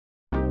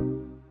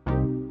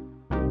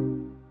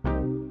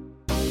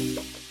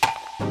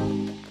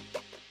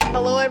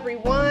Hello,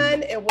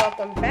 everyone, and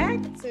welcome back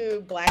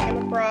to Black and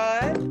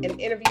Abroad, an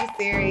interview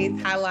series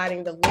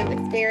highlighting the lived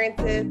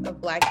experiences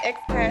of Black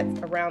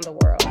expats around the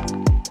world.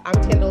 I'm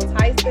Kendall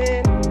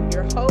Tyson,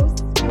 your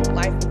host,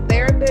 licensed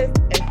therapist,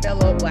 and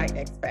fellow Black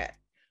expat.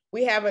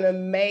 We have an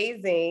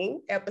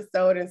amazing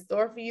episode in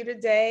store for you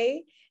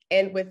today.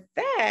 And with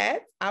that,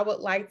 I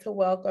would like to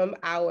welcome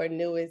our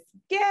newest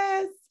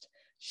guest,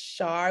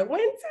 Shar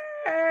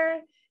Wynter.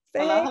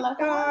 Hello.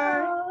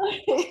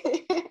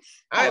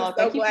 I'm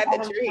so glad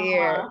that you're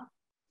here.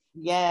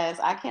 Yes,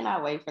 I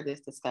cannot wait for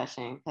this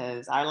discussion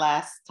because our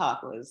last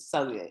talk was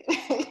so good.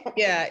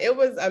 Yeah, it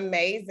was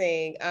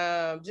amazing.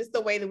 Just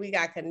the way that we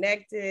got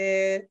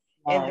connected,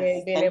 and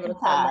then being able to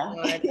come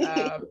on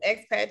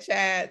expat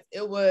chats.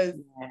 It was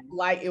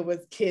like it was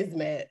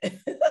kismet.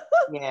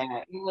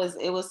 Yeah,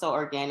 it was so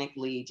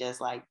organically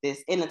just like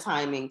this in the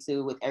timing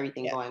too, with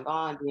everything going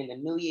on during the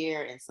new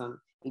year and some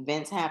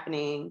events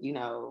happening,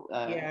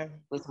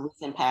 with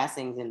recent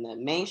passings in the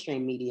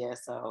mainstream media.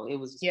 So it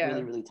was just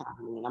really, really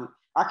timely. And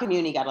our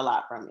community got a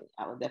lot from it.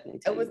 I would definitely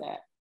tell you that.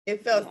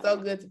 It felt so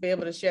good to be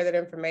able to share that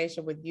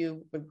information with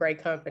you with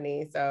great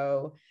company.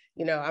 So,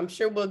 I'm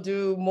sure we'll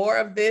do more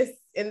of this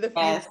in the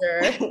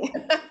future.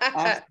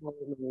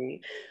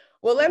 Absolutely.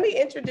 Well, let me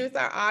introduce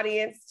our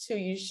audience to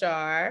you,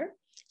 Shar.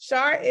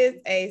 Shar is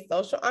a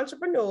social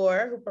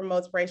entrepreneur who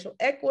promotes racial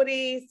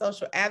equity,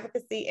 social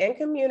advocacy, and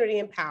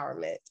community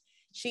empowerment.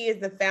 She is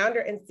the founder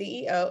and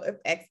CEO of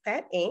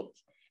Expat Inc.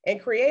 and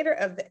creator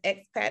of the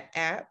Expat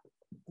app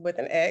with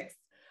an X,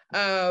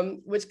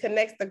 which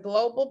connects the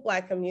global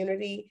Black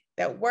community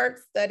that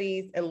works,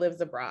 studies, and lives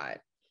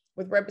abroad.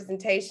 With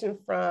representation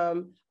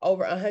from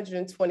over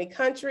 120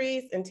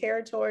 countries and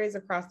territories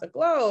across the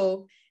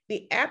globe,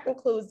 the app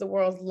includes the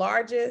world's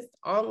largest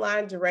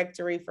online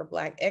directory for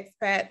Black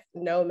expats,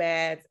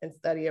 nomads, and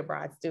study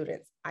abroad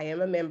students. I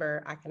am a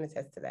member, I can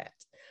attest to that.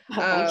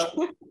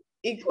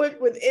 Equipped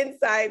with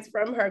insights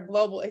from her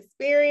global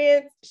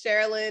experience,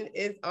 Sherilyn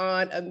is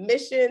on a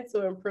mission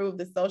to improve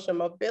the social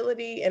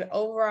mobility and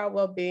overall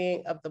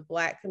well-being of the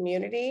Black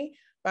community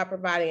by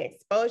providing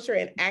exposure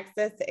and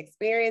access to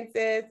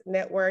experiences,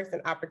 networks,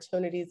 and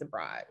opportunities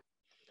abroad.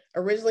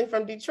 Originally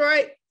from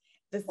Detroit,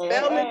 the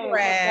Spelman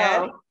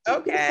grad,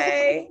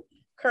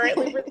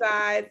 currently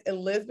resides in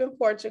Lisbon,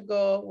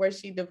 Portugal, where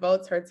she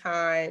devotes her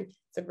time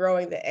to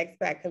growing the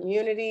expat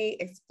community,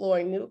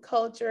 exploring new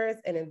cultures,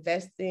 and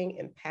investing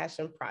in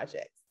passion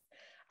projects.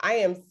 I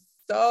am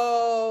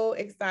so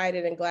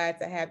excited and glad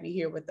to have you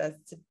here with us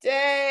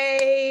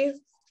today.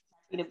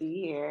 Happy to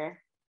be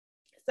here.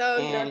 So,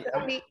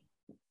 tell me,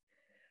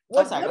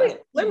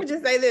 let me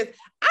just say this.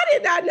 I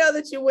did not know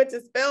that you went to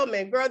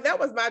Spelman. Girl, that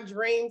was my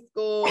dream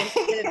school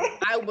since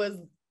I was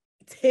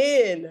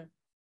 10.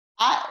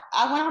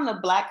 I went on the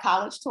Black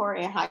college tour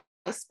in high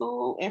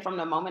school, and from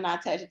the moment I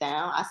touched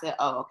down, I said,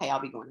 "Oh, okay, I'll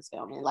be going to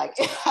Spelman." Like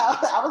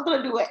I was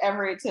gonna do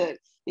whatever it took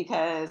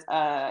because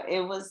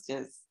it was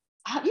just,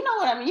 you know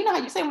what I mean. You know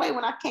how you same way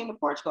when I came to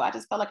Portugal, I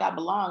just felt like I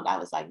belonged. I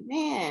was like,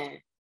 man,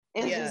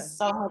 it's just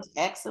so much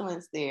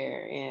excellence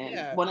there,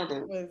 and one of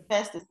the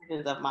best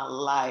decisions of my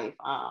life.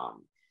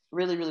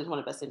 Really, really one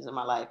of the best decisions of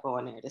my life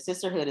going there. The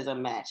sisterhood is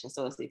unmatched, and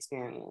so it's the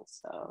experience.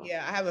 So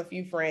yeah, I have a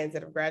few friends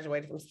that have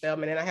graduated from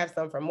Spelman, and I have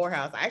some from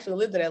Morehouse. I actually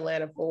lived in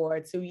Atlanta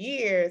for 2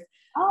 years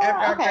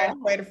after I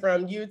graduated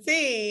from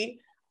UT.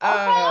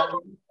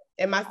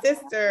 And my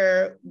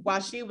sister,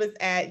 while she was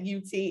at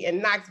UT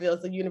in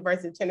Knoxville, so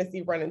University of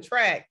Tennessee, running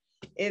track,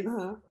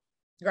 girl,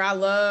 I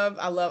love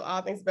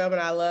all things Spelman.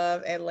 I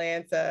love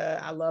Atlanta.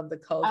 I love the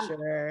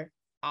culture.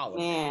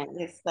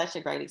 It's such a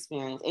great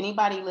experience.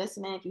 Anybody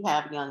listening, if you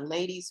have young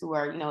ladies who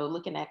are,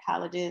 looking at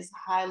colleges,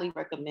 highly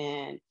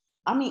recommend.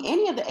 I mean,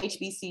 any of the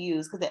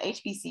HBCUs, because the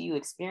HBCU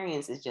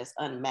experience is just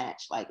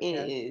unmatched. Like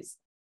it is,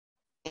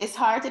 it's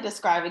hard to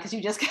describe it because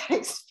you just gotta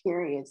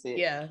experience it.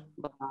 Yeah.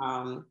 But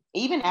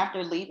even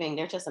after leaving,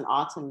 there's just an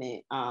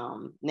ultimate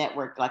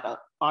network, like a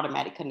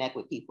automatic connect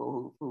with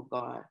people who've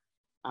gone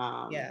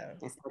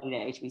and studied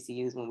at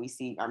HBCUs when we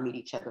see or meet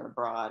each other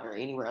abroad or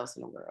anywhere else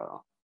in the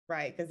world.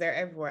 Right, because they're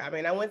everywhere. I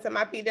mean, I went to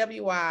my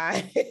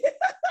PWI.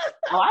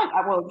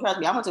 Well, trust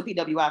me, I went to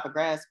PWI for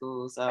grad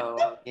school. So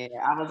yeah,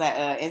 I was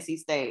at NC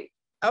State.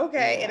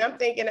 Okay, and I'm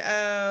thinking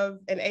of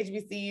an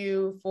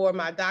HBCU for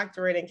my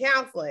doctorate in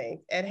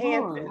counseling at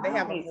Hampton. Nice. They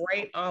have a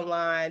great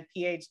online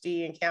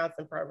PhD in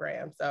counseling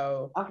program.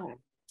 So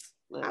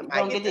I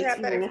might get to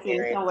have that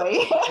experience some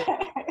way.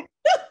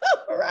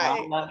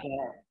 Right. I love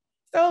that.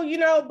 So,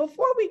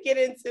 before we get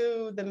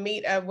into the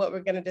meat of what we're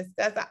going to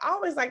discuss, I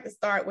always like to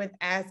start with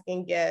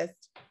asking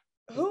guests,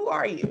 who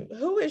are you?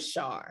 Who is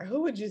Shar?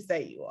 Who would you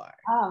say you are?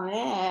 Oh,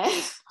 man.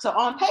 So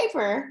on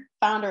paper,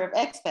 founder of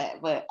Expat,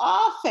 but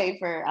off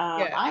paper,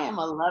 I am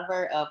a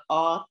lover of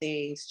all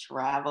things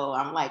travel.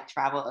 I'm like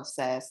travel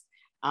obsessed.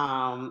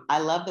 I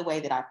love the way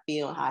that I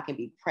feel and how I can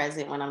be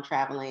present when I'm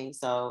traveling.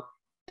 So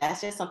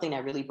that's just something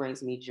that really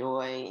brings me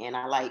joy. And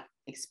I like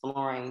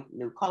exploring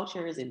new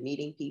cultures and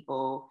meeting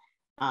people.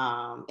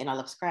 And I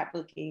love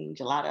scrapbooking,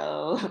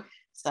 gelato.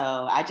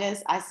 So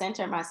I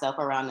center myself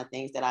around the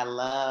things that I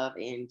love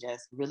and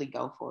just really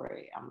go for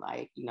it. I'm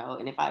like,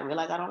 and if I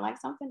realize I don't like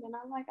something, then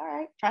I'm like, all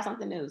right, try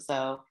something new.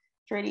 So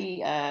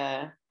pretty,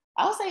 I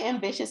would say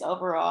ambitious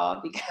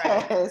overall,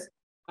 because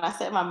when I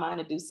set my mind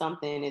to do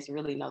something, it's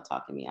really no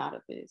talking me out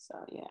of it. So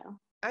yeah.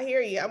 I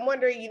hear you. I'm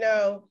wondering,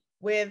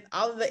 with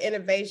all of the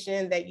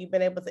innovation that you've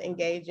been able to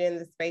engage in,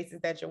 the spaces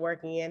that you're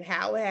working in,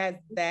 how has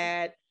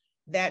that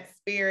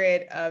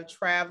spirit of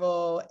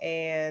travel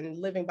and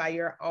living by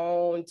your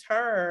own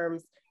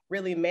terms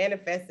really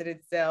manifested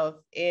itself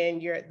in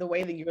the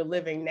way that you're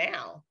living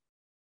now?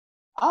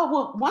 Oh,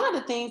 well, one of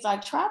the things,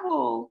 like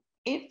travel,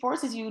 it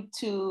forces you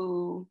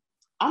to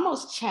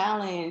almost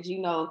challenge,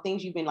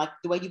 things you've been, like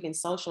the way you've been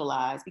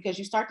socialized, because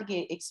you start to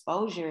get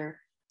exposure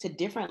to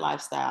different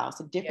lifestyles,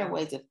 to different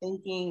ways of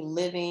thinking,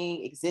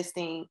 living,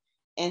 existing.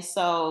 And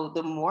so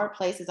the more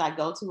places I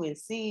go to and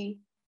see,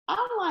 I'm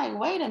like,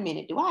 wait a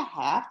minute, do I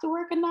have to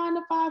work a 9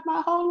 to 5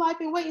 my whole life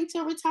and wait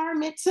until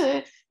retirement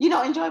to,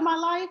 enjoy my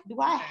life? Do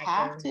I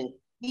have to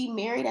be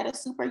married at a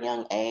super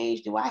young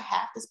age? Do I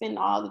have to spend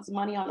all this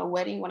money on a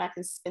wedding when I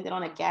can spend it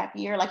on a gap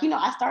year? Like,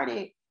 I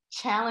started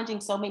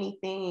challenging so many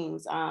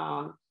things.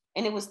 And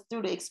it was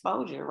through the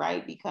exposure,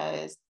 right?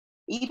 Because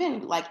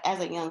even like as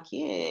a young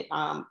kid,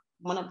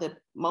 one of the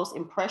most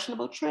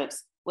impressionable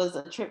trips was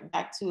a trip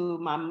back to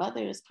my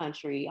mother's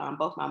country.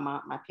 Both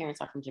my parents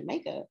are from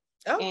Jamaica.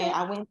 Okay. And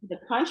I went to the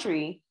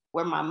country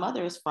where my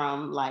mother is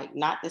from, like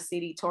not the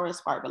city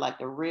tourist part, but like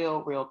the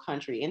real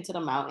country, into the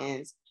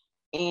mountains.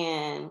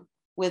 And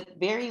with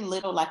very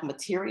little like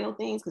material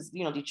things, because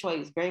Detroit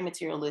is very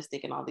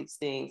materialistic and all these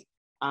things.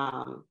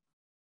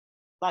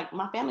 Like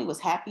my family was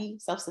happy,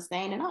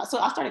 self-sustained, and all. So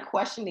I started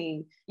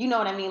questioning, you know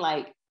what I mean,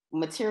 like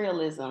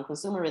materialism,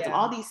 consumerism,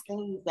 all these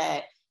things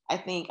that I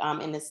think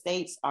in the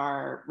States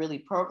are really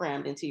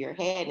programmed into your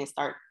head, and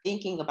start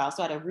thinking about.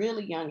 So at a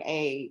really young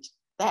age,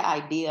 that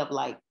idea of,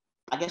 like,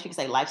 I guess you could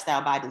say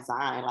lifestyle by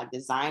design, like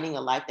designing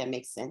a life that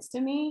makes sense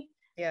to me.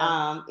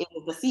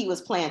 The seed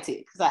was planted,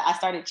 because I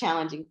started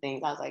challenging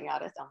things. I was like, "Yeah,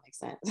 this don't make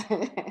sense."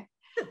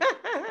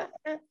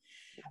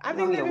 I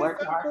think that is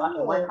so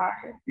cool. Work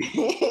harder.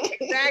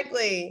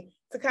 Exactly.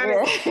 To kind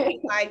of see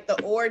like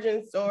the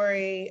origin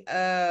story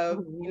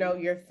of,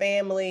 your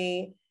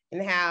family,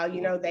 and how,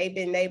 they've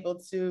been able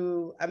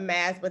to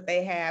amass what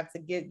they have to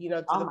get, to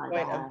the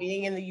point of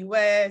being in the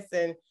US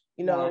and,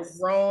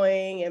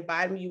 growing and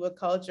vitamin you a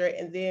culture.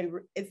 And then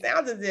it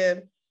sounds as if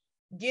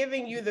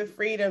giving you the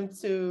freedom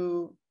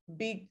to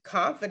be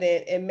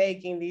confident in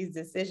making these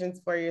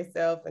decisions for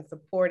yourself and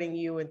supporting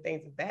you and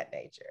things of that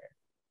nature.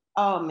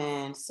 Oh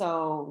man.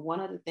 So one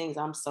of the things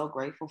I'm so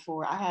grateful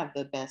for, I have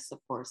the best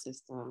support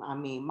system. I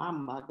mean, my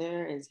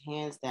mother is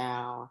hands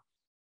down,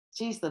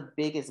 she's the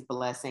biggest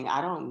blessing.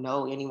 I don't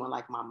know anyone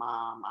like my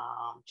mom.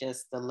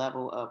 Just the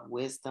level of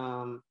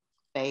wisdom,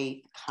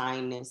 faith,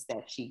 kindness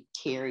that she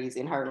carries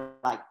in her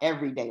like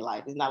everyday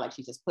life. It's not like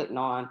she's just putting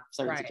on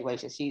certain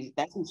situations.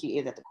 That's who she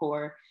is at the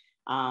core.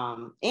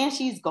 And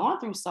she's gone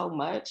through so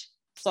much.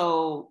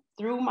 So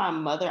through my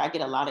mother, I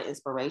get a lot of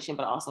inspiration,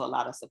 but also a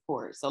lot of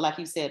support. So like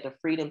you said, the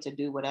freedom to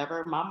do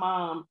whatever. My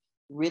mom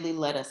really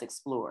let us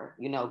explore,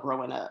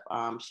 growing up.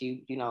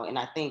 She, and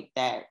I think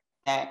that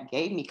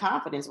gave me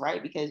confidence,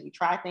 right? Because you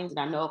try things, and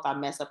I know if I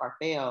mess up or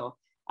fail,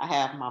 I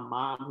have my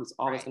mom who's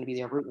always going to be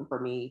there rooting for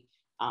me.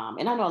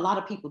 And I know a lot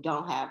of people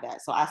don't have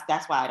that. So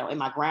that's why I don't. And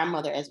my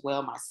grandmother as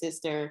well, my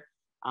sister,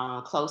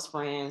 close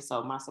friends.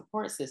 So my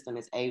support system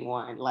is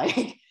A1.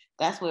 Like,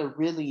 that's what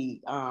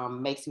really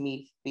makes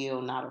me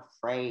feel not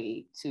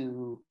afraid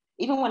to,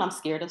 even when I'm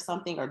scared of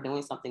something or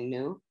doing something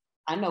new,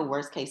 I know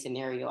worst case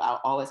scenario, I'll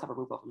always have a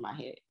roof over my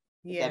head.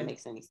 If that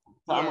makes any sense.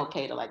 So I'm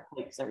okay to like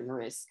take certain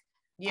risks.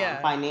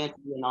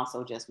 Financially and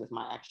also just with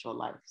my actual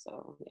life.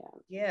 So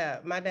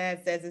my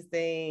dad says this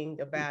thing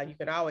about you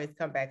can always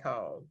come back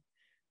home,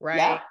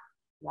 right?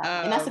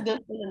 And that's a good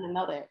feeling to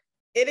know that.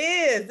 It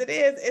is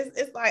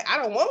it's like I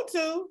don't want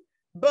to,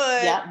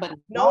 but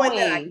knowing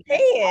that I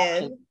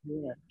can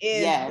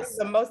is one of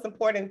the most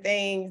important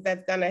things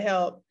that's going to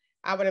help,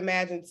 I would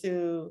imagine,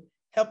 to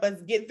help us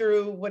get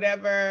through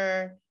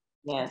whatever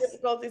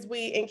difficulties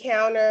we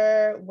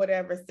encounter,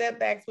 whatever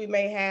setbacks we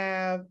may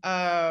have.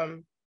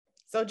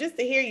 So just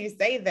to hear you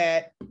say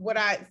that,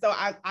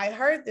 I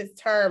heard this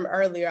term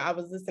earlier. I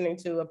was listening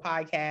to a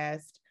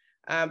podcast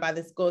by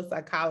the school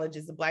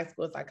psychologist, a Black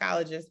school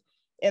psychologist,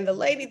 and the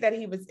lady that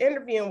he was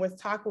interviewing was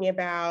talking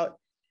about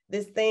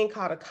this thing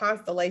called a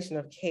constellation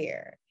of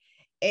care.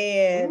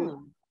 And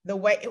the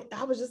way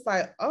I was just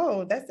like,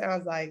 oh, that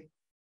sounds like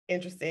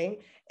interesting.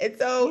 And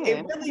so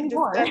it really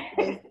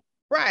discusses,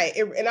 right.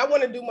 And I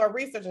want to do more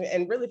research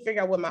and really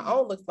figure out what my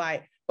own looks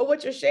like. But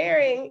what you're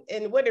sharing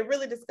and what it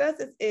really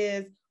discusses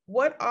is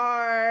what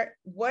are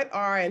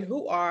and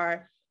who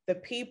are the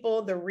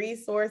people, the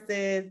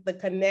resources, the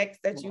connects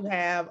that you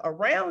have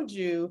around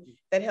you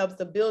that helps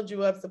to build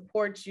you up,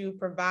 support you,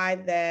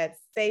 provide that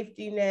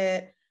safety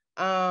net,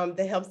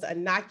 that helps to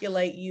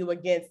inoculate you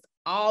against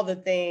all the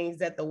things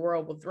that the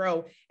world will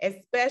throw,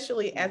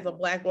 especially as a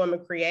Black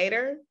woman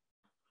creator.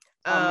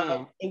 Oh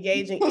man.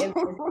 engaging in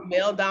this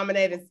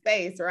male-dominated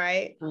space,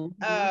 right?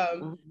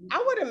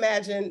 I would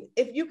imagine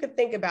if you could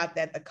think about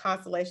that, the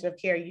constellation of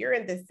care, you're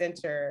in this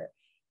center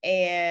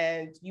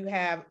and you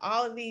have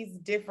all of these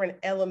different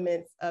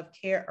elements of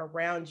care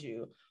around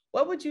you.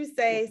 What would you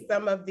say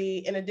some of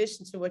the, in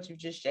addition to what you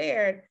just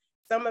shared,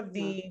 some of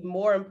the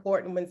more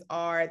important ones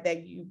are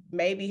that you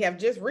maybe have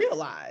just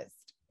realized?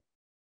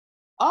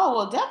 Oh,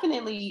 well,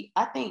 definitely.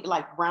 I think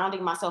like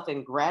grounding myself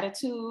in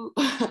gratitude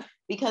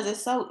because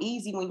it's so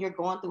easy when you're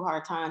going through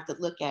hard times to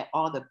look at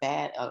all the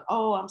bad,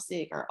 oh, I'm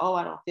sick, or oh,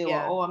 I don't feel,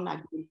 or oh, I'm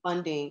not getting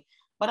funding.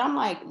 But I'm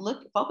like,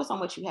 look, focus on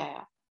what you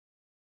have.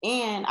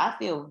 And I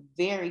feel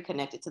very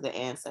connected to the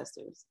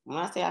ancestors. When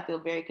I say I feel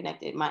very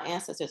connected, my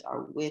ancestors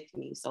are with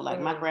me. So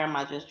like my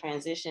grandma just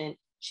transitioned,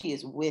 she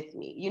is with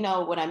me. You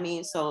know what I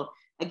mean? So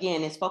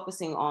again, it's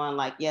focusing on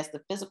like, yes,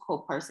 the physical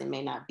person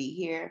may not be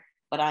here,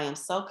 but I am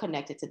so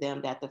connected to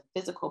them that the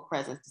physical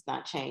presence does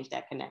not change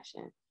that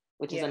connection,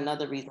 which is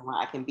another reason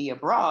why I can be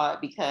abroad,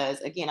 because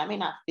again, I may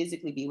not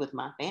physically be with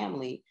my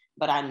family,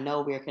 but I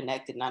know we're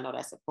connected and I know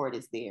that support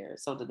is there.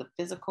 So the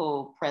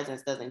physical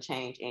presence doesn't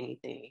change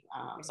anything.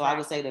 So I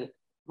would say that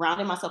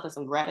grounding myself in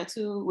some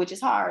gratitude, which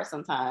is hard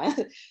sometimes,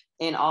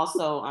 and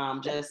also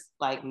just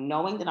like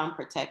knowing that I'm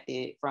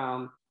protected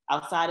from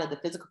outside of the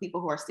physical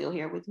people who are still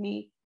here with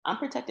me. I'm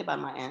protected by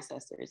my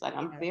ancestors. Like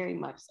I'm very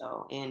much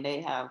so. And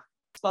they have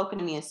spoken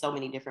to me in so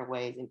many different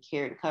ways and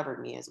cared and covered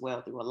me as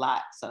well through a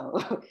lot. So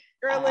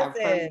girl,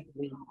 listen,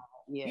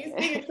 yeah. You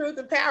speaking truth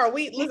to power.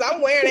 Listen,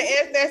 I'm wearing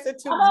an ancestor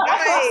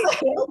tonight.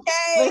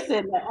 Okay.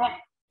 Listen,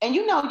 and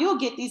you know, you'll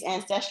get these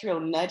ancestral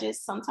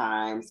nudges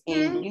sometimes,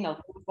 and you know,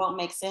 things won't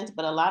make sense,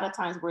 but a lot of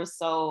times we're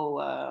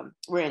so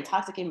we're in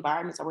toxic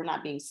environments or we're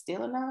not being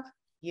still enough.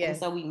 And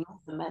so we miss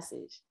the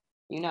message,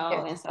 you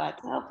know. And so I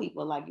tell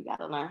people, like, you got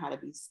to learn how to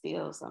be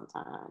still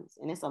sometimes.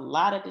 And it's a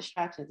lot of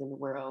distractions in the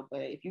world,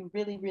 but if you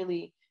really,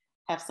 really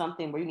have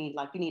something where you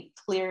need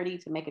clarity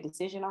to make a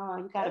decision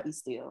on, you got to be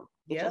still.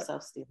 Get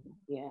yourself still.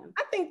 Yeah.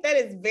 I think that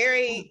is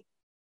very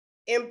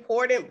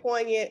important,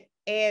 poignant,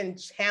 and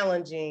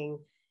challenging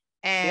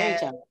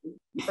as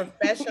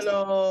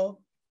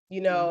professional,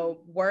 you know,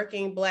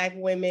 working Black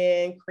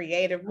women,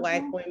 creative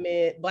Black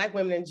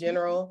women in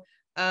general,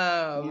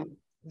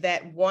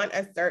 that want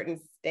a certain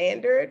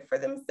standard for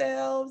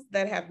themselves,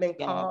 that have been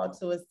called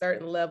to a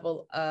certain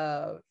level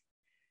of,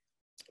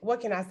 what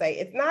can I say?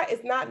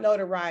 It's not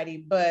notoriety,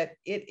 but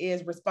it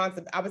is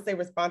I would say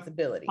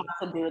responsibility.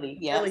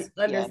 Yes. Really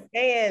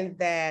understand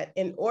that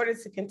in order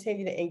to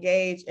continue to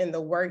engage in the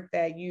work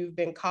that you've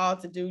been called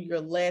to do, you're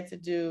led to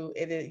do,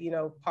 it is, you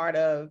know, part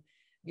of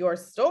your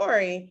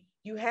story.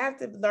 You have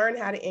to learn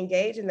how to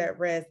engage in that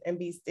rest and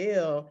be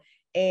still,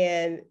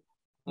 and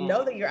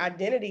know that your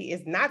identity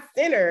is not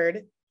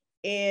centered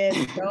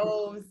in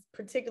those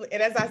particular.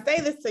 And as I say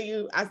this to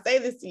you,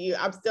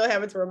 I'm still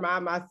having to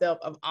remind myself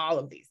of all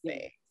of these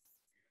things.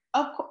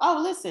 Oh,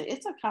 listen,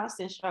 it's a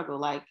constant struggle.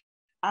 Like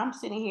I'm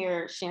sitting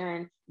here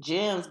sharing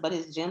gems, but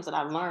it's gems that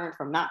I've learned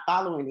from not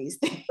following these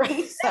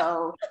things.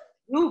 So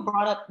you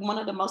brought up one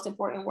of the most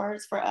important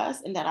words for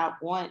us, and that I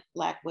want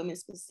Black women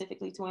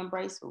specifically to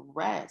embrace: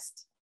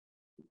 rest.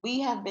 We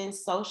have been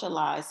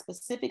socialized,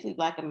 specifically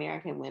Black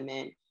American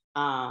women,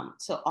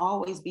 to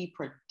always be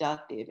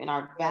productive, and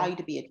our value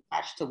to be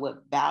attached to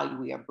what value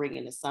we are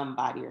bringing to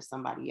somebody or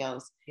somebody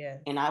else.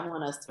 And I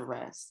want us to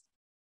rest.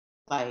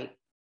 Like,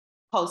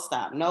 post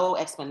stop, no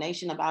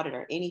explanation about it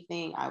or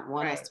anything. I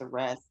want us to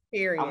rest.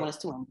 Period. I want us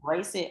to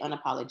embrace it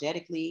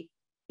unapologetically,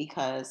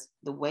 because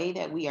the way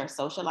that we are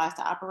socialized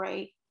to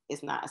operate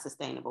is not a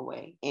sustainable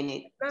way. And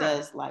it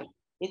does, like,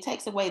 it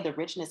takes away the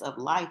richness of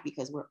life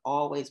because we're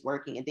always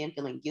working and then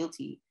feeling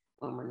guilty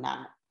when we're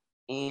not.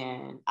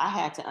 And I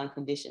had to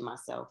uncondition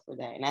myself for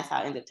that. And that's how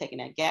I ended up taking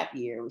that gap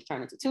year, which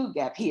turned into 2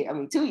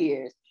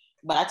 years.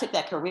 But I took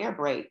that career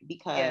break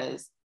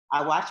because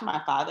I watched my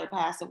father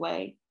pass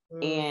away.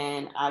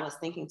 And I was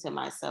thinking to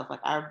myself, like,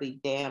 I would be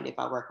damned if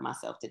I work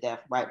myself to death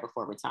right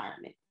before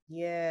retirement.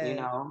 You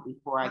know,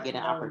 before I get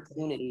an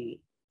opportunity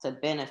to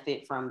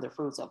benefit from the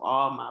fruits of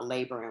all my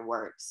labor and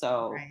work.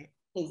 So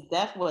his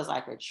death was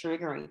like a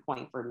triggering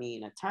point for me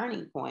and a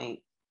turning point.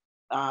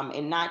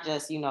 And not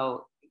just, you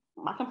know,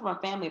 I come from a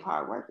family of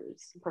hard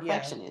workers,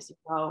 perfectionists, you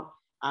know.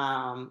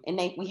 And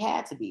we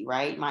had to be,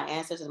 right? My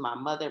ancestors, my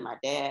mother, my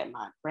dad,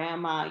 my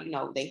grandma, you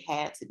know, they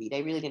had to be.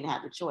 They really didn't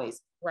have the choice.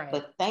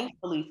 But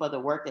thankfully for the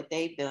work that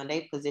they've done,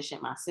 they've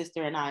positioned my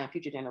sister and I and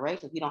future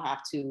generations. We don't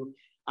have to,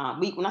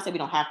 when I say we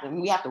don't have to, I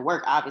mean, we have to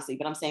work, obviously,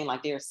 but I'm saying,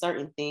 like, there are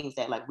certain things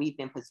that, like, we've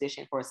been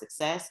positioned for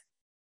success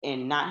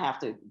and not have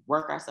to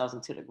work ourselves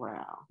into the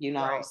ground, you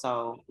know?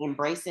 So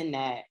embracing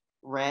that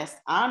rest,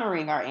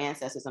 honoring our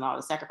ancestors and all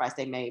the sacrifice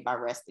they made by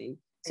resting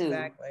too.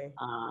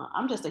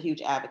 I'm just a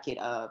huge advocate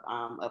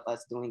of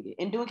us doing it,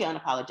 and doing it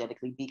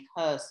unapologetically,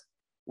 because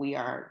we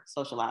are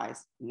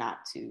socialized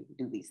not to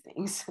do these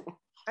things.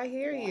 I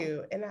hear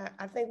you. And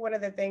I think one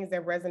of the things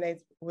that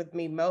resonates with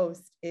me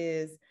most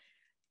is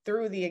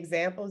through the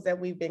examples that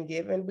we've been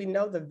given, we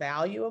know the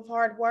value of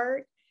hard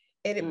work,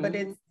 but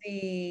it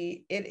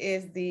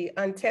is the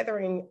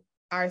untethering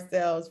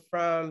ourselves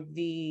from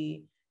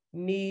the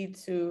need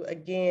to,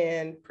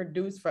 again,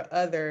 produce for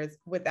others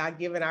without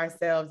giving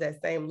ourselves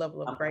that same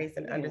level of grace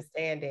and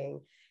understanding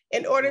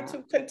in order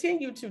to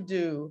continue to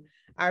do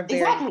our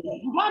very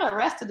exactly. You gotta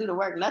rest to do the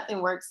work.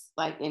 Nothing works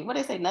like, and what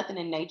they say, nothing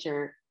in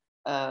nature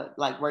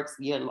like works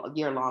year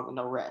long with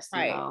no rest.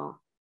 Right. You know,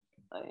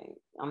 like,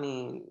 I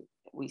mean,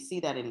 we see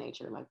that in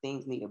nature. Like,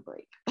 things need a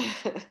break.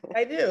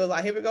 I do.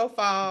 Like, here we go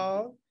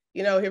fall.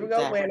 You know, here we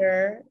go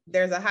winter.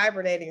 There's a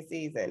hibernating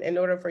season in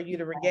order for you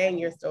to regain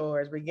your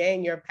stores,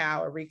 regain your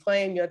power,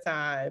 reclaim your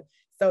time,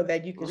 so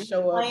that you can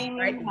show up.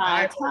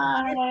 My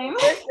time.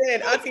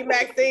 Listen, Auntie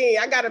Maxine,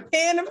 I got a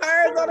pen of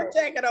hers on the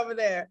jacket over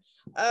there.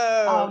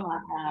 Oh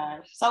my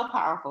gosh, so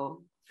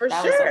powerful. For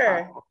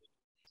sure.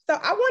 So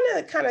I want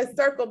to kind of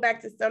circle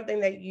back to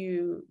something that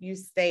you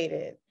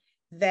stated,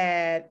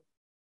 that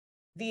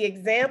the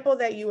example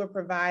that you were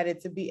provided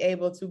to be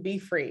able to be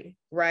free,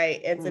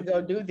 right? And to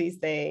go do these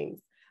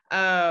things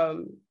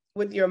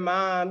with your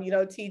mom, you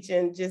know,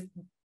 teaching, just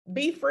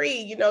be free.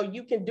 You know,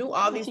 you can do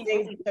all these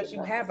things because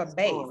you have a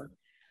base.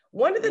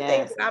 One of the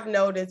things that I've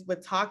noticed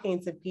with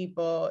talking to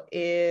people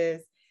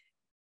is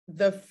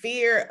the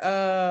fear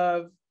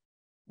of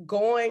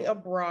going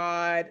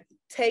abroad,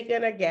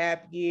 taking a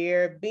gap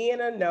year, being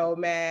a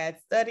nomad,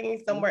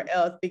 studying somewhere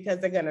else because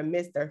they're going to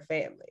miss their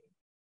family.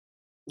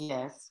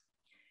 Yes.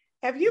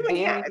 Have you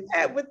encountered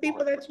that with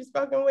people that you've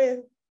spoken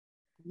with?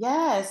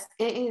 Yes,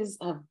 it is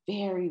a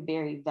very,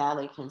 very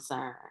valid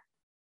concern.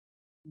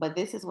 But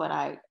this is what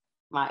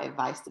my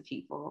advice to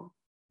people.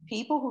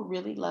 People who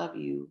really love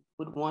you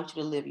would want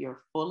you to live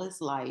your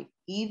fullest life,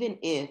 even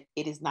if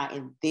it is not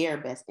in their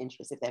best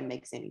interest, if that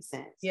makes any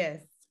sense.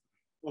 Yes.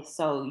 And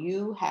so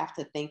you have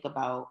to think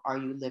about, are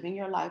you living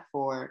your life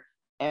for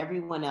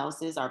everyone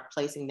else's, or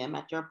placing them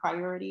at your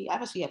priority?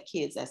 Obviously, you have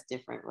kids, that's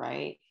different,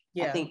 right?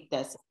 Yeah. I think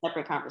that's a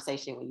separate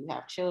conversation when you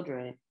have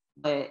children.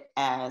 But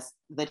as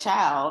the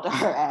child,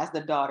 or as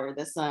the daughter,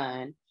 the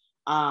son,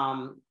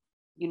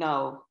 you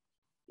know,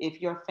 if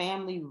your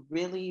family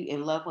really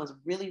and loved ones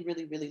really,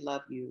 really, really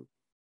love you,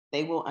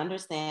 they will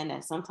understand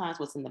that sometimes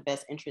what's in the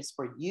best interest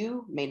for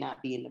you may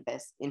not be in the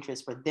best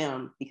interest for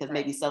them, because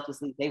maybe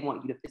selflessly they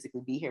want you to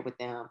physically be here with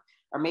them.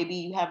 Or maybe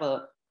you have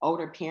a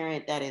older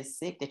parent that is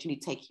sick that you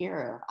need to take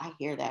care of. I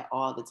hear that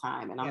all the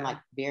time. And I'm like,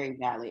 very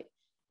valid.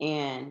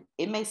 And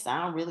it may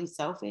sound really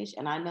selfish.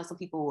 And I know some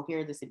people will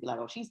hear this and be like,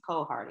 oh, she's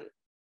cold-hearted.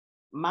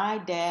 My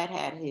dad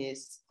had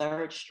his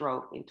third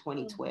stroke in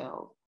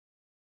 2012.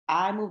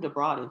 I moved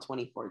abroad in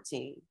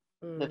 2014.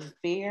 The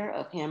fear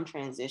of him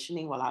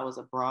transitioning while I was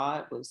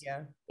abroad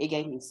it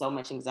gave me so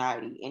much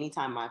anxiety.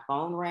 Anytime my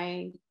phone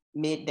rang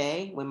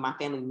midday when my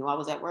family knew I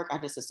was at work, I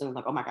just assumed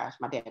like, oh my gosh,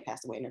 my dad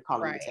passed away and they're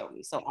calling me to tell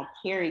me. So I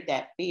carried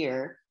that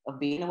fear of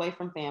being away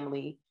from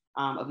family,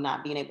 of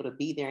not being able to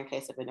be there in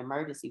case of an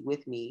emergency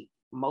with me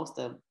most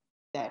of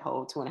that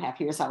whole 2.5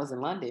 years I was in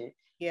London.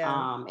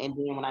 And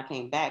then when I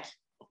came back,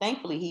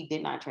 thankfully he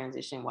did not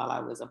transition while I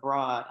was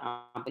abroad,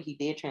 but he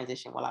did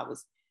transition while I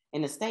was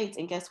in the States.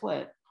 And guess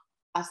what?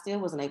 I still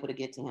wasn't able to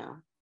get to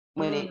him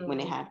when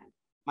it happened.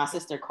 My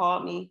sister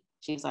called me.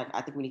 She was like,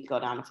 I think we need to go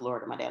down to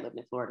Florida. My dad lived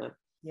in Florida.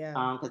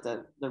 Because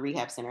the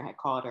rehab center had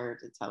called her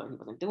to tell her he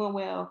wasn't doing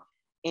well.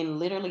 And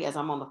literally, as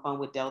I'm on the phone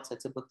with Delta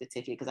to book the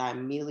ticket, because I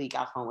immediately got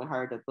on the phone with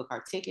her to book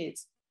our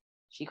tickets,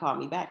 she called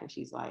me back and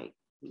she's like,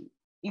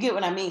 you get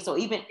what I mean? So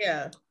even,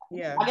 I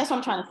guess what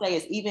I'm trying to say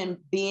is, even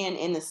being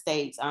in the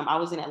States, I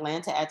was in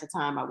Atlanta at the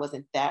time. I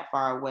wasn't that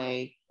far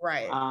away.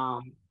 Right.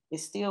 It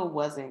still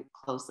wasn't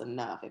close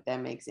enough, if that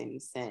makes any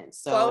sense.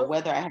 So close,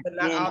 whether I had been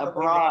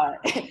abroad,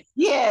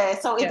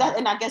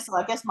 and I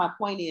guess my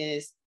point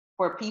is,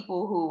 for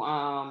people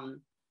who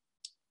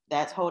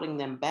that's holding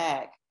them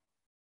back,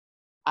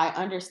 I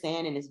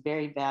understand, and it's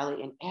very valid,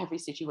 and every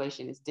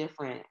situation is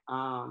different.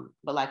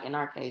 But like in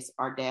our case,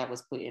 our dad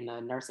was put in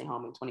a nursing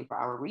home and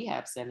 24-hour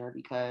rehab center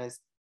because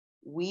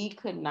we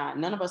could not,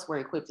 none of us were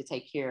equipped to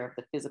take care of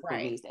the physical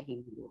needs that he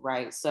needed,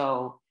 right?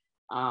 So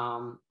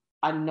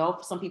I know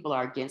some people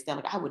are against that.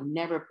 Like, I would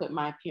never put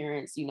my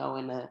parents, in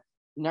a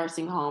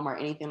nursing home or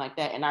anything like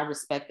that. And I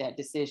respect that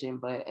decision.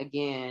 But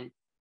again,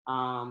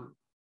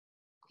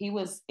 he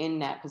was in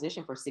that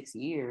position for 6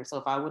 years. So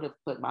if I would have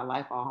put my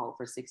life on hold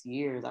for 6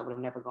 years, I would have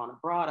never gone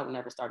abroad. I would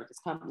never started this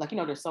company. Like,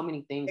 there's so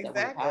many things that would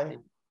have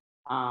happened.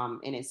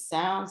 And it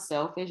sounds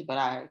selfish,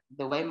 but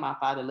the way my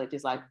father lived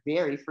his life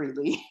very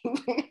freely,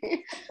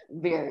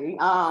 very,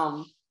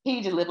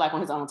 he just lived life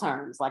on his own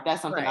terms. Like,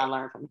 that's something I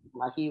learned from him.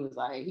 Like, he was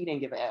like, he didn't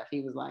give a F.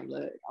 He was like,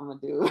 look, I'm gonna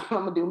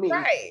do me.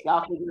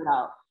 Y'all figure it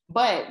out.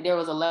 But there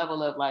was a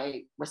level of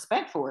like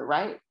respect for it,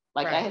 right?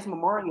 Like at his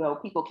memorial,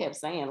 people kept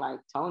saying like,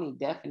 Tony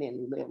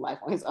definitely lived life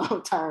on his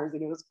own terms.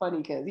 And it was funny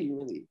because he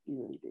really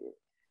did.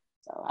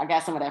 So I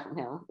got some of that from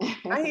him.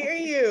 I hear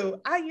you.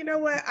 You know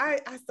what? I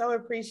so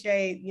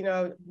appreciate,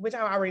 which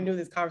I already knew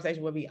this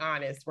conversation would be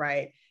honest,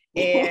 right?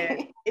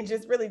 And it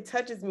just really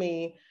touches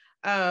me.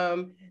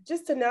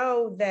 Just to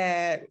know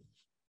that,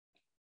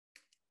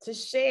 to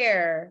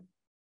share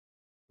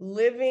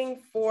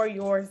living for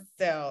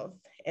yourself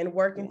and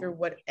working through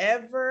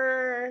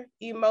whatever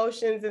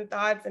emotions and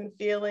thoughts and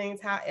feelings,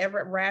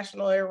 however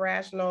rational or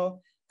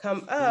irrational,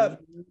 come up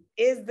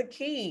is the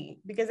key.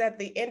 Because at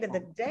the end of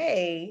the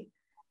day,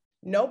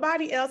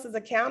 nobody else is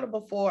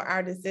accountable for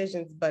our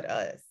decisions but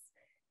us.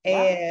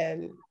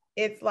 And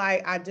it's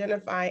like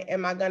identifying,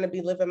 am I going to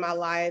be living my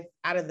life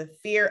out of the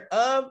fear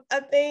of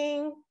a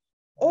thing?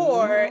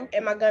 Or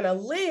am I going to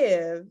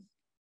live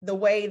the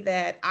way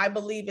that I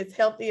believe is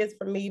healthiest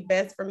for me,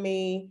 best for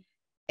me?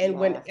 And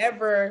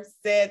whenever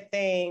said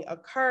thing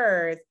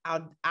occurs,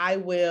 I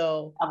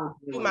will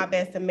do my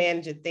best to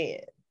manage it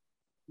then.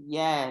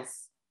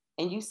 Yes.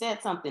 And you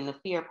said something, the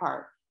fear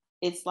part.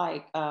 It's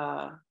like,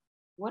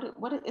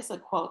 it's a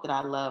quote that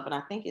I love. And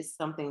I think it's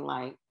something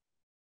like,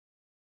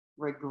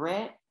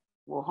 regret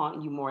will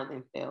haunt you more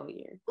than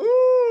failure.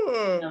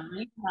 The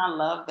reason I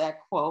love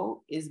that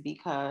quote is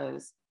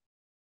because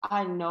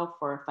I know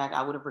for a fact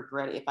I would have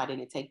regretted if I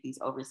didn't take these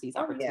overseas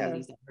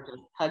opportunities that were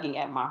just tugging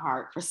at my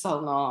heart for so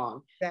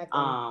long.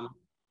 Exactly.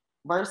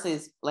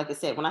 Versus, like I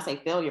said, when I say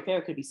failure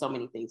could be so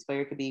many things.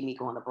 Failure could be me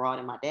going abroad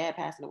and my dad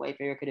passing away.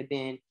 Failure could have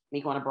been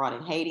me going abroad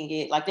and hating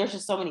it. Like, there's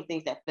just so many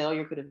things that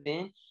failure could have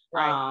been.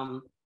 Right.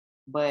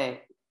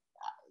 But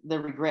the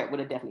regret would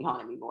have definitely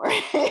haunted me more.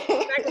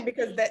 Exactly,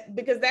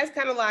 because that's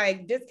kind of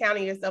like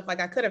discounting yourself.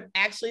 Like, I could have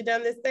actually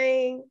done this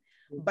thing,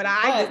 but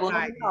I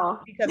decided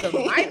because of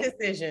my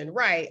decision,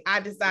 right? I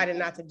decided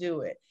not to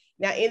do it.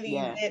 Now, in the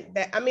event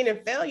that,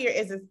 and failure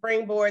is a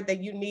springboard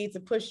that you need to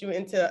push you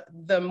into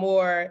the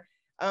more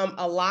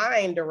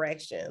aligned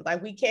direction.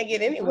 Like, we can't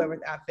get anywhere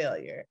without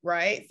failure,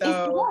 right?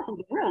 So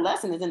the real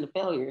lesson is in the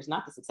failures,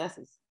 not the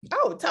successes.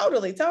 Oh,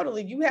 totally.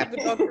 You have to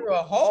go through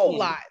a whole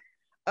lot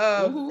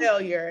of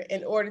failure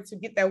in order to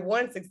get that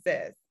one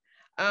success.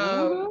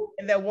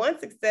 And that one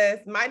success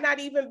might not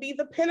even be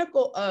the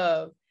pinnacle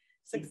of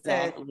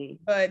success,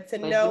 but to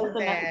know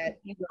that,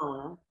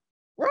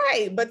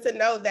 right, but to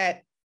know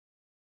that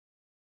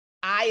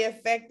I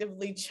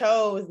effectively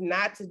chose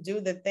not to do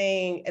the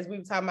thing, as we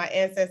were talking about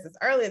ancestors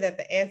earlier, that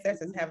the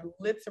ancestors have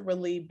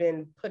literally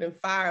been putting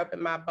fire up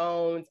in my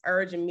bones,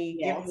 urging me,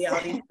 giving me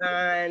all these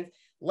signs,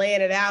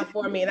 laying it out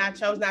for me, and I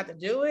chose not to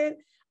do it.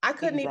 I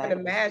couldn't even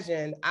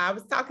imagine. I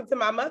was talking to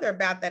my mother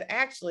about that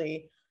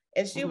actually,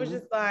 and she was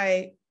just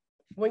like,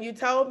 when you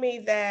told me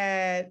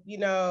that, you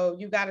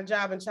got a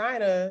job in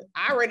China,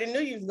 I already knew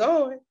you was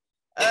going.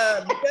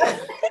 Because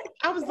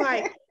I was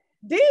like,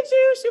 did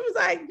you? She was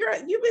like, girl,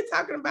 you've been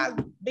talking about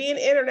being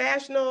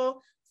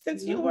international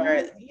since you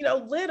were,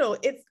 little.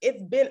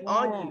 It's been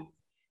on you.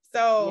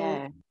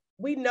 So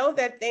we know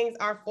that things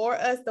are for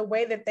us the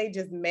way that they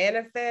just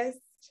manifest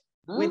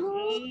with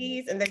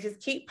ease and they just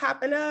keep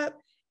popping up.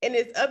 And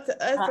it's up to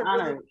us to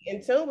really be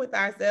in tune with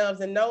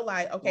ourselves and know,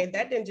 like, okay,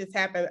 that didn't just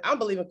happen. I don't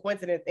believe in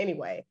coincidence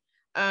anyway.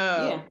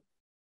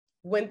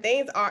 When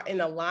things are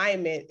in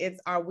alignment,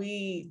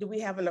 do we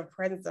have enough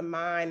presence of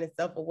mind and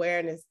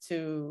self-awareness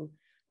to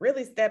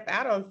really step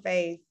out on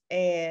faith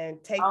and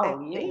take that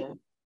leap?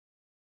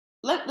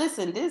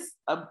 Listen, this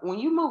when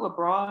you move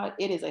abroad,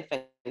 it is a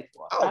faith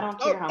walk. I don't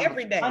care how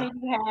much money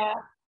you have.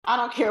 I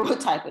don't care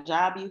what type of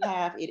job you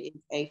have. It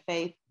is a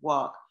faith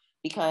walk,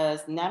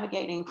 because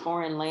navigating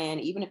foreign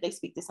land, even if they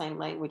speak the same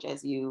language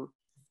as you,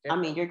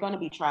 you're going to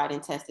be tried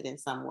and tested in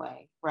some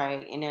way,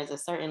 right? And there's a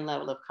certain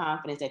level of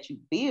confidence that you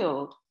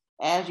build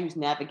as you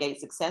navigate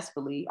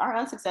successfully or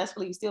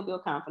unsuccessfully. You still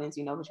build confidence,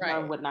 but you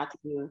learn what not to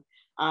do,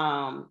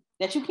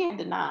 that you can't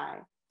deny.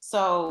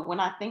 So when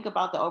I think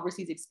about the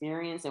overseas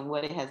experience and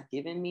what it has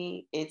given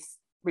me, it's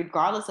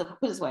regardless of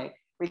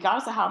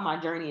how my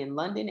journey in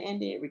London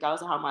ended,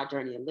 regardless of how my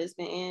journey in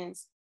Lisbon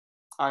ends,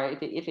 or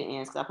if it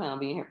ends, because I plan on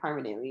being here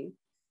permanently.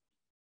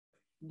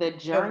 The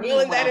journey,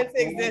 willing that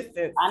into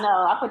existence. I know,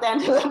 I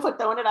put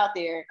throwing it out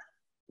there.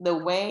 The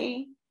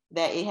way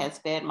that it has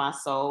fed my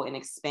soul and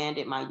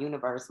expanded my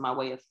universe, my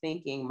way of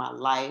thinking, my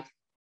life,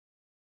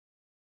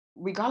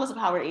 regardless of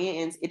how it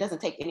ends, it doesn't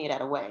take any of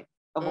that away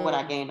of what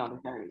I gained on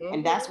the journey.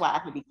 And that's why I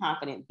can be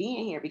confident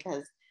being here,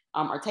 because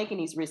or taking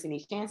these risks and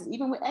these chances,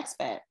 even with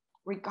Expat,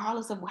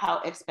 regardless of how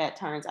Expat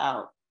turns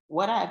out,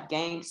 what I've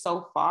gained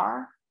so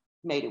far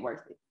made it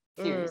worth it.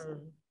 Seriously.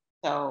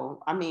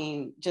 So,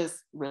 just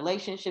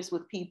relationships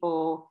with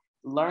people,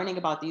 learning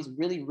about these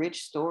really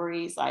rich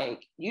stories,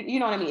 like, you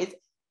know what I mean? It's,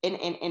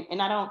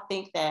 and I don't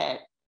think that,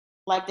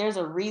 like, there's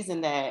a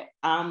reason that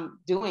I'm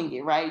doing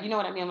it, right? You know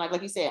what I mean?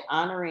 Like you said,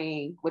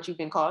 honoring what you've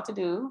been called to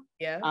do.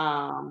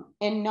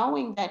 And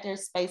knowing that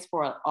there's space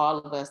for all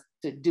of us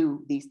to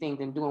do these things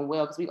and doing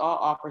well, because we all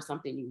offer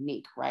something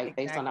unique, right?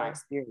 Based on our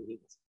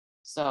experience.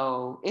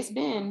 So it's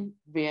been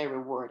very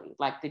rewarding.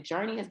 Like, the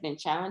journey has been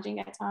challenging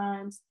at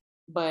times,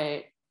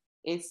 but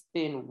it's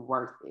been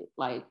worth it.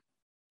 Like,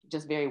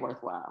 just very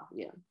worthwhile.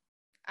 Yeah.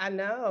 I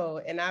know.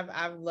 And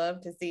I've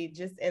loved to see,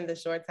 just in the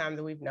short time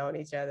that we've known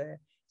each other,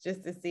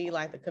 just to see,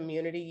 like, the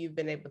community you've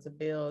been able to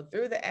build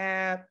through the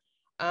app,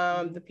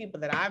 the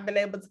people that I've been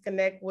able to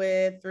connect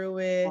with through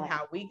it,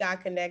 how we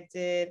got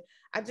connected.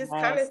 I just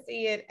kind of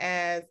see it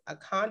as a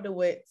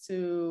conduit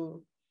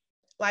to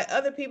like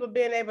other people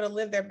being able to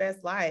live their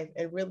best life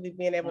and really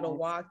being able to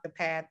walk the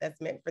path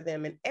that's meant for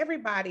them. And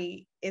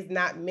everybody is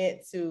not meant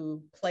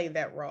to play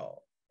that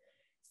role.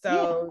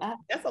 So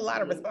that's a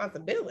lot of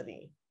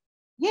responsibility.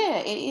 Yeah,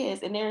 it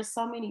is. And there's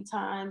so many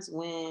times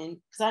when,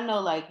 because I know,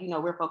 like, you know,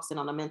 we're focusing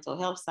on the mental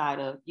health side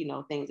of, you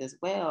know, things as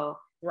well.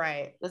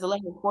 Right. There's a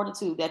level of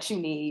fortitude that you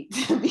need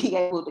to be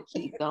able to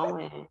keep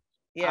going.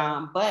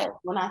 Yeah. But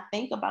when I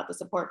think about the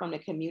support from the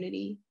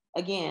community,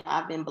 again,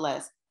 I've been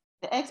blessed.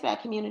 The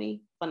expat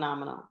community,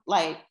 phenomenal.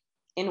 Like,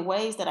 in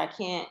ways that I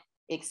can't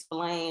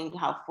explain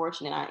how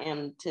fortunate I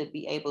am to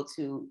be able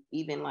to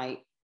even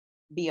like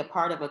be a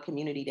part of a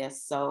community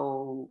that's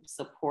so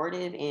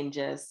supportive and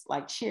just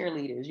like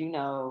cheerleaders. You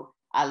know,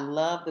 I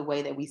love the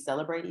way that we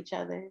celebrate each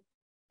other,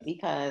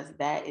 because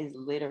that is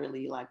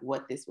literally like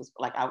what this was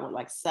like. I would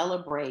like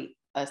celebrate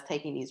us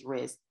taking these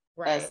risks,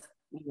 Right. us,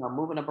 you know,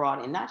 moving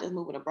abroad, and not just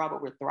moving abroad,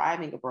 but we're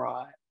thriving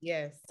abroad.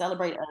 Yes.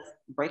 Celebrate us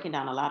breaking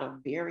down a lot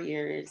of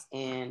barriers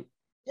and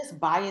just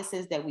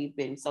biases that we've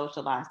been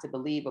socialized to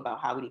believe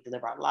about how we need to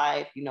live our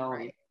life, you know,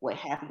 Right. and what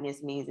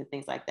happiness means and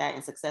things like that.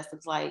 And success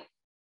looks like,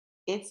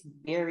 it's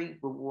very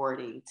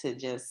rewarding to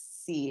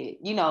just see it,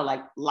 you know,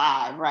 like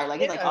live, right? Like,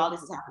 it's like all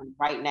this is happening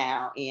right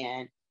now.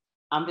 And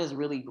I'm just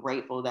really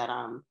grateful that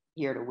I'm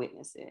here to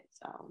witness it.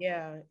 So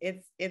yeah,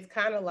 it's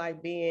kind of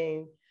like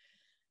being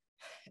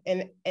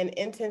an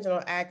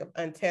intentional act of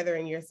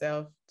untethering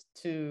yourself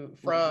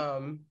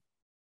from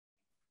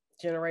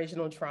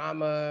generational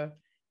trauma,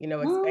 you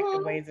know,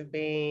 expected ways of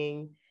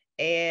being,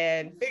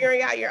 and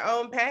figuring out your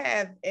own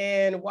path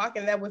and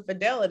walking that with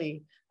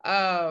fidelity.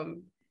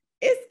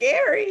 It's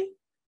scary,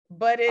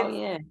 but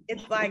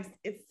it's like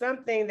it's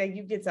something that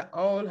you get to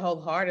own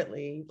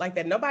wholeheartedly, like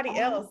that nobody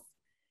else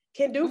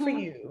can do for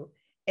you.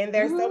 And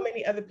there's so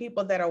many other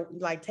people that are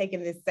like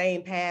taking this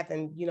same path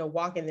and, you know,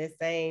 walking this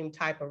same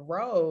type of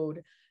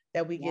road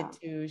that we get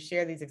to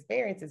share these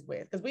experiences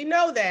with, because we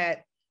know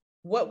that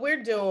what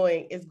we're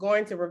doing is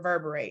going to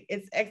reverberate.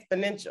 It's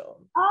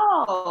exponential.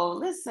 Oh,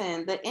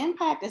 listen, the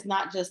impact is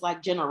not just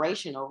like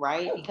generational,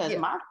 right? Because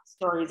my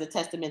story is a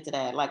testament to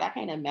that. Like, I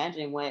can't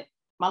imagine what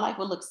my life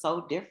would look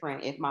so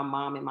different if my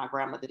mom and my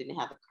grandmother didn't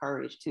have the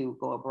courage to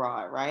go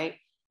abroad, right?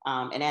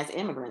 And as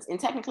immigrants, and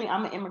technically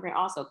I'm an immigrant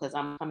also, because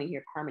I'm coming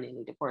here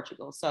permanently to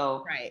Portugal.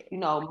 So, you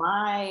know,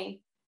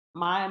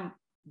 my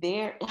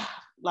there,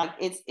 like,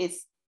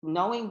 it's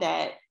knowing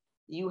that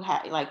you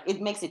have, like,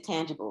 it makes it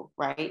tangible,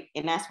 right?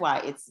 And that's why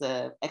it's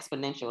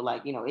exponential.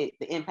 Like, you know,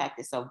 the impact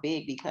is so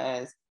big,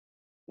 because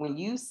when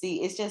you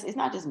see, it's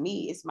not just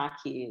me, it's my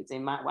kids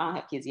and well, I don't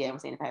have kids yet, I'm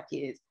saying if I have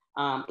kids,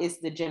 it's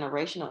the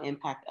generational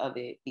impact of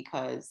it,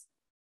 because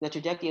the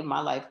trajectory of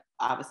my life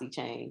obviously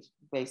changed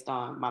based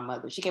on my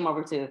mother. She came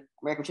over to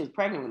America when she was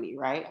pregnant with me,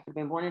 right? I could have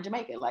been born in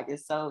Jamaica. Like, could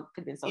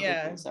have been so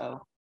different.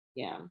 So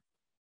yeah.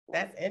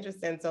 That's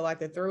interesting. So like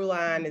the through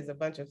line is a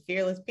bunch of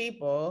fearless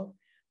people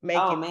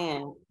making, oh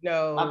man, my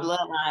no,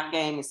 bloodline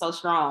game is so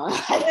strong.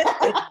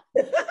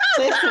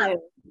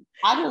 Listen,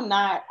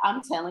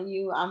 I'm telling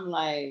you, I'm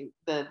like,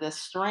 the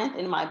strength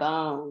in my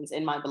bones,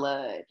 in my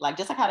blood, like,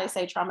 just like how they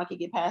say trauma can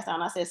get passed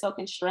down, I said so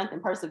can strength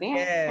and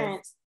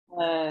perseverance.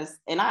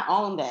 And I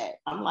own that.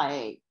 I'm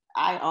like,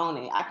 I own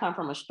it. I come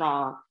from a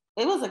strong,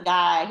 it was a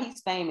guy,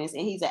 he's famous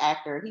and he's an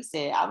actor. He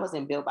said, I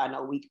wasn't built by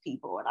no weak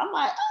people. And I'm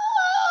like,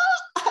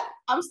 oh,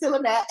 I'm still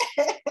in that.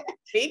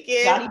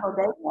 Speaking. Johnny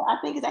Bodega, I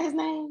think, is that his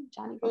name?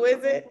 Johnny Bodega. Who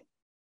is it?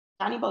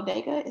 Johnny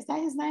Bodega, is that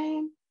his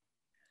name?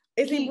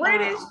 Is he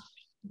British?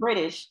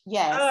 British,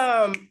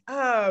 yes.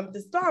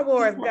 The Star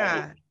Wars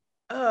guy.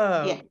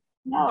 Yeah.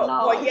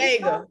 No.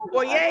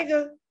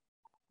 Boyega.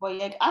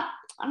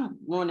 I'm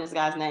ruining this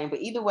guy's name, but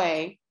either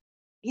way,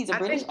 he's a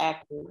British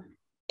actor.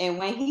 And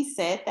when he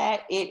said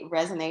that, it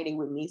resonated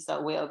with me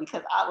so well,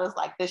 because I was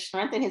like, the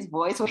strength in his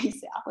voice when he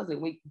said, I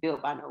wasn't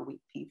built by no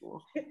weak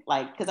people.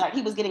 Like, because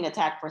he was getting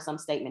attacked for some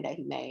statement that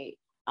he made.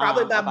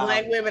 Probably about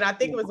Black women. I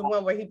think it was the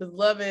one where he was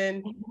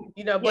loving,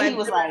 you know, Black he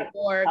was women, like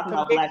or talking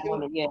about Black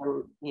women.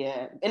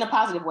 Yeah, in a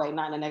positive way,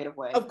 not in a negative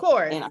way. Of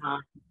course. And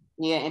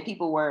and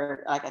people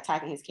were like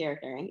attacking his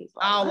character, and he's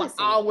like,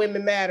 all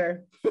women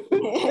matter.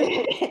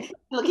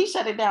 Look, he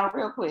shut it down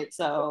real quick.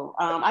 So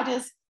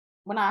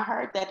when I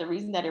heard that, the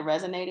reason that it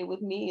resonated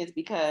with me is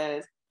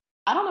because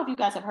I don't know if you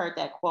guys have heard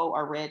that quote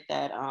or read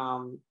that.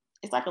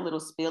 It's like a little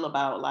spiel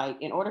about, like,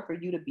 in order for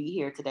you to be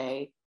here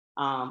today,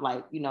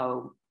 like, you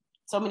know,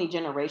 so many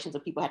generations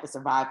of people had to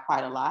survive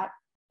quite a lot.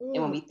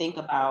 And when we think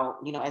about,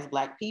 you know, as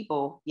Black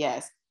people,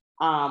 yes,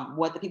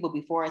 what the people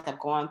before us have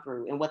gone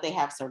through and what they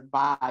have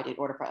survived in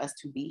order for us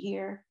to be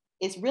here,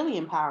 it's really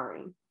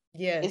empowering.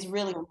 Yes. It's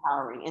really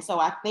empowering. And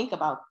so I think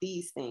about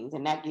these things,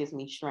 and that gives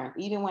me strength.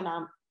 Even when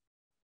I'm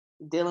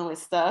dealing with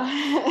stuff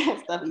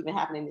even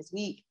happening this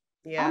week,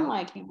 I'm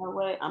like, you know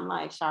what? I'm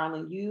like,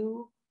 Charlene,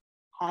 you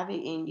have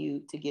it in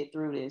you to get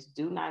through this.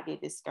 Do not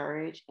get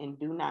discouraged, and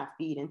do not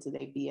feed into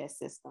their BS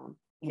system.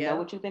 You know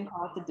what you've been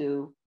called to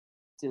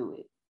do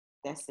it.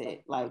 That's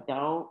it. Like,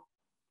 don't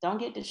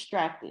get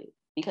distracted,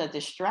 because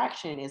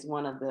distraction is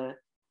one of the,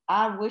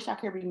 I wish I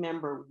could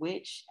remember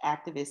which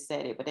activist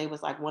said it, but they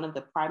was like, one of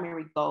the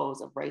primary goals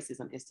of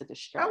racism is to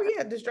distract. Oh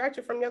yeah, distract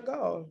you from your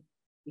goal.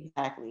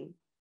 Exactly.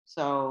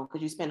 So,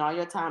 because you spend all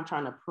your time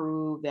trying to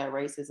prove that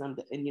racism,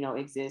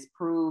 exists,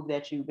 prove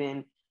that you've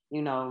been,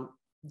 defending.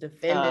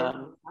 that's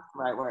the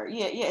right word.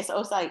 Yeah, yeah. So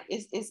it's like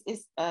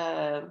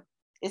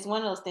it's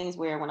one of those things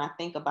where when I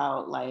think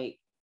about like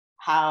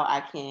how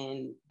I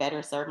can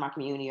better serve my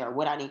community or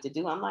what I need to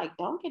do, I'm like,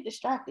 don't get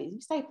distracted.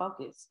 You stay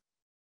focused.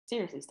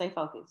 Seriously, stay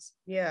focused.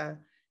 Yeah.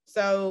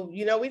 So,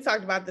 we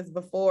talked about this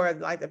before,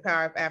 like the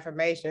power of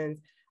affirmations.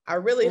 I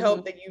really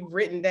hope that you've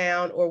written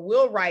down or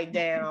will write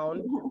down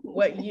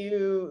what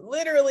you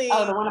literally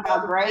the one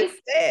about grace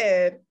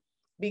said,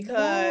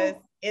 because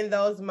in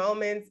those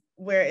moments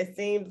where it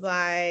seems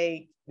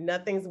like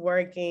nothing's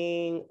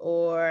working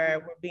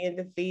or we're being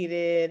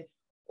defeated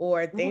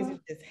or things are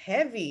just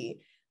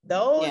heavy,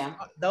 those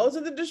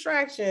are the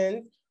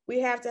distractions. We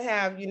have to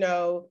have,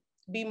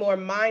 be more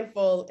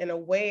mindful and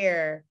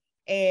aware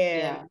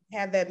and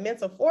have that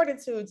mental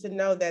fortitude to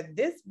know that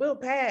this will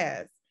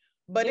pass,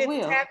 but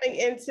it's tapping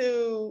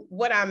into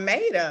what I'm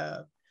made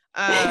of.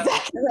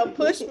 Exactly. It'll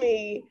push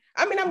me.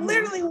 I mean, I'm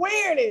literally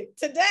wearing it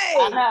today.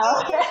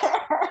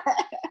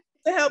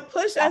 To help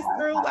push us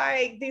through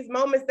like these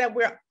moments that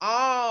we're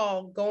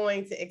all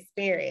going to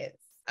experience.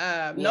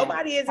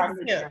 Nobody is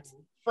exempt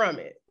from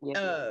it.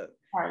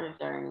 Part of the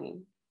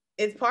journey.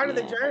 It's part of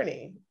the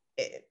journey.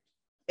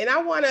 And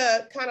I want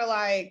to kind of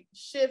like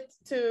shift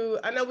to,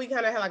 I know we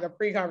kind of had like a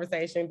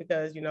pre-conversation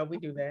because, we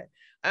do that.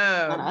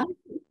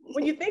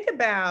 When you think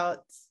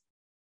about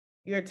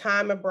your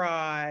time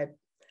abroad,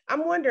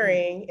 I'm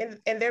wondering,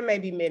 and there may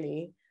be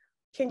many,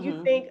 can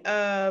you think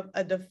of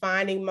a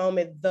defining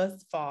moment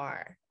thus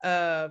far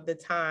of the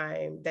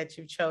time that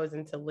you've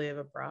chosen to live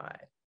abroad?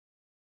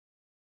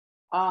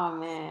 Oh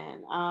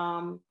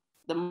man,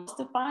 the most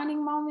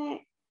defining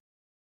moment?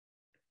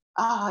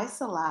 Oh,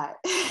 it's a lot.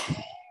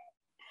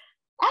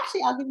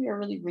 Actually, I'll give you a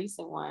really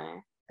recent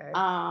one. Okay.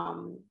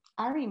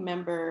 I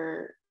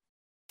remember,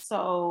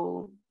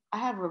 so I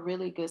have a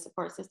really good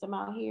support system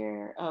out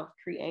here of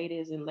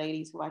creatives and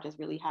ladies who I just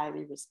really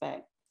highly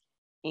respect.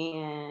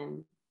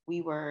 And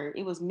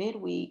it was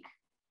midweek.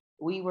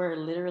 We were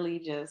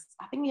literally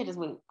I think we had just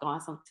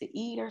gone something to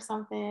eat or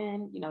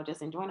something,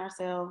 just enjoying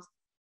ourselves.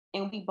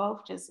 And we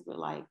both just were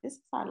like, this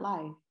is our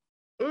life.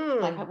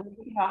 Like, we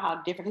think about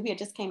how different, we had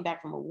just came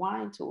back from a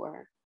wine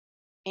tour.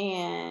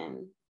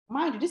 And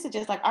mind you, this is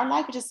just like, our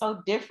life is just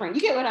so different.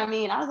 You get what I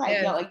mean? I was like,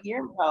 a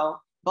year ago,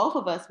 both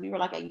of us, we were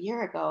like, a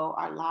year ago,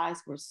 our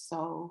lives were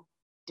so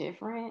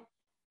different.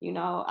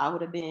 I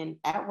would have been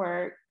at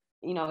work,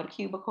 at a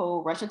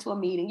cubicle, rushing to a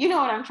meeting. You know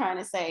what I'm trying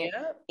to say?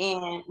 Yep.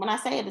 And when I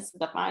say it's a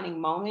defining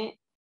moment,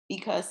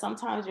 because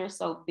sometimes you're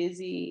so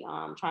busy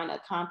trying to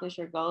accomplish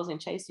your goals and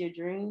chase your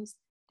dreams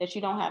that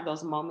you don't have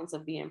those moments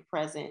of being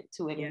present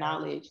to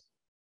acknowledge,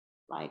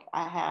 like,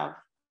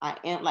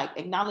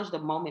 acknowledge the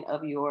moment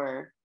of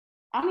your,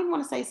 I don't even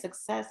want to say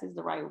success is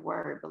the right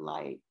word, but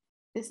like,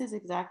 this is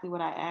exactly what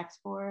I asked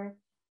for.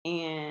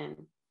 And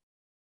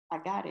I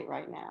got it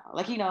right now.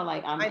 Like,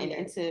 I'm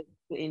into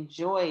to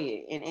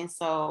enjoy it. And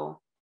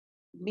so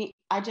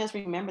I just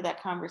remember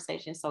that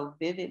conversation so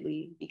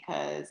vividly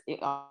because it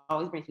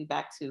always brings me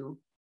back to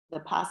the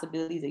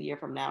possibilities a year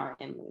from now are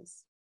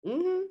endless.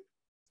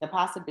 The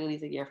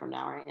possibilities a year from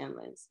now are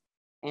endless.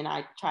 And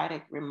I try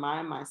to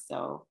remind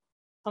myself,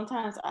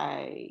 sometimes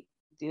I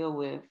deal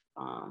with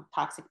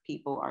toxic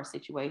people or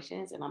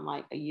situations, and I'm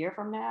like, a year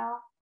from now,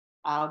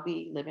 I'll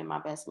be living my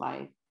best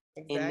life.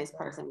 Exactly. And this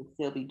person will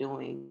still be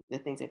doing the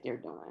things that they're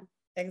doing.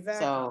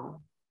 Exactly.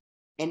 So,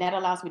 and that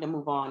allows me to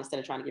move on instead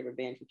of trying to get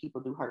revenge when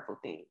people do hurtful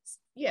things.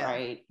 Yeah.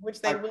 Right.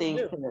 Which they will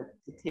do. To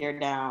tear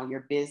down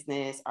your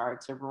business or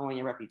to ruin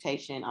your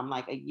reputation. I'm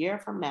like, a year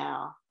from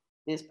now,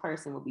 this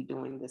person will be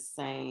doing the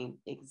same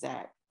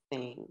exact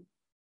thing.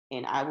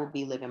 And I will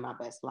be living my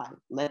best life.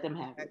 Let them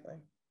have it.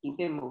 Keep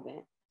it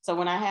moving. So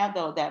when I have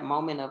that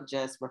moment of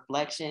just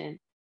reflection,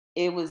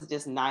 it was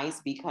just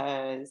nice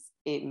because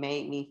it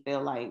made me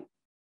feel like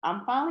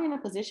I'm finally in a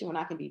position when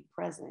I can be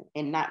present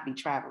and not be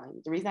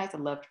traveling. The reason I used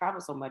to love travel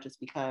so much is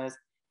because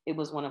it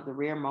was one of the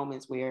rare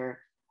moments where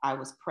I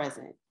was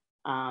present.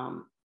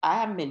 I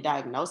haven't been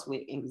diagnosed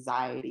with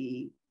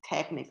anxiety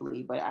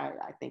technically, but I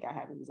think I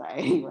have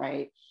anxiety,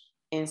 right?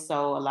 And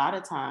so a lot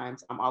of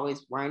times I'm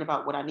always worrying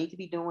about what I need to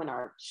be doing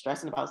or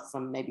stressing about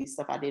some maybe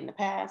stuff I did in the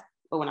past.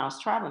 But when I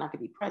was traveling, I could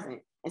be present.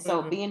 And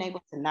so being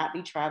able to not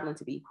be traveling,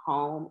 to be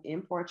home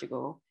in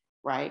Portugal,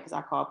 right? Because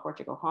I call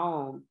Portugal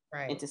home,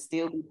 and to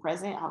still be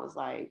present, I was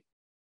like,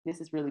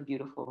 this is really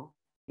beautiful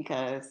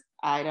because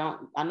I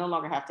no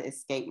longer have to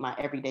escape my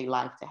everyday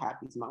life to have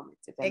these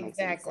moments. If that makes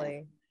sense.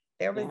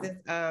 There was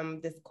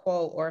this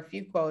quote or a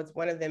few quotes.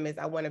 One of them is,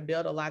 I want to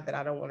build a lot that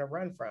I don't want to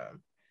run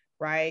from.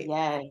 Right?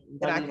 Yeah,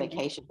 that I can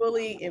be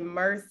fully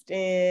immersed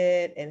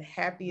in and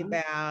happy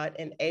about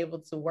and able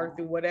to work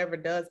through whatever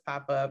does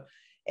pop up.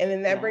 And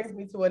then that brings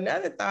me to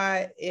another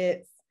thought.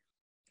 It's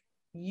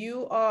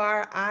you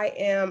are, I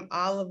am,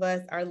 all of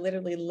us are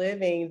literally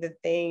living the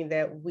thing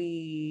that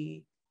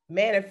we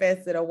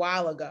manifested a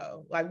while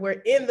ago. Like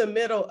we're in the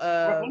middle We're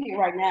of in it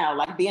right now,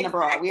 like being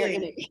abroad. We're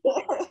in it.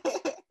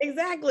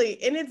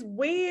 Exactly. And it's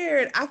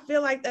weird. I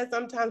feel like that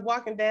sometimes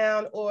walking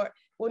down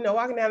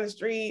walking down the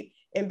street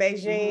in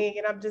Beijing,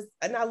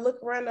 and I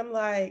look around, I'm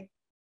like,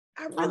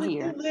 I really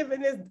do live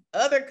in this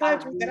other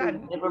country that I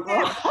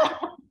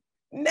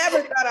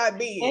never thought I'd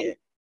be in.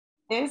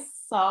 It's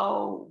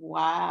so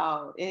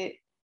wild. It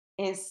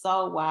is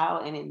so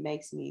wild, and it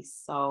makes me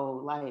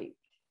so like,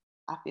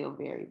 I feel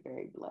very,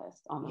 very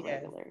blessed on the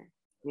regular,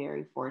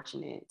 very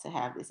fortunate to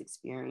have this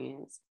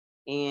experience.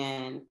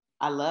 And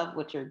I love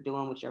what you're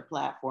doing with your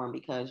platform,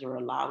 because you're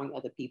allowing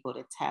other people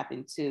to tap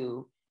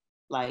into,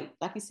 like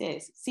you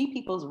said, see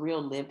people's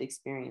real lived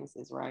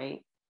experiences,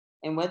 right?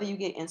 And whether you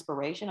get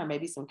inspiration or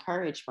maybe some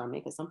courage from it,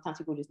 because sometimes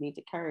people just need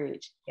the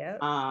courage.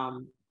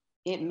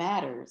 It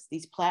matters.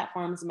 These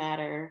platforms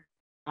matter.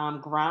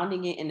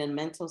 Grounding it in the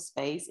mental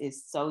space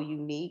is so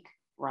unique,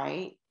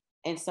 right?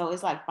 And so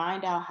it's like,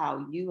 find out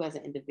how you as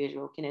an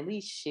individual can at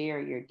least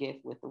share your gift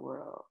with the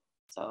world.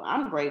 So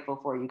I'm grateful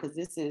for you, because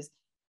this is,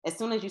 as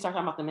soon as you start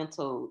talking about the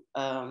mental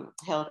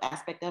health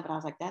aspect of it, I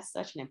was like, that's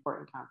such an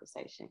important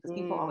conversation, because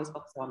people always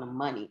focus on the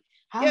money.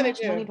 How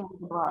much money do I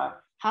get abroad?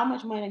 How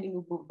much money do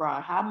you move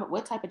abroad?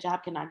 What type of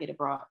job can I get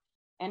abroad?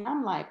 And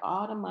I'm like,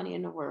 all the money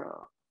in the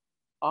world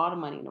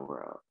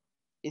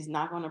is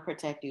not going to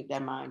protect you if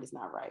that mind is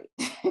not right.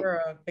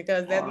 Girl,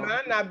 because that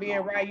mind not being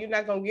right, you're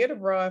not going to get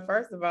abroad,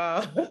 first of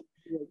all.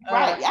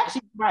 Right.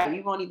 Actually, right.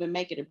 You won't even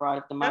make it abroad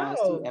if the mind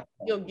is too effort.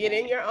 You'll get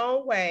in your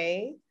own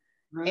way,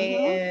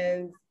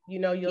 and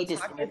you'll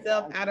talk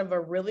yourself out of a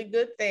really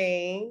good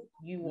thing.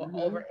 You will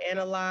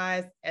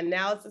overanalyze,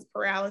 analysis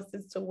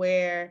paralysis, to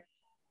where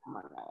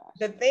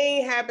the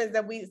thing happens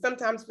that we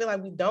sometimes feel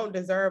like we don't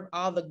deserve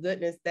all the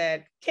goodness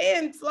that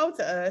can flow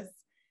to us.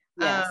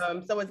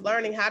 So it's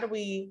learning, how do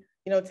we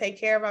take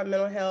care of our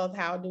mental health?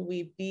 How do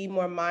we be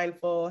more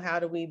mindful? How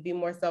do we be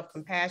more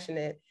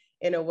self-compassionate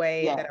in a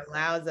way that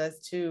allows us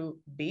to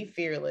be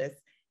fearless,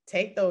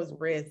 take those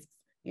risks,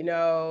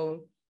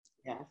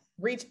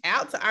 reach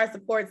out to our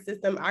support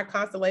system, our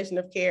constellation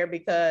of care,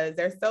 because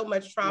there's so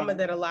much trauma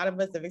that a lot of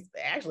us have,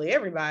 actually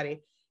everybody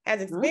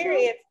has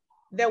experienced,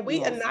 that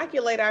we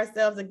inoculate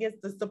ourselves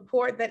against the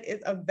support that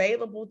is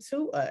available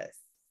to us,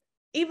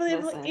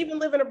 even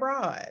living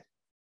abroad.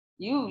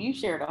 You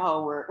shared the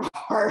whole word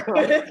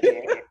right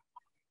there.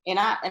 And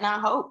I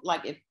hope,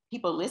 like, if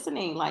people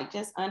listening, like,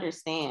 just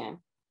understand,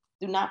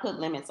 do not put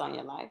limits on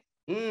your life.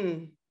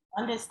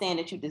 Understand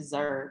that you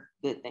deserve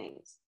good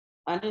things.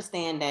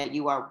 Understand that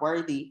you are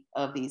worthy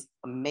of these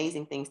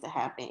amazing things to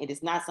happen. It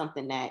is not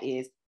something that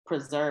is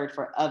preserved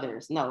for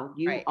others. No,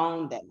 you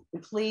own that,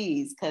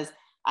 please, because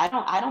I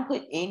don't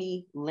put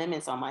any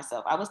limits on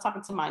myself. I was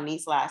talking to my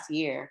niece last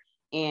year,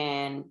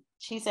 and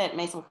she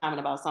made some comment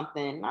about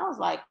something. And I was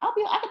like, I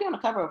could be on the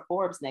cover of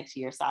Forbes next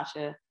year,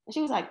 Sasha. And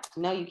she was like,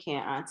 no, you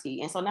can't,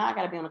 Auntie. And so now I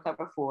got to be on the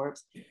cover of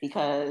Forbes,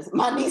 because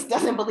my niece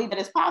doesn't believe that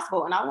it's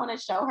possible. And I want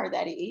to show her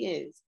that it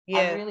is.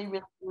 I really,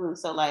 really do.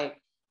 So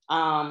like,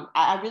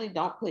 I really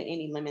don't put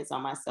any limits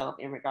on myself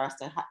in regards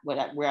to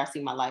where I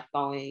see my life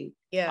going.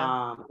 And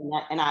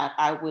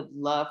I would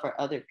love for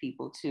other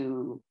people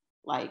to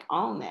like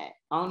own that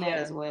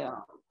as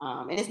well.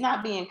 And it's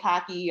not being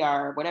cocky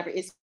or whatever.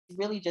 It's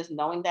really just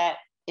knowing that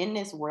in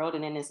this world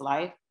and in this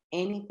life,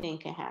 anything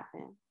can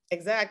happen.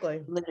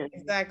 Exactly. Literally.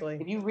 Exactly.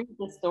 If you read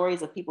the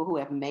stories of people who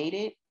have made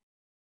it,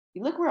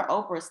 you look where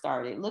Oprah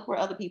started, look where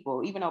other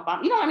people, even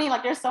Obama, you know what I mean?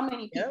 Like, there's so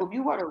many people, if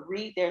you were to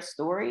read their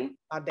story,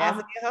 I'm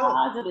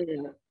positive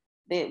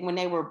that when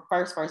they were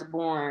first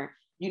born,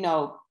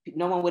 no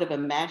one would have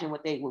imagined how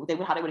they would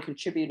have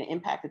contributed and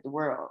impacted the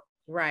world.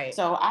 Right.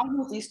 So I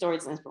use these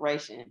stories as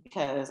inspiration,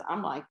 because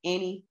I'm like,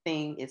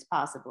 anything is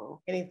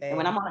possible. Anything. And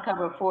when I'm on the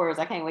cover of Forbes,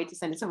 I can't wait to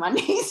send it to my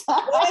niece.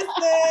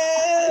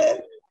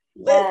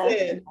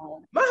 Listen.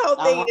 My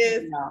whole thing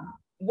is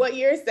what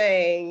you're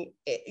saying.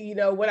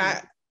 What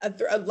I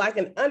like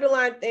an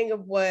underlying thing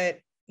of what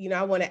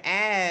I want to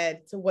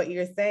add to what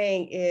you're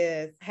saying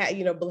is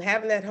having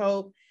that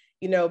hope.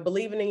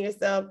 Believing in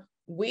yourself.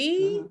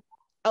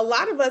 A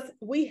lot of us,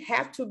 we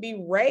have to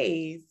be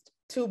raised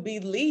to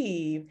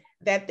believe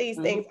that these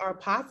things are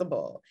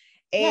possible.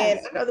 And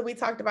I know that we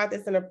talked about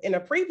this in a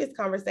previous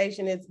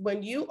conversation, is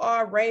when you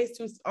are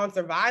raised on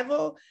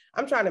survival,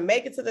 I'm trying to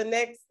make it to the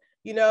next,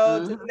 to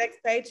the next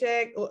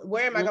paycheck.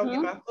 Where am I going to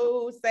get my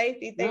food,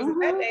 safety, things of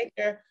that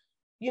nature?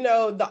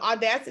 The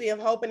audacity of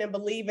hoping and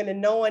believing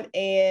and knowing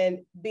and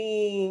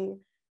being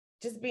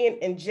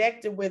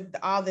injected with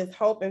all this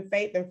hope and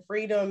faith and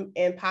freedom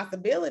and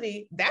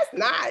possibility.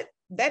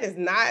 That is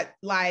not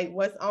like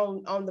what's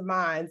on the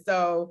mind.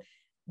 So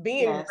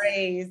being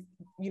raised,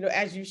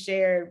 as you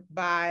shared,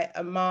 by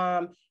a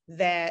mom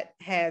that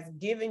has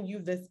given you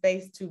the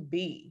space to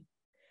be,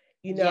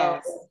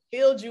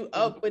 filled you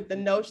up with the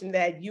notion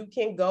that you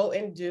can go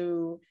and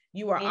do,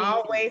 you are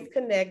always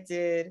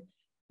connected.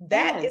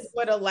 That is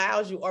what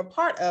allows you, or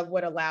part of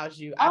what allows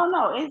you.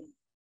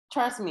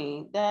 Trust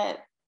me,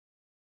 that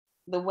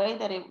the way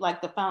that it,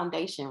 like the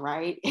foundation,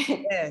 right?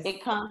 Yes.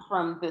 It comes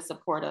from the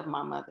support of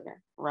my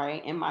mother,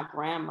 right? And my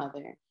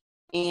grandmother.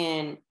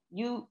 And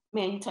you,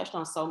 man, you touched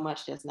on so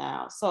much just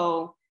now.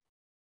 So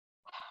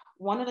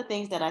one of the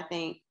things that I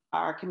think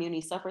our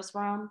community suffers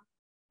from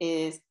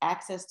is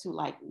access to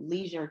like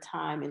leisure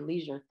time and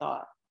leisure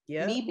thought.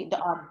 Yeah. The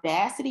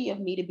audacity of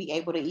me to be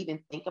able to even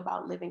think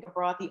about living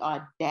abroad, the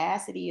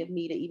audacity of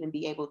me to even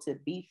be able to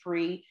be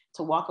free,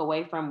 to walk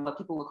away from what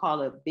people would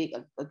call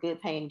a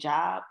good paying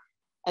job.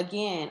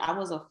 Again, I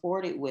was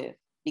afforded with,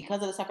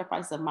 because of the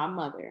sacrifice of my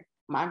mother,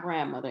 my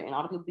grandmother, and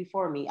all the people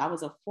before me, I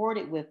was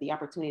afforded with the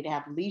opportunity to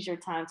have leisure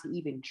time to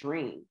even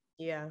dream.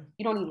 Yeah.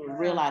 You don't even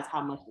realize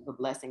how much of a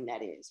blessing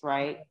that is,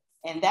 right?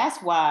 And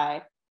that's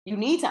why you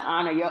need to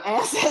honor your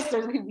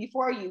ancestors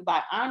before you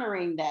by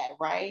honoring that,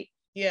 right?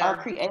 Yeah. Or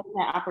creating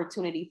that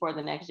opportunity for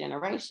the next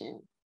generation.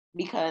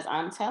 Because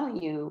I'm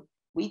telling you,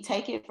 we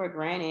take it for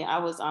granted. I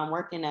was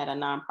working at a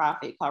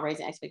nonprofit called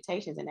Raising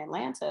Expectations in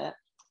Atlanta.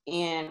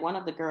 And one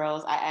of the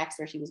girls, I asked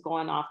her, she was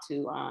going off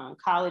to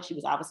college. She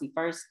was obviously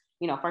first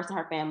in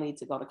her family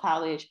to go to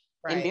college.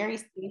 Right. And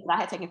various things that I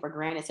had taken for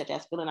granted, such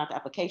as filling out the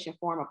application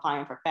form,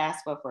 applying for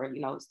FAFSA, for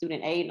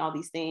student aid and all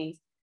these things.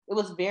 It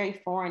was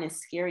very foreign and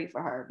scary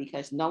for her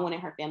because no one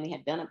in her family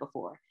had done it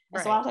before. And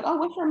Right. so I was like, "Oh,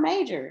 what's your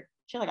major?"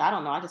 She's like, "I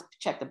don't know. I just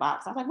checked the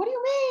box." I was like, "What do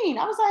you mean?"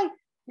 I was like,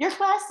 "Your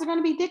classes are going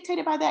to be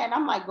dictated by that." And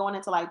I'm like going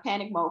into like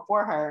panic mode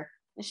for her.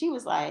 And she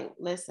was like,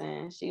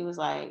 "Listen," she was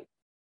like,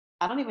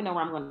 "I don't even know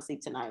where I'm going to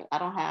sleep tonight. I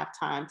don't have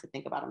time to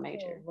think about a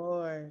major." Oh,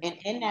 Lord. And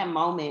in that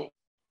moment,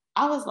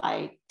 I was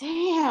like,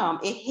 damn,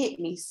 it hit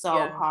me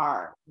so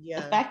hard. Yeah.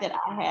 The fact that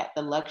I had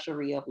the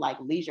luxury of like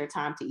leisure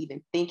time to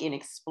even think and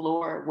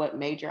explore what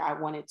major I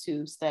wanted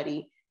to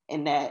study.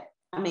 And that,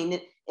 I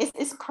mean,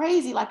 it's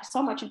crazy, like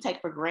so much you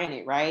take for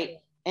granted, right? Yeah.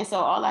 And so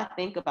all I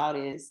think about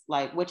is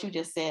like what you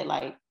just said,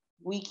 like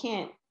we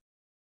can't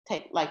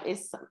take, like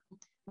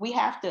we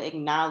have to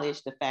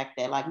acknowledge the fact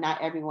that like not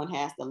everyone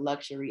has the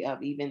luxury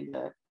of even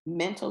the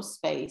mental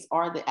space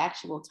or the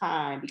actual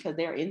time because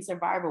they're in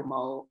survival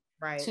mode,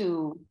 right,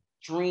 to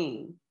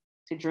dream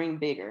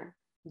bigger.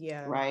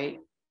 Yeah. Right.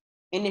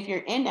 And if you're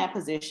in that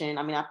position,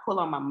 I mean, I pull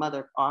on my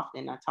mother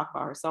often. I talk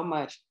about her so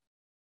much.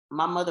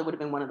 My mother would have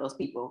been one of those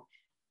people.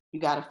 You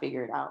got to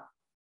figure it out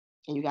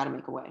and you got to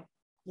make a way,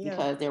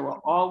 because there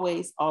will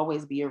always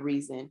be a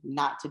reason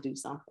not to do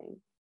something.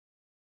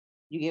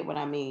 You get what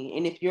I mean?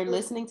 And if you're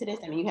listening to this,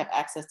 I mean, you have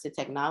access to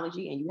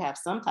technology and you have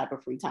some type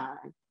of free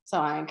time.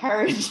 So I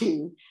encourage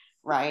you,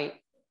 right,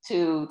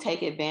 to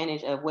take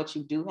advantage of what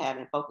you do have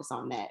and focus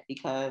on that,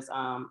 because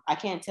I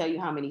can't tell you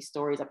how many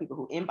stories of people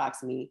who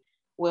inbox me,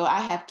 well,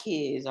 I have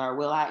kids, or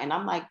will I? And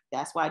I'm like,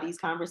 that's why these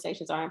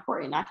conversations are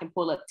important. I can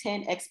pull up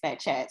 10 expat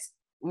chats,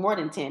 more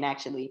than 10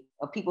 actually,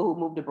 of people who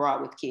moved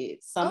abroad with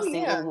kids, some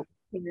single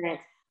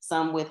parents,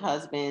 some with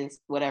husbands,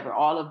 whatever,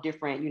 all of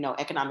different,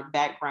 economic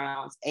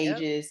backgrounds,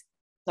 ages.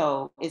 Yep.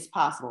 So it's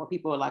possible.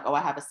 People are like, oh,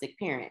 I have a sick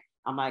parent.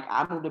 I'm like,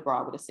 I moved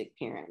abroad with a sick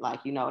parent,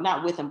 like,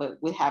 not with them, but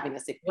with having a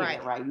sick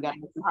parent, right? You got to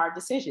make some hard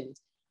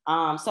decisions.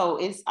 So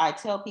I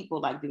tell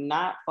people, like, do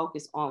not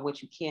focus on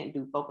what you can't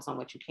do, focus on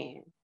what you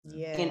can.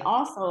 Yeah. And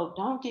also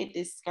don't get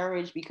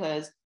discouraged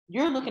because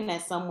you're looking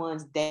at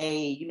someone's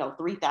day,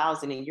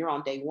 3,000 and you're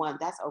on day one.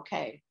 That's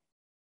okay.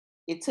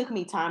 It took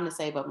me time to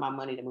save up my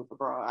money to move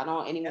abroad. I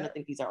don't anyone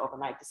think these are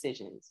overnight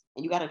decisions,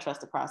 and you got to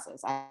trust the process.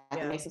 I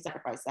had to make some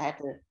sacrifices. I had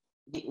to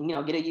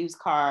get a used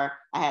car.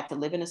 I had to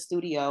live in a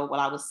studio while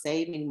I was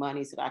saving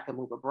money so that I could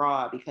move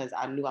abroad, because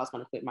I knew I was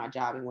going to quit my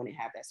job and wouldn't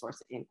have that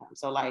source of income.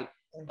 So like,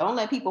 don't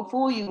let people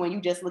fool you when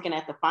you're just looking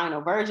at the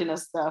final version of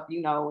stuff,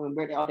 and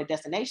where the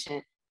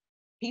destination.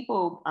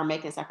 People are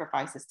making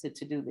sacrifices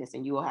to do this,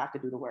 and you will have to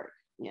do the work.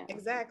 Yeah,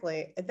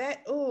 exactly.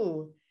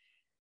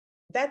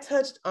 That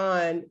touched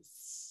on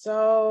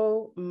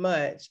so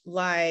much,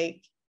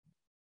 like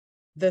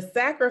the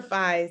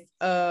sacrifice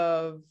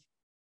of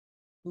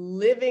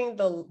living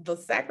the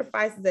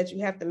sacrifices that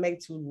you have to make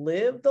to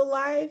live the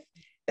life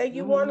that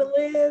you want to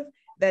live,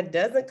 that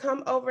doesn't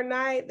come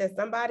overnight, that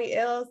somebody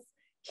else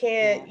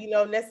can't,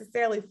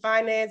 necessarily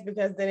finance,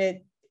 because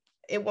then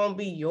it won't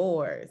be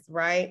yours,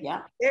 right?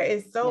 Yeah. There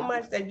is so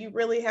much that you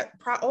really have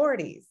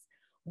priorities.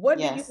 What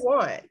do you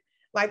want?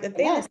 Like the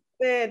thing that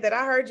you said that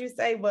I heard you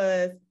say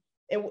was,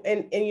 in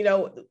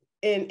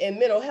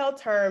mental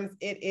health terms,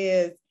 it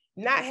is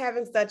not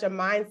having such a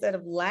mindset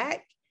of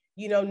lack,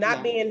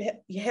 not being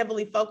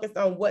heavily focused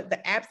on what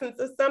the absence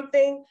of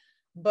something,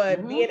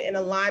 but being in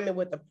alignment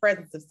with the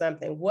presence of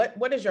something.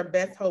 What is your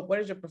best hope? What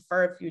is your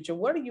preferred future?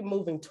 What are you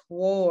moving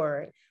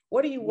toward?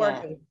 What are you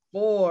working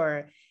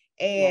for?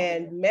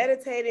 And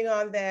meditating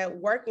on that,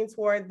 working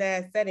toward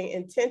that, setting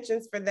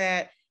intentions for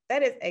that.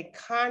 That is a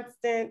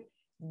constant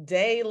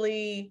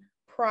daily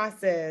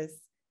process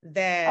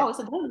that— it's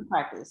a daily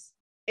practice.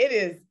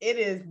 It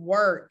is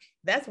work.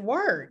 That's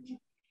work.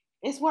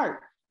 It's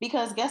work.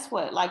 Because guess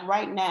what? Like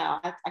right now,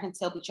 I can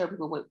tell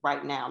people what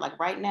right now. Like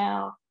right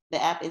now,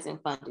 the app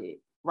isn't funded.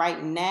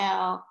 Right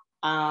now,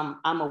 I'm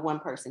a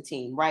one-person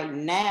team. Right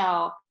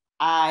now,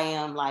 I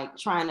am like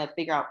trying to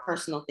figure out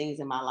personal things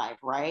in my life,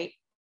 right?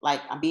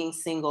 like I'm being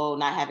single,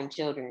 not having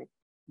children.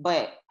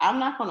 But I'm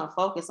not going to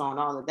focus on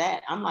all of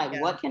that. I'm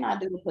like, what can I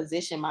do to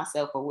position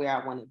myself for where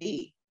I want to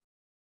be?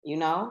 You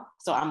know?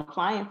 So I'm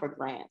applying for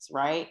grants,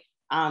 right?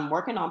 I'm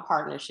working on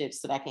partnerships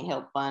so that can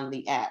help fund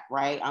the app,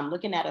 right? I'm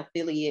looking at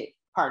affiliate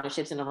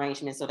partnerships and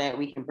arrangements so that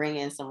we can bring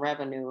in some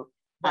revenue.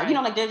 Right. You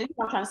know, like, you know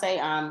what I'm trying to say?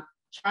 I'm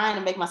trying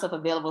to make myself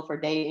available for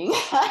dating.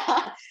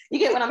 You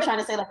get what I'm trying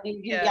to say? Like,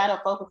 you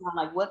gotta focus on,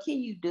 like, what can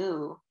you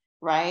do,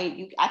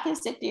 right? I can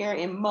sit there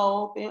and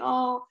mope and,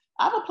 oh,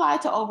 I've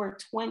applied to over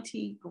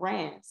 20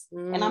 grants,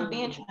 and I'm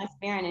being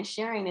transparent and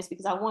sharing this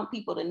because I want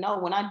people to know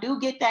when I do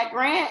get that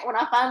grant, when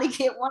I finally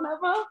get one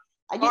of them,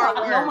 you know,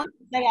 no one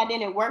can say I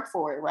didn't work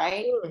for it,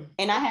 right?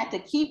 And I had to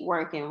keep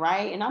working,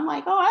 right? And I'm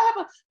like, oh,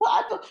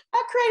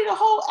 I created a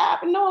whole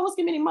app and no one was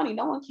giving me any money.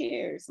 No one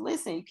cares.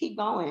 Listen, you keep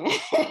going.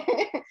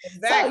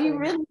 Exactly. So you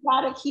really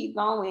gotta keep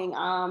going.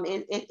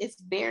 It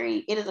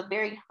is a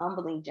very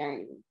humbling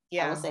journey.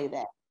 I will say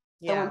that.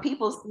 So when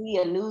people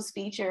see a news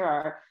feature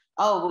or,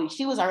 oh, well,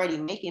 she was already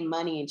making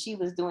money and she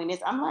was doing this,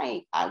 I'm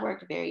like, I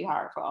worked very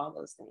hard for all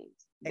those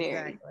things.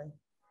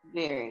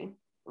 Very.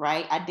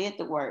 Right? I did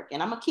the work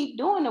and I'm gonna keep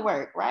doing the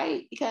work,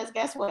 right? Because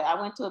guess what? I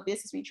went to a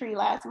business retreat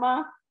last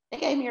month. They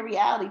gave me a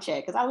reality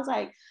check because I was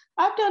like,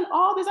 I've done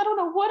all this. I don't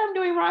know what I'm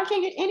doing wrong. I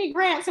can't get any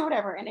grants or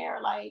whatever. And they're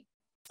like,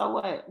 so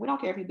what? We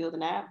don't care if you build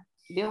an app,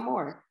 build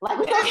more. Like,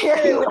 we don't care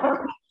if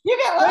you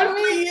get what I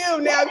mean? Good for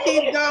you. Now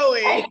keep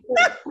going.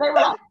 they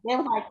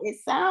were like, it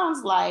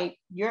sounds like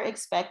you're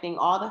expecting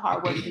all the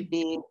hard work you did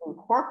in the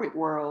corporate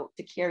world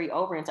to carry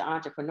over into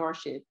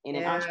entrepreneurship. And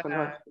in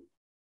entrepreneurship,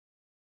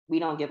 we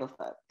don't give a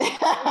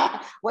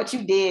fuck what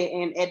you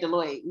did at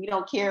Deloitte. We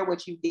don't care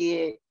what you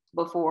did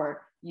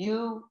before.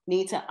 You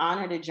need to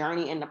honor the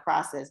journey and the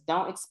process.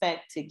 Don't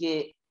expect to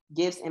get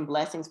gifts and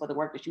blessings for the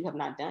work that you have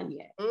not done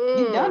yet.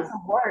 You've done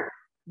some work,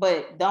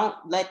 but don't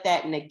let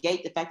that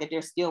negate the fact that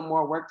there's still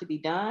more work to be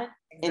done.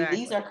 And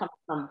these are coming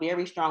from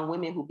very strong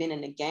women who've been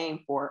in the game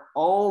for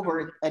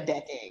over a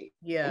decade.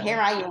 And here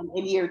I am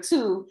in year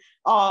 2,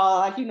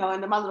 like, you know,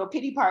 in my little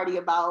pity party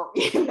about,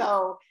 you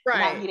know,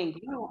 not getting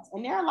grants.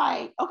 And they're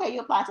like, okay,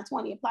 you apply to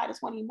 20, apply to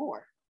 20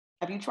 more.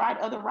 Have you tried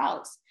other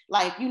routes?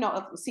 Like, you know,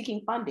 of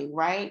seeking funding,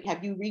 right?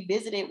 Have you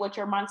revisited what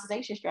your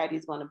monetization strategy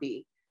is going to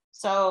be?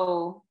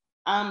 So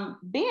I'm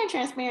being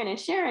transparent and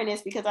sharing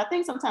this because I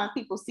think sometimes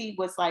people see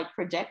what's like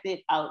projected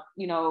out,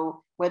 you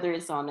know, whether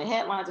it's on the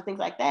headlines or things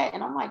like that.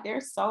 And I'm like,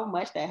 there's so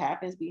much that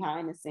happens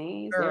behind the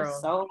scenes.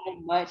 There's so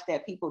much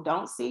that people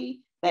don't see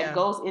that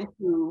goes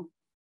into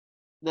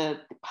the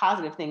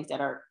positive things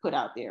that are put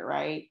out there,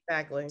 right?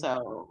 Exactly.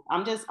 So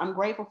I'm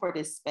grateful for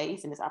this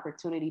space and this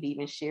opportunity to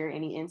even share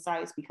any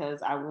insights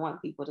because I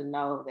want people to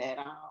know that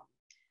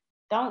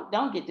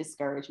don't get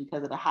discouraged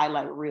because of the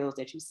highlight reels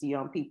that you see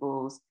on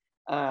people's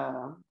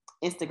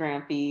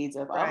Instagram feeds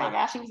of, oh my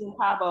gosh, she was in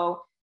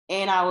Cabo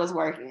and I was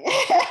working.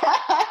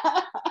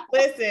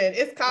 Listen,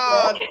 it's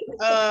called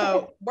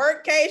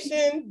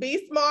workcation,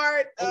 be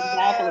smart.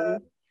 Exactly.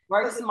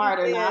 Work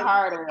smarter, not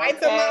harder.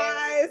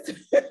 Itemize.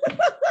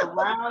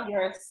 Surround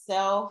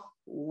yourself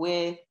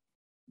with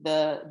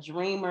the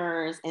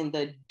dreamers and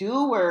the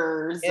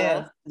doers.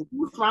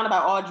 Surrounded by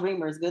all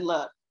dreamers. Good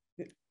luck.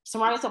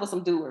 Surround yourself with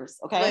some doers,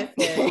 okay?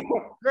 Listen,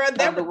 girl,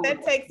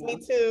 that takes me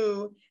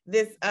to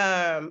this,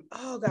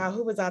 oh God,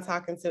 who was I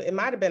talking to? It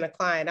might have been a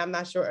client, I'm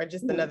not sure, or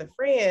just another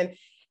friend.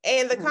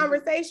 And the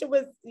conversation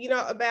was, you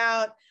know,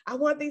 about, I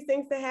want these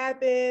things to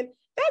happen.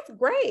 That's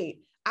great.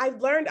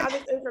 I've learned all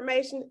this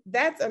information.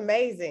 That's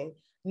amazing.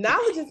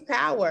 Knowledge is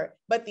power,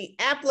 but the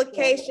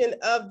application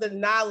of the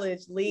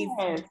knowledge leads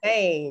to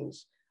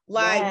change.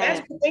 Like,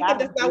 magical thinking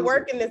does not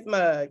work in this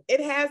mug.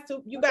 It has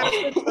to, you got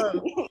to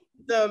put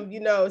some, you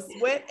know,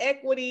 sweat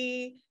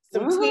equity,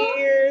 some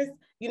tears,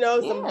 you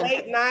know, some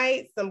late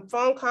nights, some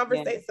phone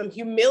conversations, some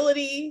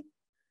humility.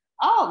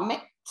 Oh,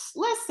 man,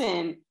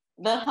 listen,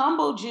 the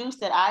humble juice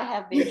that I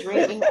have been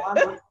drinking on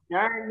this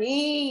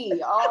journey.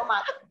 Oh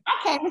my,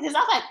 I came with this. I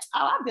was like,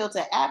 oh, I built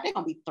an app. They're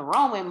gonna be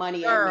throwing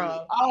money at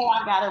me. Oh,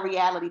 I got a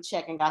reality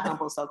check and got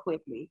humble so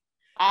quickly.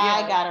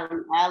 I got a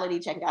reality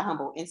check and got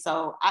humble. And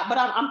so, but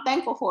I'm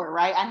thankful for it,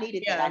 right? I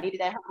needed that. I needed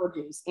that humble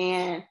juice.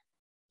 And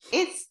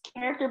it's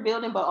character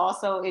building, but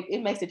also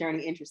it makes the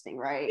journey interesting,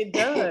 right? It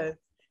does.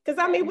 Because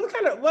I mean,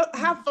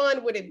 how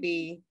fun would it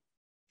be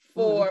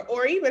for,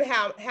 or even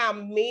how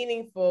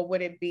meaningful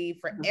would it be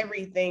for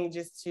everything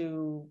just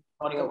to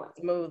go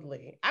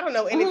smoothly? I don't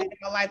know anything in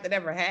my life that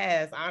ever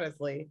has,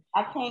 honestly.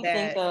 I can't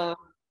think of,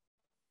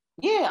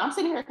 I'm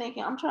sitting here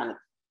thinking, I'm trying to,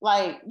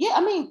 like,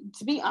 I mean,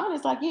 to be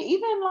honest, like,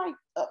 even like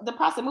the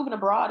process of moving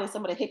abroad and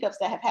some of the hiccups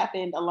that have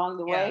happened along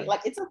the way,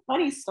 like, it's a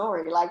funny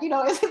story. Like, you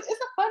know, it's a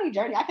funny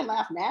journey. I can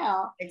laugh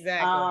now.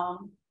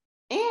 Exactly.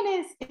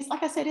 And it's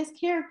like I said, it's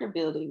character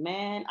building,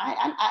 man.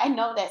 I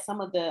know that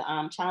some of the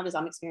challenges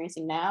I'm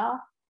experiencing now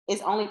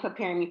is only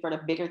preparing me for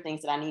the bigger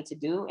things that I need to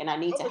do. And I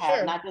need to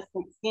have not just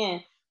thick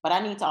skin, but I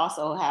need to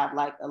also have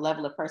like a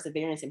level of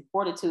perseverance and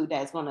fortitude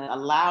that's going to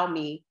allow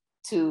me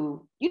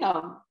to, you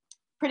know,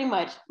 pretty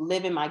much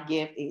live in my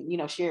gift and, you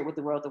know, share it with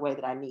the world the way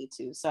that I need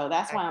to. So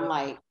that's why I'm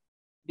like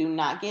do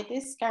not get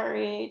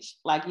discouraged.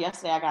 Like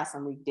yesterday, I got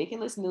some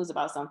ridiculous news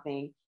about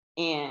something,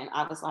 and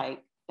I was like,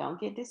 don't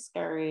get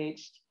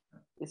discouraged.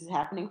 This is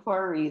happening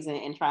for a reason,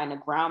 and trying to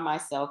ground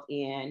myself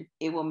in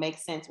it will make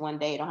sense one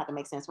day. It don't have to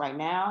make sense right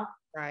now.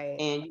 Right.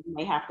 And you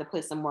may have to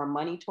put some more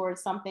money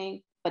towards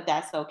something, but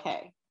that's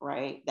okay,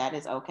 right? That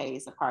is okay.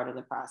 It's a part of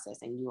the process,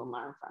 and you will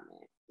learn from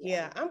it.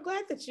 Yeah, I'm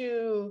glad that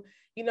you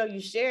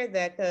shared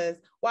that, because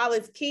while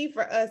it's key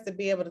for us to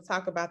be able to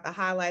talk about the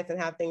highlights and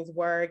how things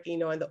work,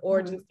 and the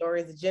origin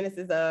stories, the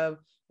genesis of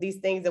these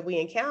things that we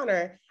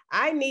encounter,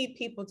 I need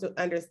people to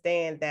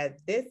understand that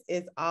this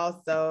is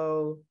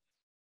also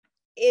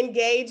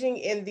engaging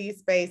in these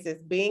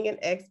spaces, being an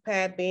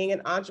expat, being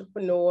an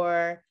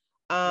entrepreneur,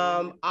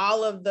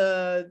 all of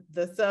the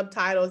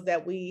subtitles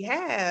that we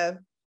have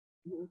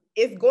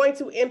is going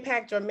to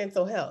impact your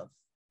mental health.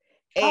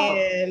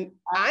 And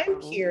I'm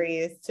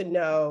curious to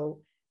know,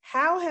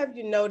 how have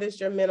you noticed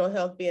your mental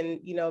health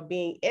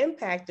being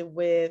impacted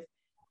with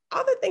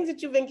all the things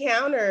that you've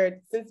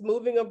encountered since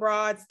moving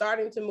abroad,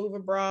 starting to move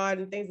abroad,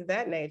 and things of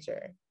that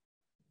nature?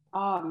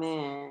 Oh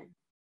man,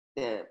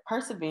 the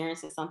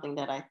perseverance is something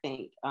that I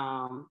think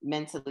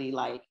mentally,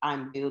 like,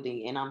 I'm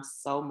building, and I'm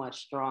so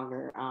much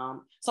stronger.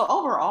 So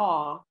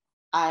overall,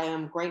 I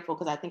am grateful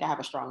because I think I have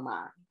a strong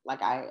mind.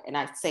 Like I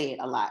say it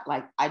a lot.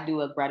 Like I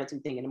do a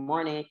gratitude thing in the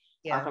morning,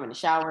 or if I'm in the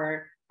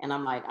shower, and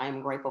I'm like,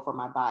 I'm grateful for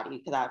my body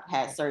because I've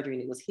had surgery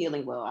and it was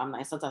healing well. I'm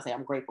like, sometimes I say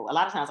I'm grateful. A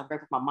lot of times I'm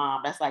grateful for my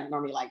mom. That's like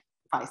normally like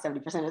probably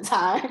 70% of the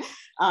time.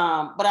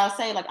 But I'll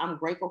say like I'm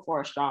grateful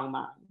for a strong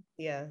mind.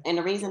 Yeah. And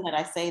the reason that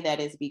I say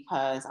that is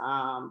because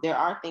there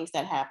are things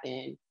that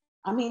happen.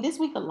 I mean, this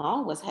week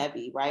alone was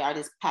heavy, right? Or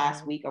this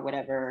past week or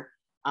whatever.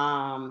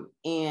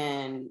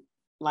 And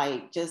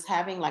like just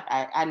having like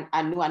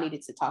I knew I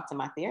needed to talk to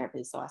my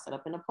therapist, so I set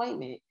up an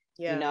appointment.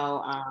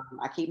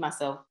 I keep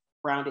myself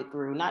grounded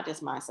through not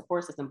just my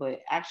support system, but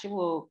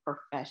actual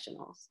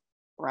professionals,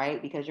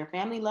 right? Because your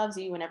family loves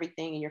you and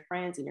everything, and your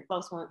friends and your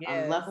close ones,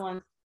 loved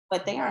ones,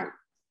 but they aren't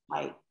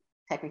like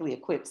technically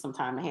equipped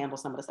sometimes to handle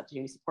some of the stuff that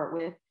you need support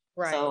with.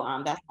 Right.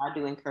 So that's why I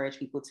do encourage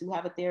people to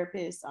have a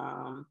therapist.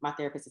 My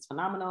therapist is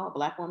phenomenal, a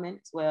Black woman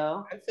as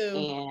well.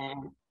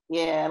 And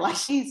yeah, like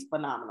she's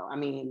phenomenal. I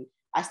mean,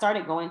 I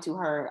started going to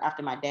her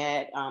after my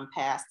dad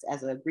passed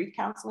as a grief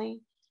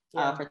counseling.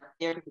 For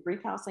therapy for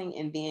grief counseling,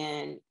 and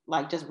then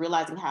like just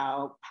realizing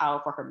how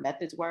powerful her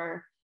methods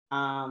were,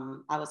 I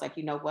was like,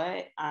 you know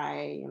what,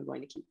 I am going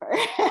to keep her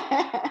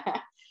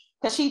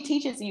because she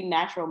teaches you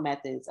natural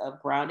methods of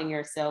grounding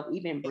yourself,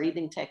 even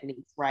breathing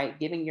techniques, right?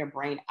 Giving your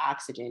brain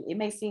oxygen. It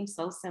may seem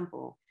so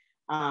simple,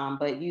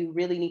 but you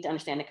really need to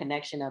understand the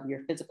connection of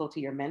your physical to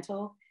your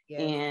mental.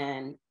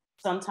 And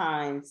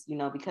sometimes,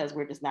 because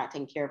we're just not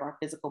taking care of our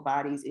physical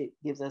bodies, it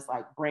gives us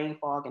like brain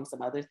fog and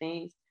some other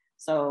things.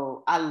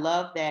 So I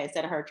love that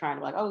instead of her trying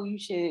to like, oh, you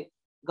should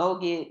go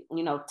get,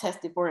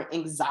 tested for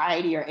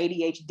anxiety or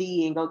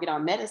ADHD and go get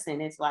on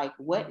medicine. It's like,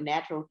 what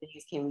natural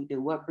things can we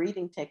do? What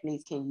breathing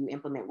techniques can you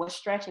implement? What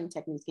stretching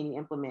techniques can you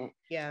implement?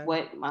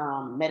 What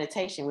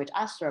meditation, which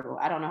I struggle.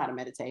 I don't know how to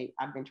meditate.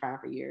 I've been trying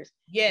for years.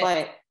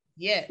 But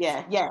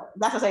that's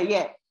what I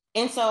say.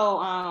 And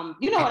so,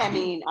 you know what I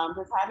mean?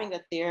 Just having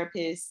a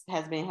therapist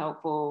has been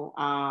helpful.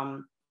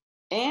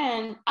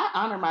 And I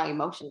honor my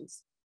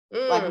emotions.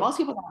 Like most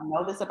people don't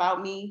know this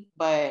about me,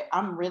 but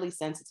I'm really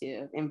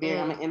sensitive and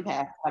I'm an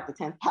empath, like the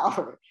 10th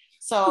power.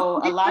 So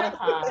a lot of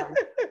times,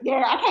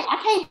 I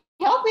can't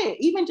help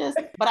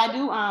it. But I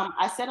do,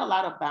 I set a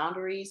lot of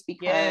boundaries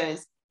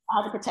because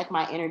I have to protect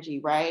my energy,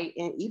 right?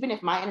 And even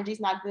if my energy is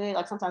not good,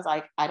 like sometimes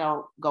like I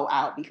don't go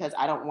out because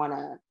I don't want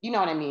to, you know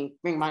what I mean,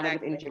 bring my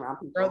negative energy around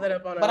people. Throw that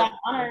up on but I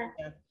honor.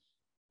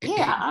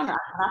 I honor.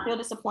 When I feel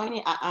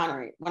disappointed, I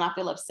honor it. When I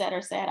feel upset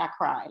or sad, I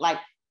cry. Like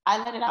I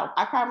let it out.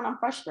 I cry when I'm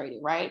frustrated,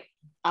 right?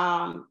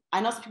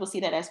 I know some people see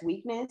that as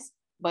weakness,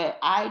 but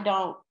I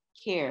don't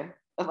care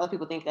if other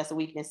people think that's a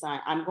weakness sign.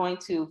 I'm going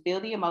to feel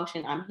the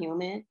emotion. I'm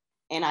human,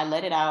 and I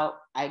let it out.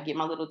 I get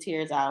my little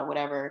tears out,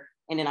 whatever,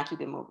 and then I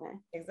keep it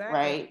moving. Exactly.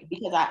 Right?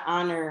 Because I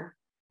honor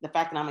the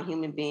fact that I'm a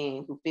human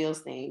being who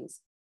feels things.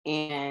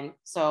 And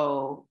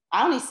so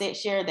I only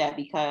share that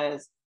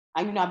because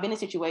I've been in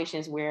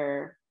situations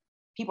where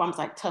people, I'm just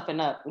like, toughen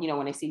up,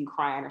 when they see you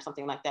crying or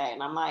something like that.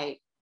 And I'm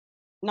like,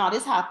 no,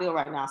 this is how I feel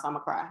right now, so I'm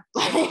gonna cry.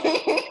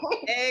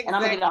 Exactly. And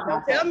I'm gonna get off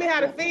Don't tell me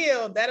how to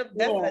feel. That's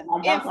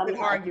an instant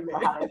argument.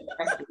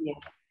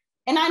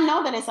 And I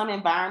know that in some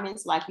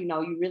environments, like, you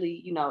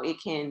really, it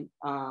can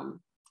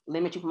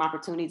limit you from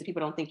opportunities.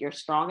 People don't think you're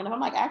strong enough. I'm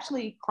like,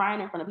 actually,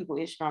 crying in front of people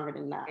is stronger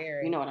than that.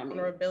 You know what I mean?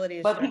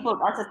 But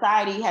our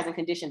society hasn't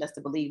conditioned us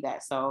to believe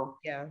that. So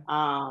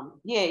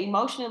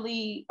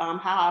emotionally, how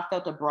I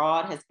felt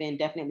abroad has been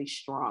definitely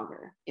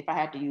stronger. If I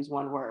had to use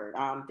one word,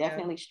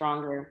 definitely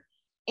stronger.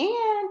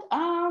 And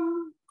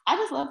I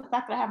just love the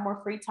fact that I have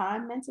more free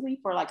time mentally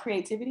for like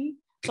creativity.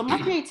 So my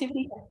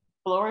creativity has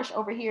flourished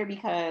over here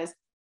because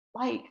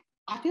like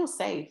I feel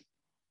safe.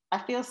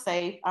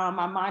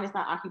 My mind is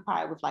not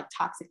occupied with like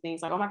toxic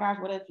things. Like, oh my gosh,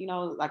 what if,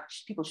 like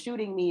people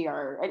shooting me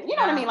or, what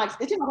I mean? Like,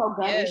 it's just a whole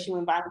gun issue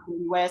environment in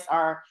the US,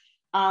 or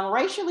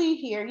Racially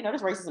here,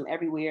 there's racism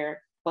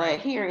everywhere, but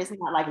here it's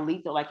not like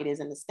lethal like it is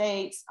in the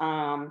States.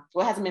 Well,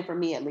 it hasn't been for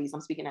me, at least.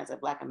 I'm speaking as a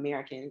Black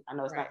American. I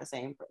know it's not the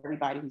same for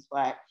everybody who's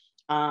Black.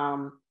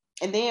 And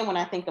then when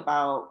I think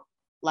about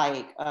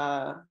like,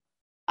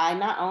 I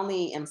not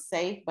only am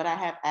safe, but I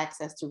have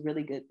access to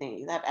really good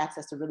things. I have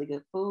access to really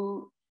good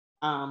food,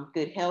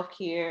 good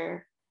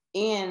healthcare,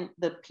 and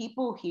the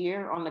people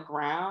here on the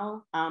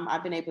ground.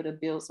 I've been able to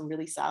build some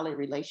really solid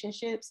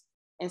relationships.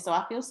 And so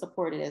I feel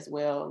supported as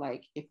well,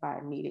 like if I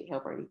needed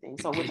help or anything.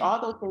 So with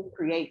all those things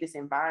create this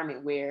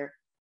environment where,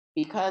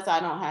 because I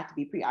don't have to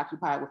be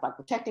preoccupied with like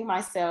protecting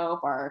myself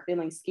or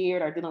feeling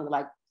scared or dealing with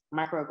like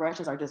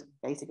microaggressions or just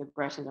basic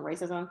aggressions and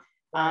racism.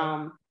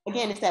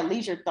 Again, it's that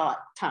leisure thought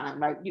time,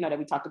 like, that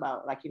we talked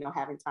about, like,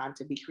 having time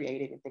to be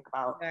creative and think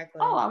about,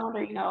 oh, I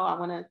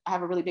wonder, I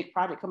have a really big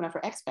project coming up for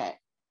Expat.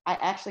 I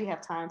actually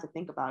have time to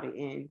think about it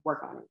and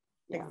work on it.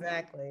 Yeah.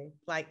 Exactly.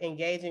 Like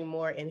engaging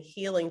more in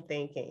healing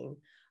thinking.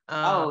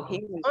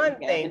 Healing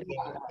thinking.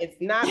 It's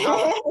not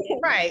all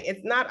right.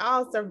 It's not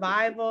all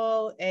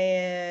survival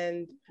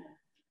and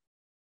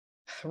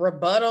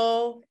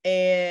rebuttal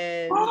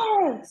and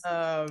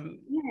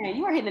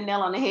you are hitting the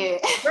nail on the head.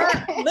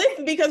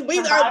 Listen, because we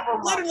are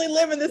literally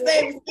living the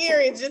same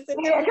experience. Just in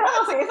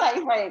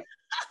it's like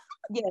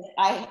yes,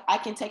 I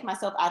can take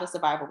myself out of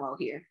survival mode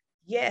here.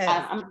 Yes.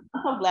 I'm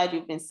so glad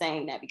you've been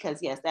saying that, because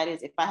yes, that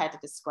is, if I had to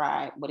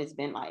describe what it's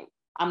been like,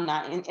 I'm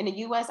not in the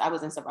US, I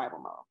was in survival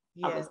mode.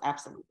 Yes. I was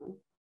absolutely.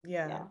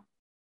 Yeah.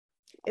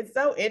 It's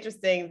so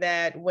interesting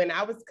that when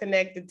I was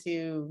connected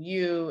to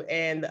you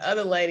and the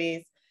other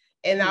ladies,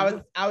 and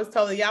I was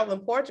told y'all in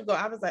Portugal,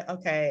 I was like,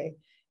 okay,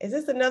 is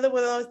this another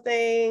one of those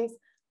things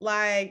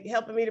like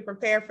helping me to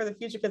prepare for the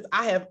future? Because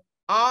I have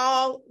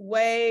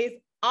always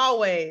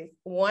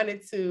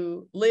wanted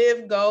to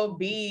live, go,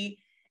 be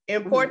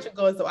in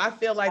Portugal. So I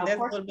feel like there's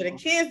a little bit of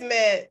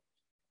kismet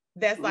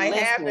that's like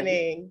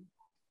happening.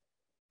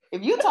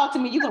 If you talk to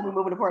me, you're gonna be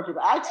moving to Portugal.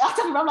 I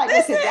tell you, I'm like,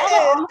 listen,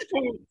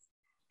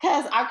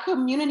 because our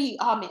community,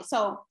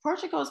 so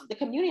Portugal's, the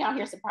community out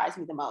here surprised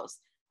me the most.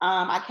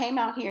 I came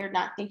out here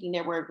not thinking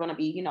there were going to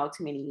be,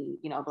 too many,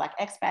 Black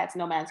expats,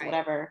 nomads,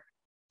 whatever.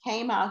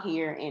 Came out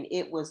here and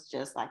it was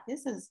just like,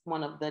 this is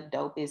one of the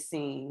dopest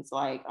scenes.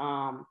 Like,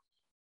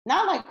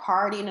 not like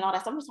partying and all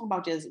that stuff. I'm just talking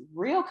about just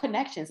real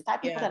connections, the type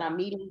of people that I'm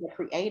meeting, the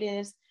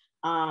creatives.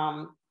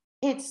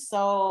 It's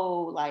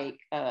so like,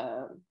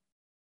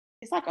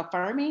 it's like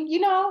affirming,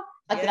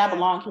 like that I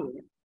belong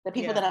here. The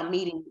people that I'm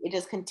meeting, it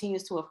just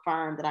continues to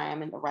affirm that I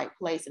am in the right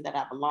place and that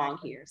I belong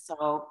here.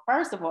 So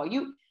first of all,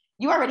 you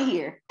already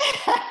here.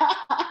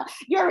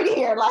 You're already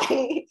here.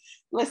 Like,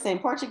 listen,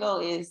 Portugal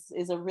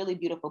is a really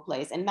beautiful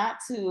place, and not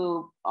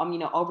to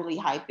overly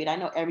hype it. I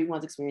know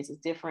everyone's experience is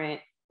different.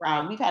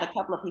 We've had a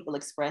couple of people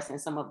express in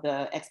some of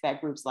the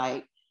expat groups,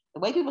 like the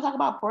way people talk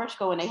about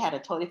Portugal and they had a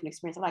totally different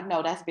experience. I'm like,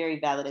 no, that's very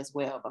valid as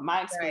well. But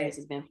my experience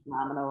has been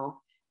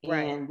phenomenal.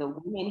 And the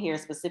women here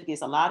specifically,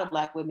 it's a lot of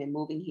Black women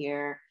moving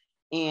here,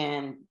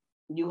 and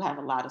you have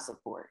a lot of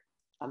support,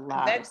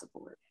 of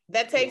support.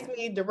 That takes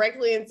me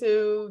directly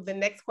into the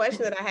next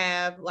question that I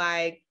have.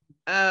 Like,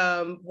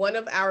 one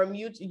of our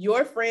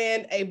your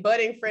friend, a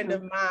budding friend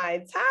of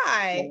mine,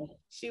 Ty,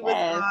 she was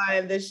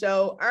on the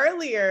show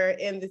earlier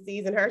in the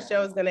season. Her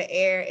show is going to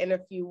air in a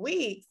few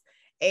weeks.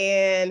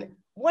 And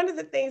one of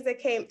the things that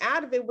came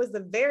out of it was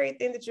the very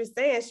thing that you're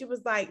saying. She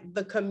was like,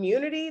 the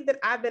community that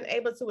I've been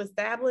able to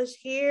establish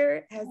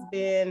here has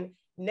been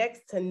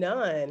next to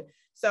none.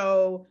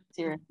 So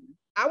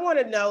I want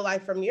to know,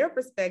 like, from your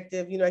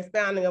perspective,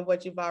 expounding on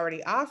what you've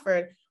already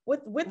offered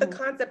with the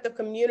concept of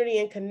community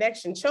and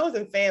connection,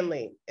 chosen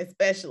family,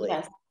 especially.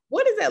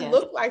 What does that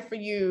look like for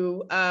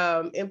you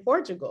in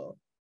Portugal?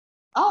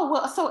 Oh,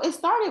 well, so it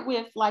started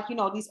with like,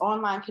 these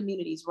online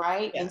communities,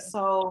 right? And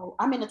so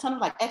I'm in a ton of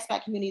like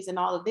expat communities and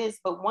all of this.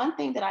 But one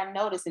thing that I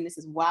noticed, and this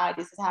is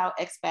how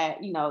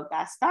expat,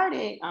 got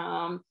started.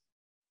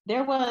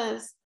 There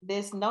was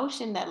this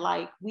notion that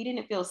like we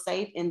didn't feel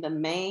safe in the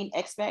main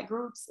expat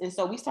groups. And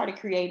so we started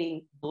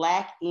creating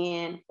Black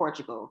in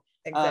Portugal,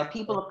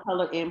 people of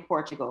color in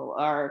Portugal,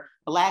 or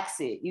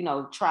Blacksit,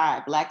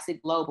 Tribe,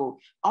 Blacksit Global.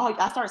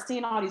 I started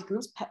seeing all these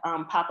groups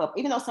pop up,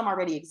 even though some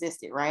already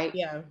existed, right?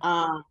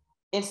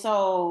 And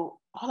so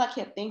all I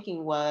kept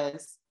thinking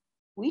was,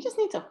 we just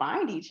need to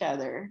find each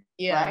other,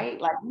 right?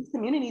 Like, these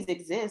communities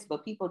exist,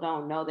 but people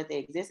don't know that they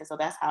exist. And so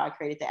that's how I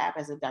created the app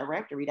as a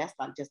directory. That's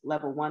like just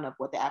level one of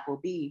what the app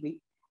will be. We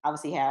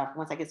obviously have,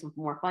 once I get some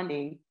more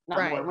funding,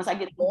 once I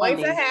get some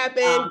funding,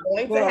 exactly.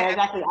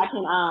 I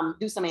can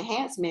do some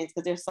enhancements,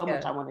 because there's so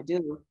much I want to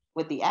do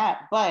with the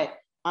app. But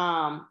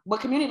what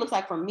community looks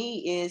like for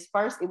me is,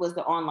 first, it was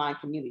the online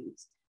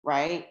communities.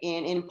 Right.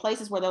 And in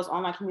places where those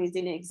online communities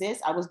didn't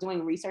exist, I was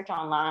doing research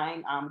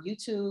online,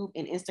 YouTube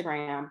and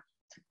Instagram,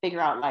 to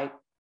figure out, like,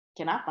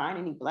 can I find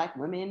any Black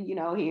women,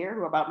 here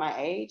who are about my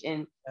age?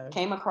 And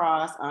came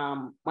across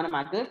one of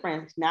my good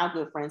friends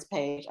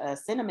page,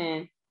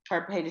 Cinnamon,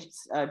 her page,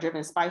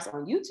 Driven Spice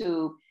on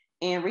YouTube,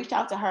 and reached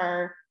out to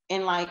her.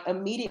 And like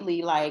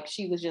immediately, like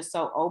she was just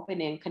so open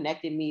and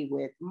connected me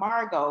with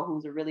Margot,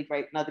 who's a really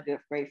another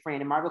great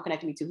friend. And Margot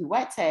connected me to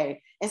Wynter.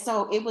 And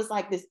so it was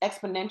like this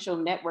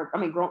exponential network. I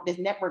mean, this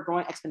network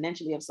growing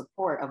exponentially of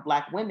support of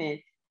Black women.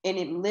 And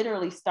it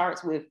literally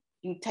starts with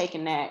you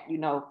taking that, you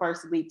know,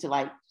 first leap to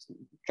like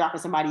dropping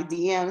somebody's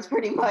DMs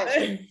pretty much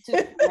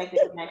to make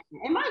the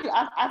connection. And mind you,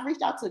 I've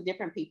reached out to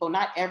different people.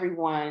 Not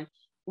everyone,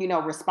 you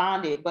know,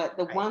 responded, but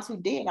the ones who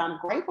did, I'm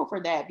grateful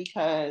for that,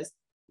 because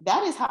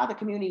that is how the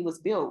community was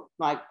built,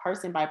 like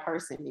person by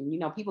person. And, you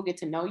know, people get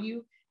to know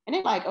you and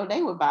they're like, oh,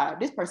 they would vibe.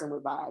 This person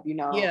would vibe, you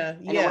know? Yeah.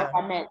 And the way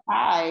I met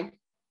Ty,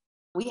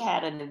 we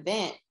had an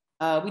event.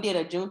 We did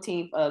a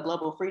Juneteenth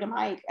Global Freedom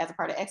Hike as a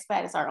part of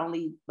Expat. It's our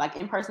only like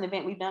in-person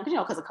event we've done, because, you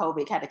know, because of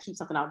COVID, had to keep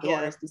something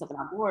outdoors, do something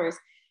outdoors.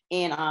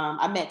 And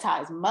I met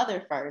Ty's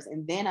mother first,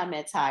 and then I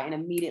met Ty and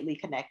immediately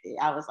connected.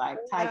 I was like,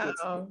 Ty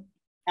gets it.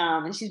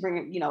 And she's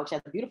bringing, you know, she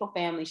has a beautiful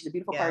family. She's a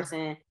beautiful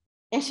person.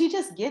 And she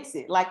just gets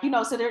it. Like, you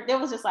know, so there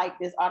was just like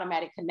this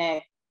automatic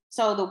connect.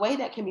 So the way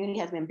that community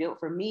has been built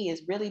for me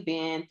has really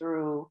been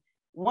through,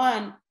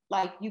 one,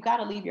 like you got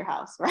to leave your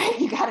house, right?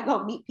 You got to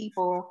go meet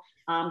people,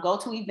 go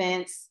to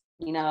events,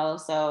 you know.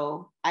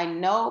 So I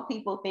know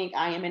people think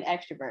I am an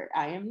extrovert.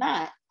 I am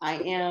not. I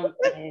am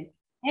an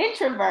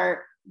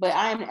introvert, but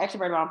I am an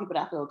extrovert around people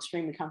that I feel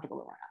extremely comfortable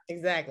around.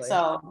 Exactly.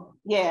 So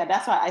yeah,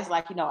 that's why it's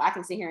like, you know, I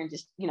can sit here and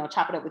just, you know,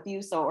 chop it up with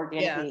you so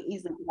organically and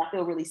easily, because I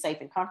feel really safe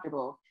and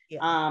comfortable.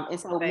 And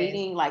so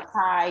meeting like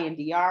Ty and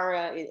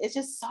Diara, it's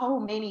just so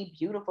many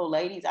beautiful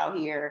ladies out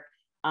here.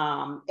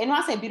 And when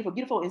I say beautiful,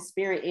 beautiful in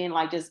spirit, and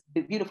like just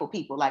beautiful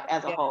people, like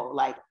as a whole.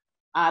 Like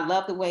I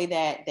love the way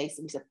that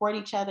we support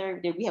each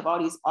other. We have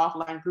all these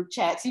offline group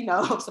chats, you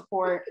know,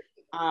 support.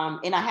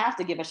 And I have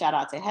to give a shout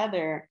out to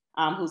Heather,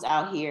 who's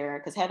out here,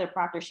 because Heather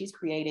Proctor, she's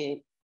created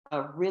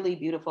a really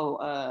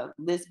beautiful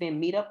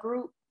Lisbon meetup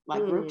group,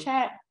 like group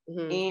chat.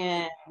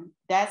 And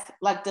that's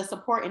like the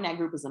support in that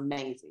group is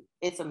amazing.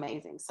 It's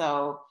amazing.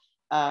 So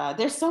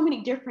there's so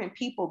many different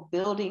people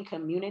building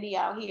community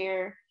out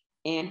here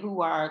and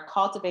who are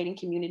cultivating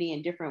community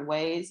in different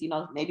ways. You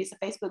know, maybe it's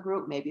a Facebook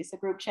group, maybe it's a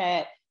group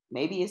chat,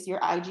 maybe it's your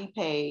IG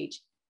page.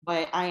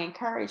 But I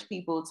encourage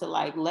people to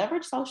like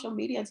leverage social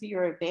media to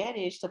your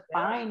advantage to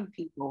find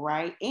people,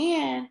 right?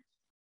 And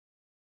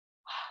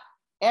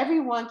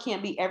everyone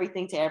can't be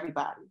everything to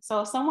everybody.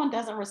 So if someone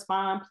doesn't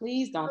respond,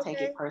 please don't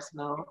take it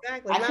personal.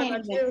 Exactly. I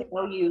can't even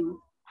tell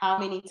you how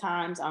many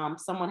times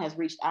someone has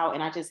reached out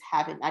and I just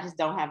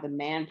don't have the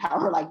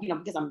manpower, like, you know,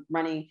 because I'm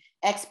running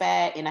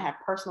Expat and I have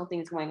personal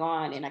things going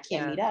on and I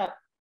can't meet up.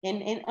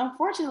 And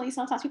unfortunately,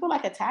 sometimes people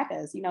like attack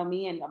us, you know,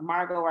 me and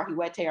Margot or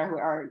Wynter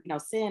or, you know,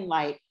 Sin,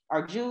 like,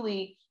 or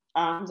Julie,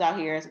 who's out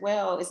here as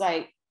well. It's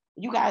like,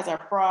 you guys are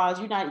frauds.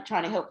 You're not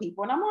trying to help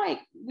people. And I'm like,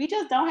 we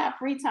just don't have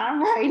free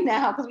time right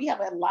now because we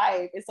have a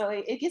life. And so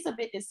it gets a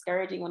bit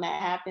discouraging when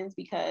that happens,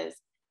 because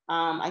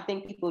I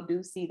think people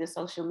do see the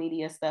social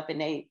media stuff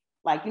and they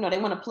like, you know, they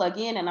want to plug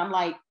in. And I'm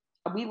like,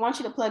 we want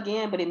you to plug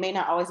in, but it may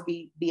not always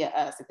be via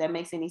us, if that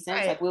makes any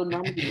sense. Like we'll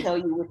normally tell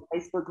you which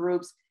Facebook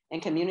groups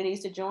and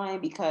communities to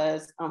join,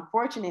 because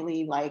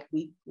unfortunately, like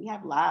we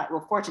have lives.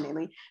 Well,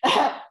 fortunately,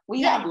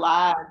 we have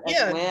lives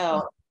as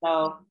well.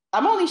 So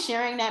I'm only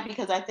sharing that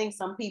because I think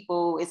some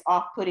people, it's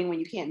off-putting when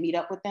you can't meet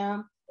up with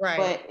them. Right.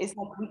 But it's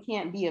like we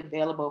can't be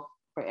available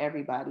for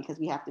everybody because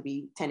we have to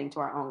be tending to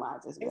our own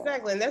lives as well.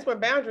 Exactly. And that's where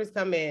boundaries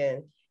come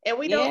in. And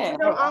we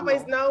don't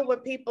always know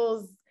what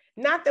people's,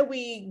 not that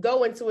we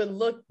go into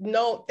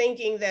it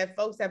thinking that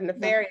folks have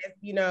nefarious,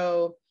 you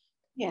know,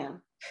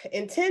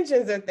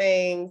 intentions or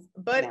things,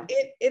 but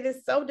it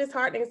is so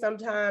disheartening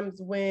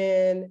sometimes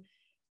when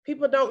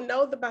people don't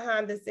know the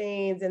behind the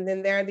scenes, and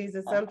then there are these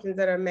assumptions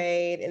that are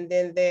made, and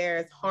then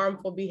there's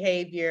harmful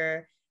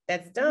behavior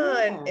that's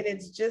done. And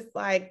it's just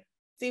like,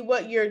 see,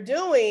 what you're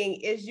doing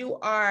is you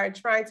are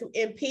trying to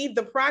impede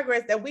the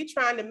progress that we're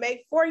trying to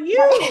make for you.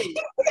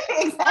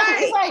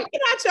 Exactly. Right?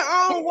 Get out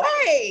your own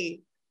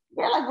way.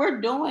 Yeah, like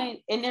we're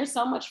doing, and there's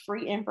so much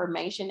free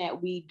information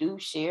that we do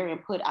share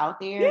and put out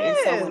there. And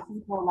so when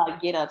people like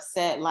get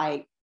upset,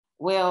 like,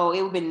 well,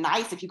 it would be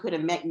nice if you could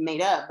have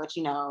made up, but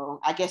you know,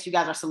 I guess you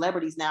guys are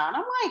celebrities now. And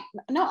I'm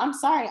like, no, I'm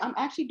sorry. I'm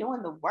actually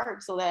doing the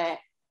work so that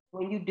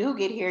when you do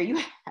get here, you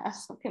have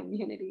some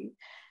community.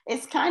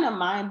 It's kind of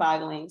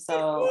mind-boggling.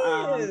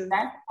 So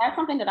that's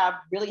something that I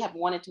really have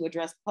wanted to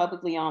address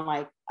publicly on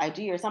like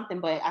IG or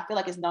something, but I feel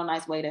like it's no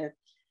nice way to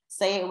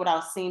say it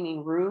without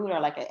seeming rude or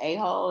like an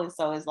a-hole. And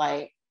so it's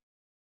like,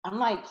 I'm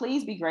like,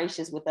 please be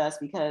gracious with us,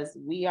 because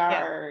we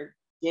are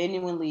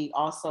genuinely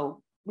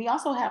also, we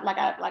also have like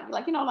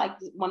you know, like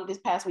this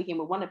past weekend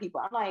with one of the people,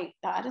 I'm like,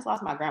 I just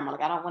lost my grandma.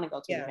 Like, I don't want to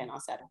go to an event on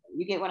Saturday.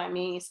 You get what I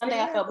mean? Sunday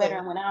I felt better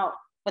and went out,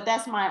 but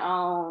that's my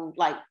own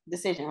like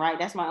decision, right?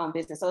 That's my own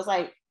business. So it's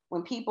like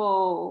when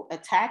people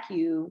attack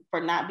you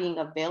for not being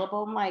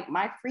available, I'm like,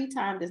 my free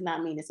time does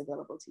not mean it's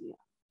available to you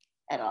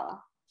at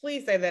all.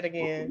 Please say that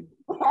again.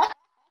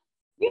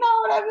 You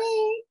know what I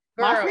mean?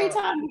 my free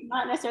Girl, time does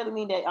not necessarily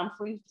mean that I'm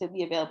free to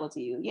be available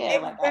to you. Yeah,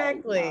 like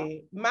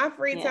exactly. My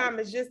free yeah, time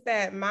is just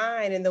that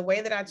mine, and the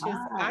way that I choose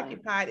to mine.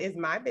 occupy it is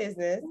my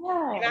business.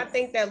 And I Yes,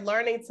 think that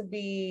learning to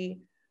be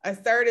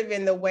assertive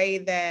in the way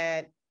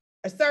that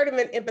assertive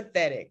and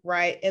empathetic,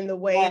 right? In the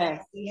way that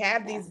yes, we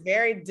have yes. these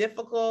very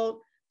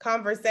difficult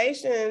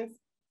conversations,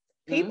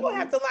 people Mm-hmm.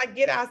 have to like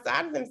get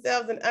outside of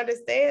themselves and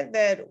understand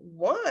that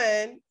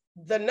one,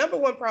 the number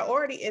one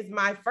priority is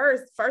my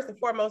first and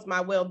foremost,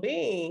 my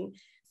well-being,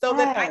 so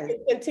that I Yes, can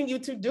continue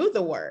to do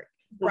the work,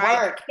 the right?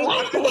 work.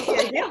 I can't be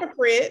a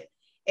hypocrite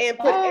and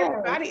put Yes,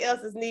 everybody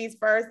else's needs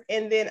first,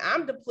 and then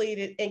I'm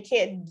depleted and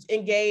can't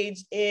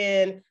engage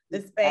in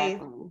the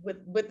space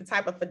exactly. with the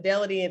type of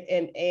fidelity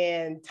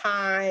and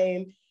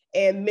time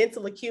and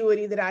mental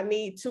acuity that I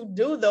need to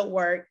do the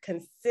work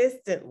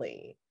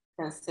consistently.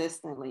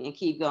 Consistently and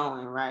keep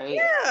going, right?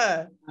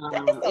 Yeah,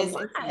 that is a It's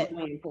lot.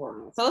 really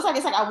important. So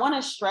it's like I want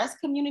to stress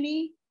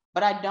community,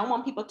 but I don't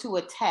want people to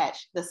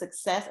attach the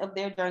success of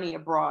their journey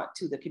abroad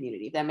to the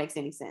community. If that makes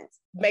any sense.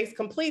 Makes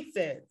complete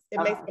sense. It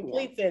Okay, makes yeah,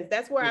 complete sense.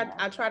 That's where yeah,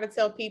 I try to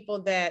tell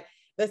people that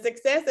the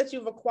success that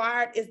you've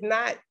acquired is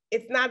not,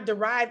 it's not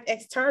derived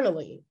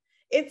externally.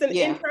 It's an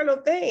yeah. internal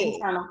thing.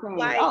 Internal thing.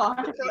 Like Oh,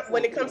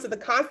 when 100%. it comes to the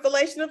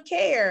constellation of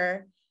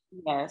care,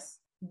 Yes.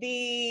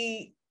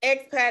 the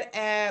expat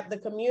app, the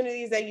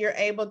communities that you're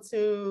able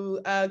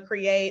to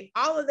create,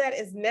 all of that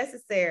is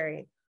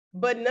necessary.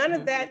 But none of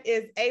Mm-hmm. that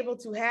is able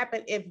to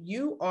happen if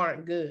you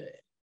aren't good.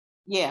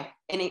 Yeah,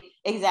 and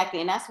exactly,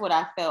 and that's what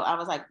I felt. I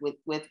was like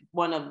with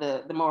one of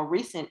the more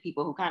recent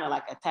people who kind of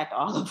like attacked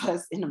all of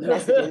us in the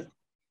messages.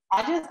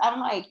 I'm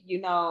like,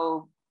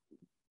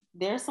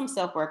 there's some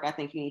self work I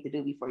think you need to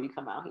do before you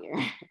come out here.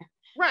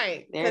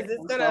 Right. There's Because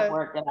it's some self gonna,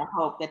 work that I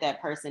hope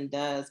that person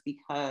does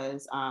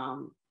because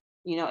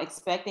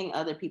expecting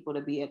other people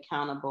to be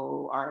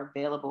accountable or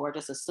available or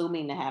just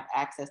assuming to have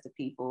access to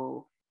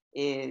people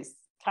is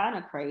kind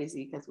of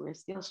crazy because we're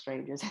still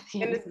strangers at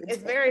the and end of the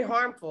it's day. very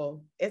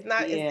harmful. It's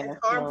not, Yeah, it's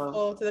so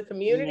harmful to the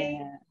community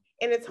yeah,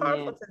 and it's yeah.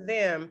 harmful to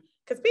them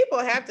because people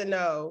have to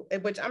know,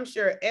 which I'm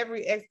sure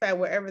every expat,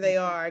 wherever they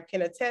are,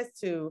 can attest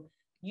to,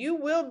 you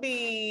will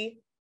be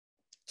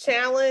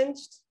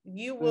challenged,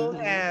 you will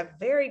Mm-hmm. have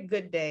very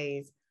good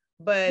days,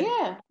 but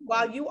Yeah.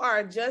 while you are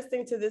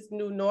adjusting to this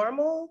new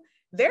normal,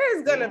 there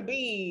is going to Yeah.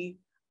 be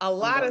a I'm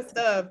lot going of to.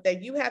 stuff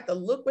that you have to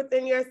look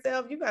within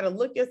yourself. You got to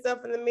look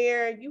yourself in the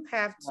mirror. You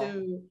have Yeah.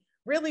 to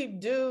really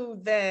do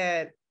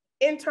that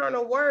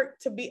internal work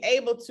to be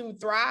able to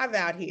thrive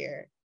out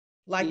here.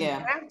 Like you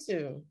Yeah. have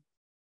to.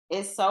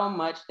 It's so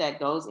much that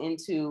goes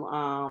into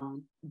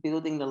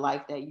building the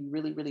life that you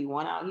really, really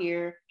want out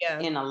here. Yeah.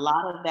 And a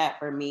lot of that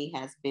for me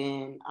has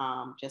been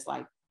just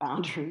like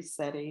boundary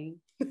setting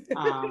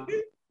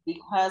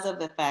because of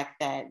the fact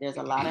that there's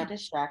a lot of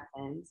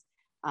distractions.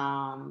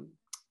 And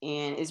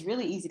it's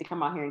really easy to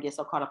come out here and get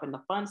so caught up in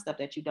the fun stuff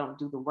that you don't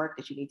do the work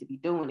that you need to be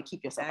doing to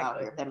keep yourself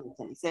out Exactly. here, if that makes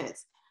any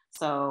sense.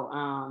 So,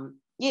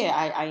 yeah,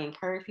 I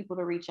encourage people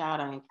to reach out.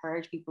 I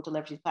encourage people to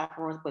leverage these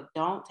platforms, but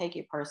don't take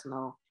it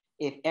personal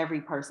if every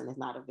person is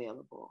not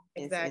available.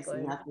 It's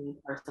Exactly. nothing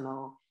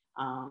personal.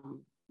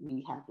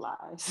 We have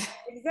lives.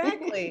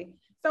 Exactly.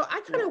 So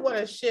I kind Yeah. of want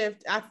to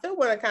shift. I still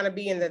want to kind of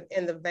be in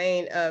the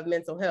vein of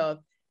mental health.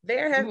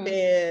 There have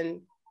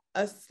been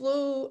a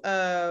slew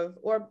of,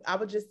 or I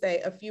would just say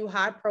a few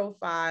high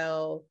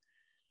profile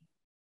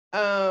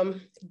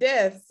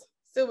deaths,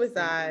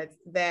 suicides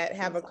that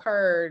have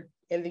occurred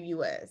in the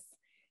US.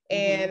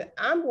 And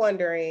I'm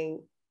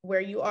wondering where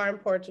you are in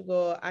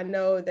Portugal. I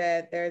know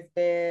that there's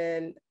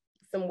been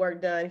some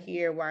work done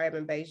here where I am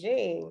in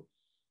Beijing.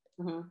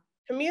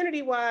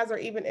 Community wise or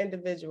even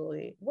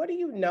individually, what do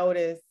you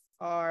notice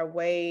are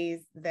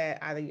ways that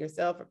either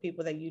yourself or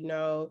people that you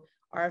know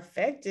are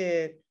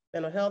affected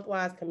mental health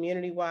wise,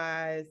 community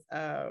wise,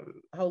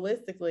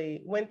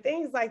 holistically when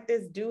things like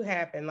this do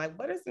happen? Like,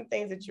 what are some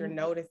things that you're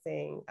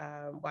noticing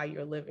while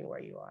you're living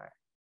where you are?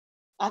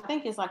 I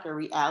think it's like a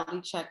reality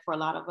check for a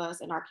lot of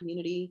us in our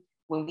community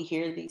when we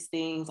hear these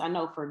things. I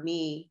know for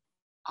me,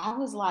 I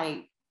was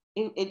like,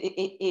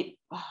 it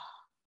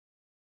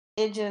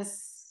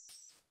just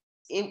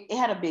it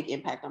had a big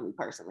impact on me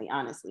personally,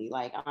 honestly.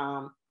 Like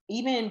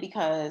even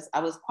because I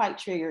was quite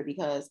triggered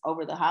because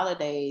over the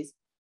holidays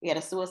we had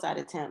a suicide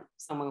attempt,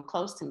 someone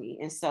close to me.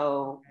 And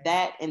so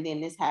that and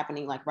then this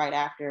happening like right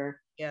after,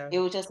 it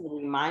was just a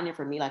reminder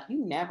for me, like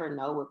you never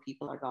know what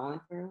people are going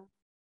through.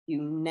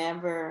 You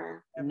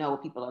never know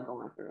what people are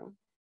going through.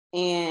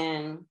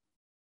 And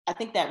I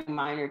think that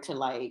reminder to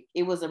like,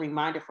 it was a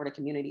reminder for the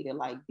community to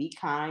like be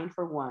kind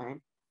for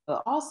one,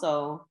 but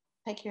also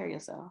take care of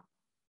yourself.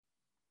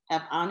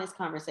 Have honest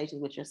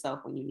conversations with yourself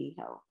when you need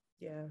help.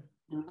 Yeah.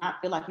 Do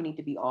not feel like you need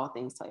to be all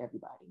things to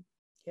everybody.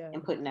 Yeah.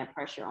 And putting that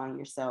pressure on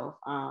yourself.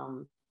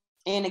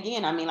 And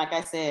again, I mean, like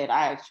I said,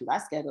 I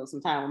scheduled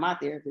some time with my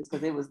therapist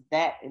because it was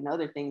that and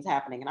other things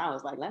happening. And I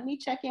was like, let me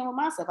check in with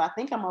myself. I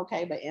think I'm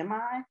okay, but am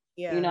I?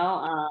 Yeah. You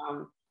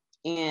know,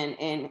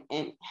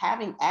 and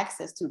having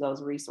access to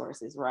those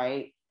resources,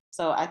 right?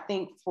 So I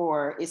think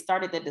it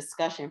started the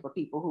discussion for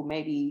people who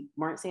maybe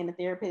weren't seeing a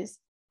therapist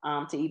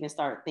to even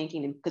start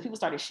thinking, because people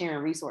started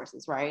sharing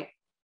resources, right?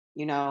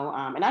 And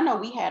I know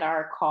we had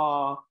our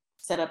call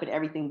set up and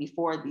everything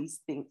before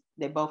these things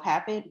that both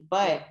happened,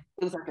 but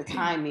it was like the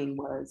timing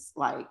was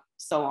like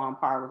so on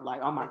par with like,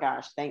 oh my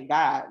gosh, thank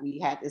God we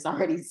had this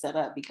already set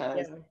up,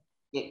 because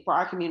for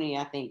our community,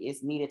 I think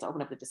it's needed to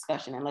open up the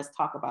discussion, and let's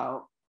talk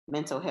about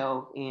mental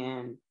health.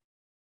 And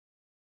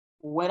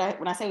when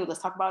I say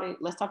let's talk about it,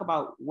 let's talk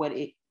about what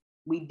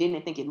we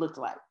didn't think it looked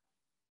like.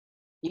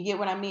 You get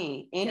what I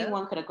mean?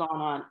 Anyone could have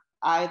gone on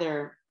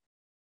either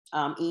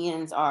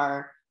Ian's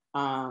or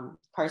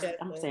person,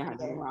 I'm saying her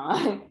name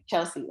wrong,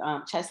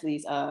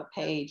 Chesley's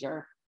page,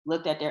 or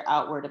looked at their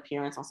outward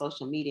appearance on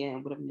social media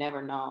and would have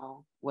never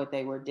known what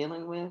they were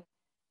dealing with.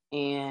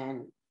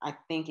 And I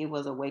think it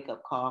was a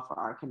wake-up call for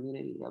our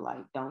community to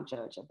like, don't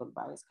judge a book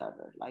by its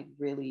cover. Like,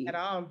 really, at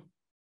all.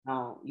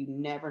 No, you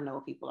never know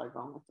what people are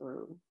going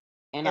through.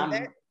 And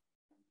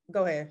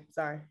go ahead.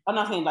 Sorry. I'm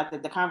not saying like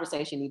the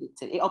conversation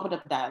it opened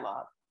up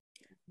dialogue.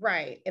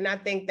 Right. And I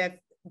think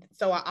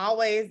so I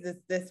always,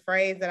 this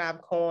phrase that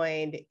I've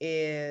coined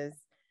is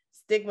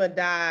stigma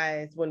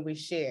dies when we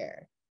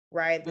share,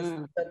 right?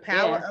 The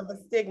power of a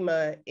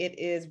stigma, it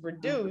is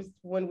reduced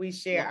when we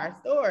share our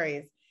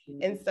stories.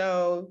 And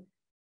so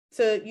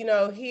to,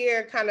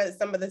 hear kind of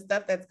some of the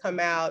stuff that's come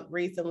out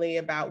recently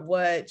about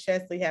what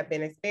Chesley have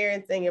been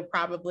experiencing, and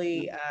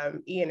probably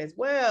Ian as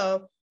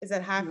well, is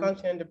that high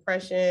functioning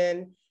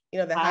depression,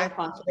 the high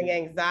functioning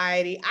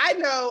anxiety. I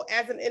know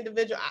as an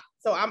individual,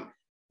 so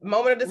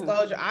moment of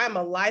disclosure, I'm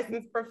a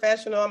licensed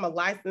professional. I'm a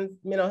licensed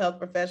mental health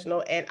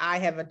professional, and I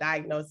have a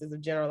diagnosis of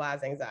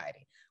generalized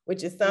anxiety,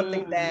 which is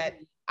something that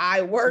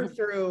I work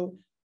through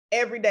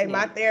every day.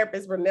 My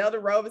therapist,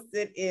 Renelda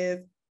Robeson, is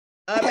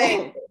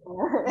amazing,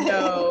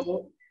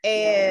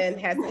 and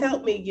has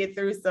helped me get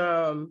through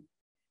some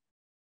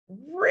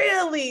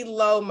really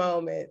low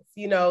moments,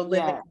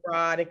 living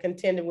abroad and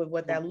contending with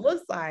what that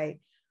looks like.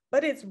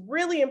 But it's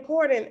really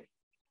important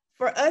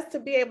for us to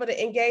be able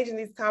to engage in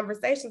these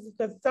conversations,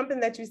 because something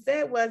that you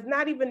said was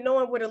not even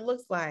knowing what it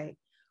looks like,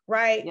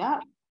 right?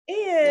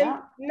 And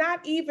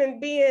not even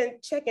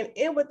checking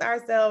in with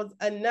ourselves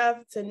enough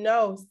to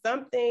know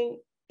something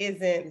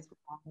isn't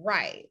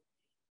right,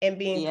 and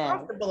being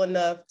comfortable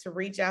enough to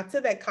reach out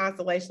to that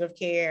constellation of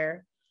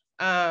care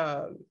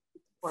to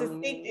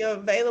seek the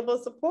available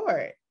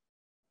support.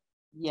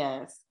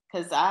 Yes,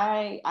 because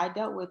I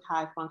dealt with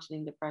high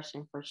functioning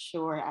depression for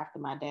sure after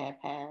my dad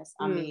passed.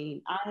 I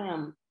mean, I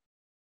am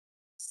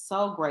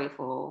so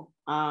grateful.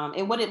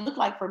 And what it looked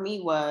like for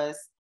me was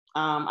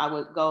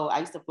I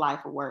used to fly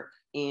for work,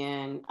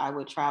 and I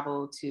would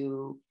travel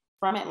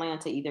from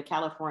Atlanta, either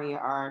California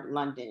or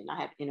London.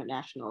 I had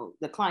international,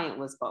 the client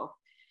was both.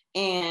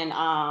 And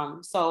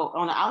so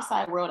on the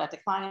outside world at the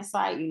client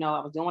site, I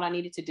was doing what I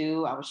needed to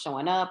do. I was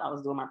showing up, I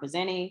was doing my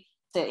presenting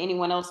to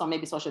anyone else on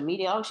maybe social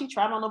media. Oh, she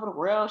traveling all over the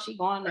world. She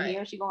going to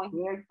here, she going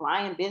here,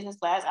 flying business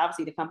class.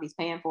 Obviously the company's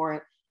paying for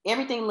it.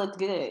 Everything looked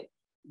good.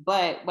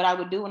 But what I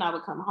would do when I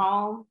would come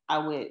home, I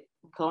would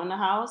go in the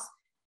house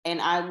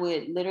and I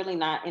would literally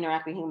not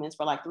interact with humans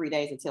for like 3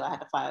 days until I had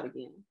to fly out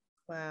again.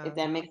 Wow. If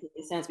that makes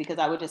any sense, because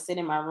I would just sit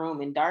in my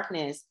room in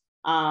darkness,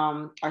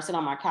 or sit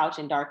on my couch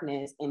in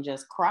darkness and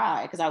just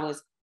cry, because I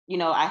was,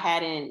 I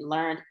hadn't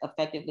learned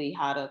effectively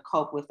how to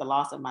cope with the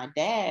loss of my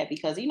dad,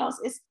 because,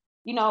 it's,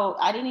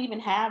 I didn't even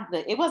have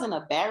it wasn't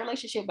a bad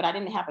relationship, but I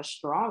didn't have a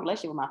strong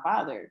relationship with my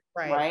father.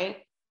 Right.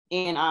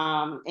 And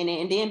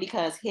then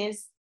because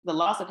the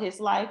loss of his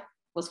life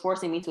was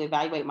forcing me to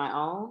evaluate my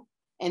own.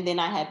 And then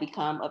I had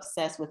become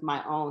obsessed with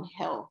my own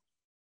health.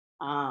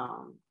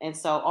 And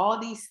so all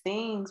these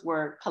things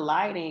were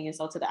colliding. And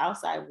so to the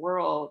outside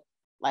world,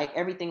 like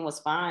everything was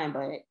fine,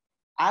 but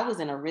I was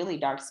in a really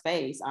dark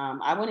space.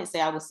 I wouldn't say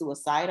I was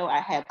suicidal.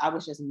 I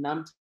was just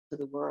numb to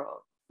the world.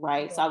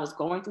 Right. So I was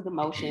going through the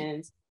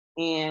motions.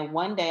 And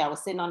one day I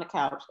was sitting on the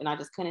couch and I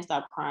just couldn't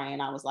stop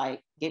crying. I was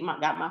like,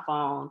 got my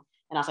phone,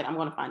 and I was like, I'm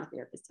going to find a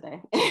therapist today.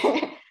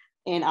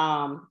 And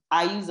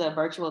I use a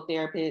virtual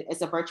therapist.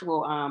 It's a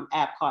virtual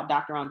app called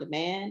Doctor on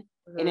Demand,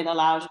 and it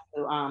allows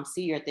you to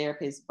see your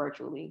therapist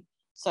virtually.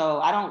 So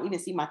I don't even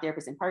see my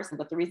therapist in person,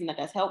 but the reason that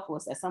that's helpful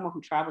is, as someone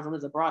who travels and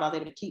lives abroad, I was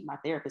able to keep my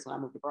therapist when I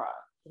moved abroad.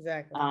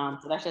 Exactly.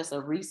 So that's just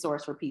a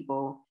resource for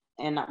people.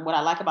 And what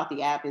I like about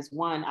the app is,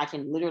 one, I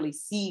can literally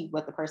see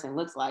what the person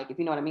looks like, if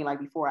you know what I mean, like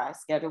before I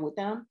schedule with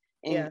them,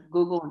 and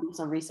Google and do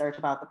some research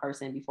about the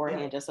person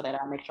beforehand, just so that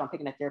I make sure I'm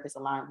picking a therapist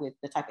aligned with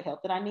the type of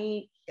help that I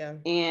need.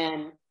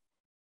 And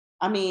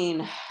I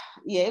mean,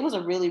 it was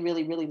a really,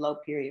 really, really low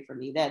period for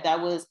me. That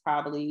was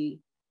probably,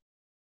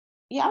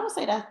 I would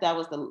say that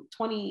was the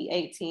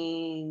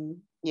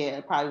 2018,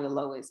 probably the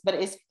lowest. But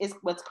it's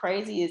what's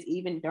crazy is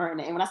even during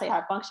it, and when I say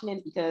high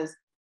functioning, because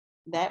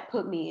that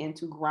put me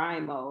into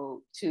grind mode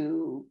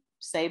to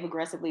save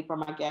aggressively for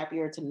my gap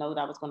year, to know that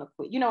I was going to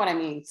quit. You know what I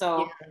mean?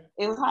 So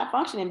it was high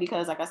functioning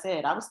because, like I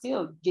said, I was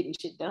still getting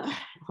shit done.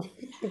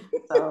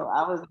 So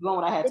I was doing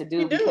what I had to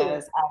do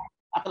because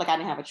I feel like I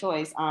didn't have a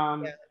choice.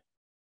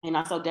 And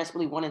I so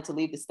desperately wanted to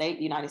leave the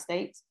United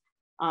States,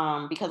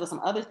 because of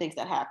some other things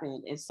that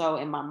happened. And so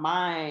in my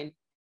mind,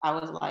 I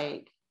was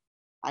like,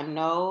 I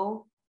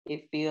know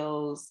it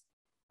feels,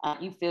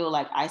 you feel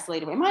like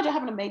isolated. Imagine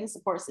having an amazing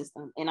support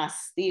system and I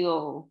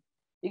still,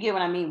 you get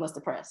what I mean, was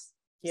depressed.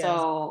 Yes.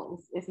 So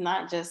it's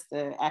not just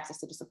the access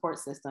to the support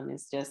system.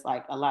 It's just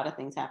like a lot of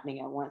things happening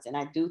at once. And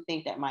I do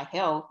think that my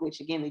health,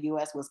 which again, the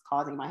US was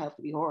causing my health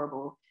to be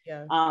horrible.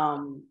 Yeah.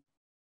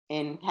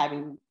 And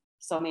having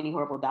so many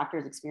horrible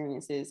doctor's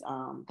experiences,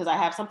 because I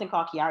have something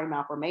called Chiari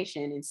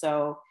malformation. And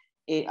so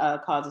it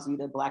causes you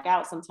to black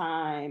out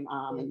sometime,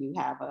 and you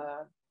have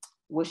a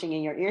whooshing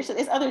in your ears. So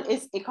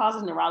it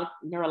causes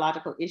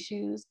neurological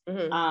issues,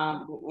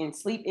 and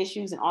sleep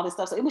issues and all this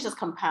stuff. So it was just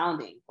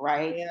compounding,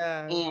 right?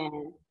 Yeah.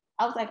 And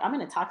I was like, I'm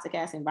in a toxic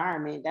ass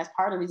environment. That's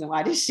part of the reason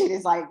why this shit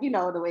is like,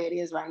 the way it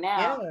is right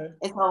now. Yeah.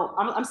 And so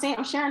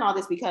I'm sharing all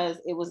this because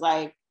it was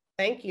like,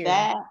 thank you.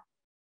 That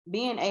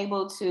being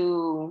able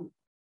to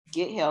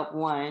get help,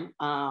 one,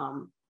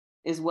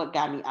 is what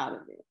got me out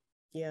of it.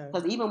 Yeah.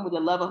 Because even with the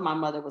love of my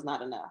mother was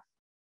not enough.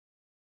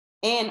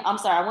 And I'm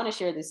sorry, I want to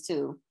share this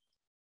too.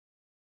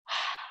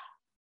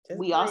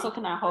 We also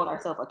cannot hold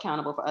ourselves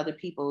accountable for other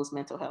people's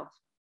mental health.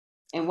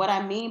 And what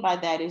I mean by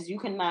that is you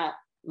cannot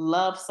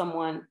love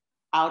someone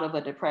out of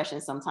a depression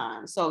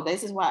sometimes. So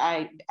this is why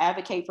I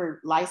advocate for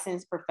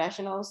licensed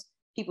professionals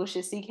people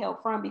should seek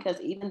help from, because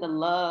even the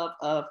love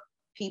of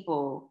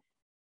people,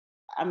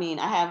 I mean,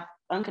 I have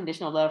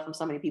unconditional love from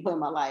so many people in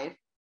my life.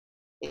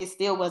 It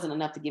still wasn't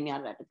enough to get me out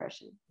of that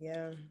depression.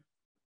 Yeah.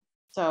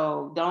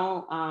 So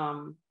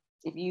don't,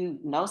 if you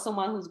know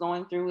someone who's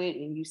going through it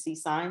and you see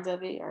signs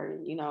of it, or,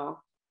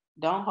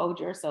 don't hold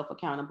yourself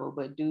accountable,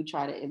 but do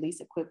try to at least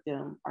equip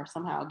them or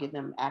somehow give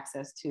them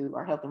access to,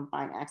 or help them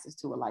find access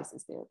to, a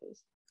licensed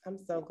therapist. I'm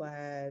so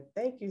glad.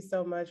 Thank you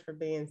so much for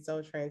being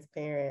so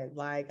transparent.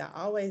 Like I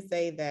always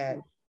say that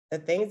the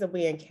things that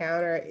we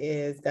encounter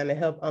is going to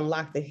help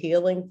unlock the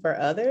healing for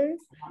others.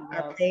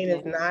 Our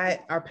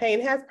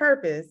pain has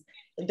purpose.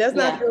 It does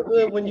not feel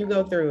good when you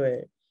go through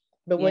it.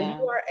 But when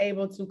you are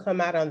able to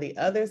come out on the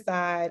other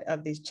side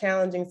of these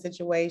challenging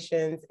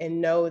situations and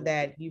know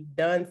that you've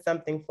done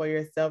something for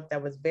yourself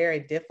that was very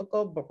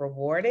difficult but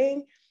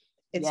rewarding,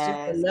 it's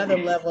just another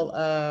level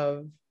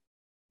of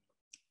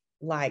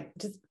like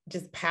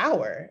just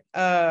power.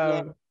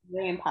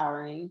 Very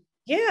empowering.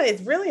 Yeah,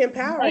 it's really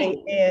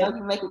empowering. And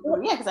you make it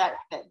through. Yeah, because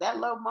that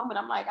low moment,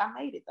 I'm like, I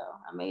made it though.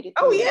 I made it.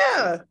 Oh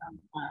yeah.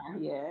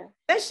 Yeah.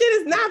 That shit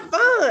is not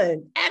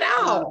fun at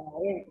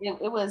all.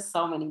 It was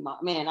so many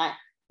moments. Man,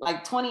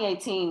 like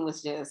 2018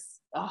 was just,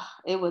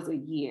 it was a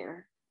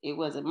year. It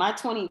wasn't my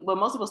 20, but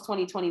most of us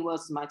 2020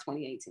 was my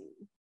 2018.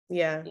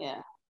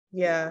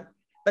 Yeah.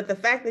 But the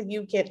fact that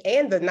you can,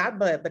 and the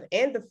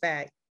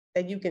fact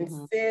that you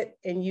can sit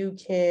and you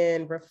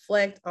can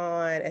reflect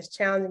on, as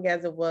challenging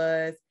as it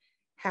was,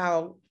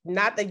 how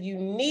not that you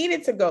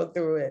needed to go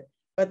through it,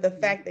 but the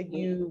fact that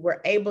you were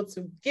able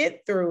to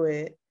get through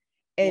it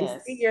and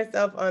see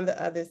yourself on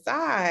the other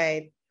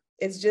side.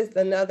 It's just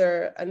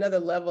another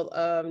level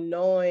of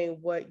knowing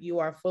what you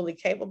are fully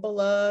capable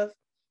of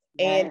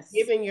and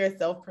giving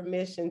yourself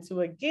permission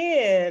to,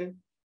 again,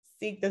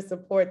 seek the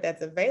support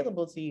that's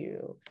available to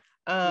you.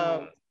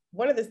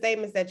 One of the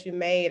statements that you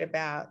made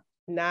about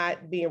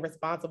not being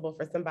responsible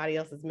for somebody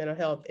else's mental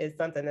health is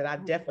something that I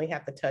definitely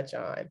have to touch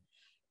on.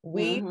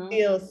 We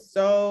feel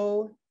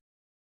so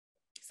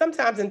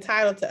sometimes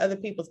entitled to other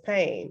people's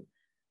pain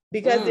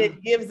because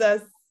it gives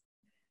us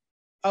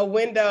a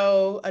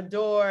window, a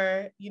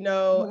door,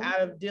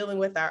 out of dealing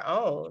with our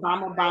own.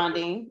 Trauma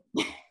bonding.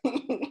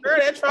 Girl,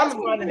 that trauma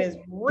bonding is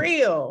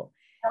real.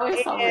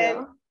 It's so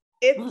real.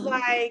 It's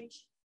like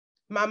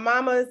my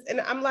mama's,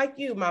 and I'm like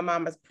you, my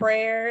mama's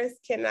prayers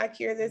cannot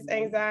cure this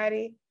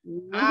anxiety.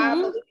 I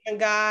believe in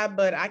God,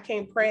 but I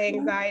can't pray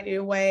anxiety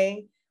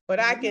away.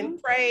 But I can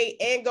pray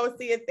and go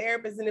see a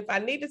therapist. And if I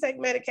need to take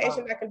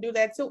medication, I can do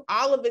that too.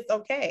 All of it's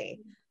okay.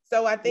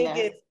 So I think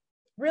it's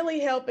really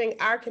helping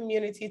our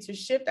community to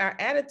shift our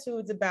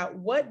attitudes about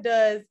what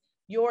does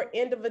your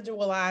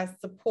individualized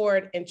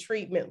support and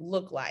treatment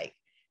look like,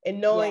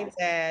 and knowing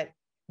that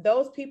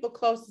those people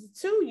closest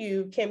to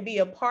you can be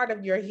a part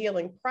of your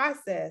healing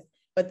process,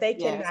 but they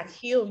cannot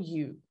heal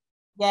you.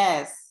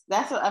 Yes,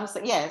 that's what I'm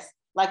saying. Yes,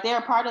 like they're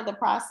a part of the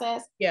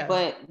process,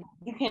 but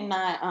you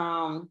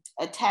cannot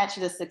attach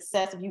the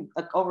success of you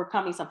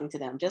overcoming something to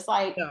them. Just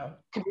like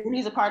community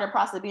is a part of the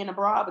process of being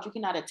abroad, but you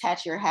cannot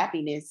attach your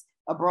happiness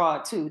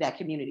abroad to that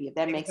community, if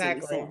that makes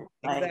any sense.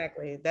 Like,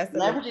 that's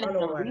leverage it as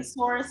a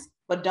resource,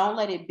 but don't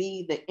let it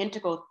be the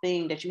integral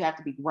thing that you have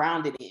to be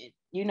grounded in.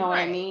 You know what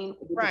I mean?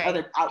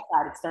 Other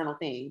outside external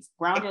things.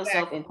 Ground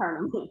yourself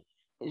internally.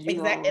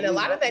 Exactly. And a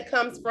lot of that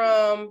comes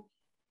from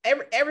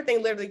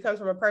everything literally comes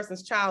from a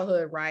person's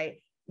childhood,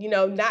 right?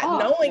 Not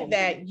knowing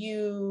that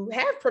you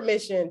have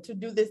permission to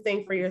do this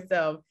thing for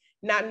yourself,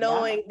 not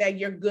knowing that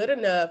you're good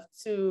enough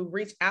to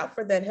reach out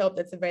for that help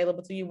that's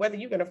available to you, whether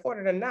you can afford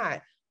it or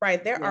not,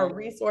 right? There are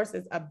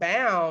resources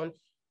abound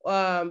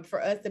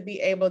for us to be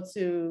able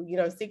to,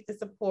 seek the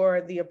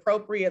support, the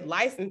appropriate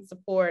licensed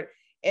support,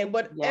 and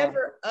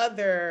whatever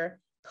other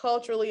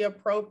culturally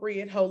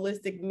appropriate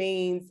holistic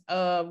means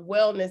of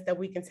wellness that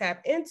we can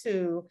tap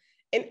into.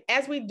 and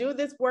as we do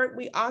this work,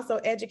 we also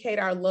educate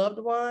our loved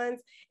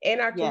ones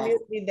and our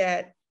community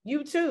that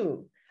you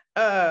too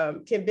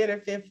can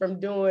benefit from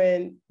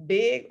doing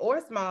big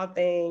or small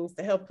things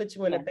to help put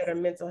you in a better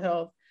mental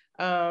health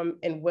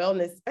and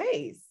wellness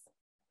space.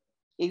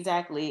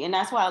 Exactly. And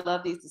that's why I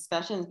love these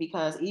discussions,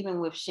 because even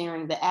with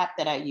sharing the app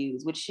that I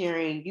use, with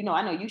sharing, you know,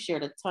 I know you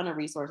shared a ton of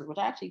resources, which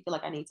I actually feel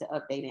like I need to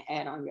update and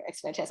add on your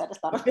Expat Chats. I just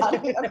thought about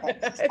it. Okay.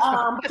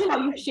 But you know,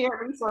 you shared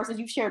resources,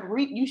 you shared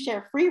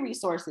free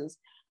resources.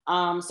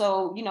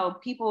 So, you know,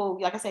 people,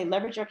 like I say,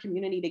 leverage your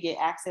community to get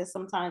access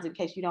sometimes in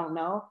case you don't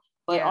know,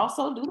 but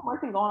also do the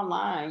work and go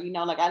online. You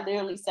know, like I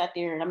literally sat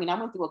there and I mean, I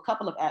went through a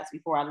couple of apps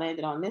before I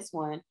landed on this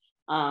one.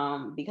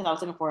 Because I was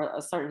looking for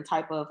a certain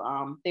type of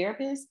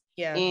therapist.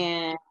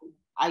 And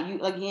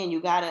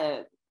you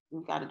gotta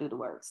do the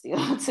work still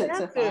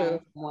to find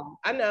one.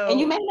 I know. And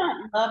you may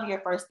not love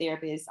your first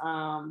therapist,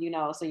 you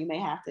know, so you may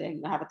have to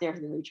have a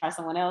therapist and then try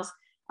someone else.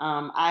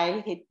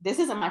 This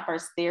isn't my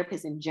first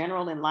therapist in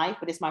general in life,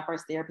 but it's my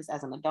first therapist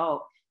as an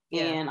adult.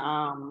 And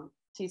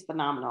she's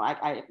phenomenal.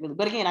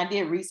 But again, I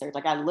did research.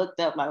 Like I looked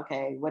up, like,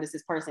 okay, what is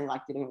this person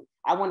like to do?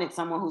 I wanted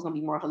someone who's gonna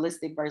be more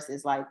holistic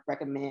versus like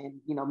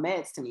recommend, you know,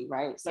 meds to me,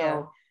 right?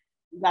 So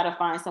you gotta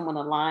find someone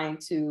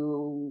aligned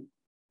to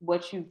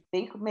what you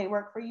think may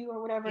work for you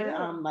or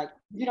whatever. Like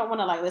you don't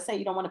want to, like, let's say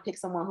you don't want to pick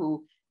someone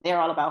who they're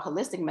all about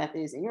holistic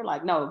methods and you're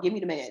like, no, give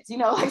me the meds, you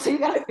know, like, so you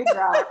got to figure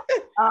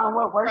out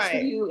what works for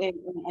you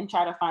and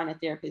try to find a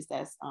therapist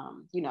that's,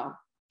 you know,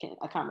 can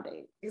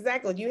accommodate.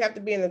 Exactly. You have to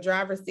be in the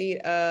driver's seat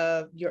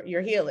of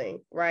your healing,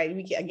 right?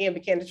 We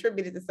can't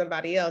attribute it to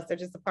somebody else. They're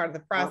just a part of the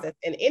process.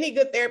 And any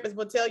good therapist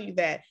will tell you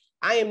that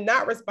I am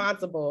not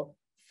responsible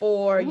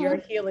for your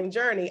healing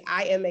journey.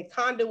 I am a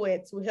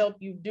conduit to help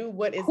you do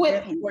what is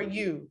best for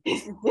you.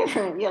 It's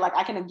different. Yeah, like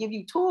I can give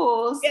you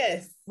tools.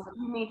 Yes.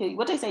 You need to,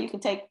 what they say, you can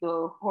take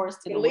the horse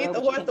to the water. Lead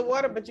the horse to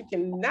water, but you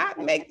cannot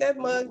make that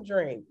mug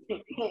drink.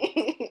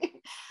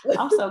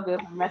 I'm so good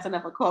for messing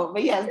up a quote,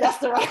 but yes, that's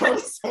the right way to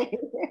say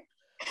it.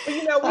 But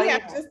you know, we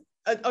have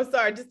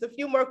just a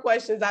few more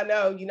questions. I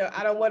know, you know,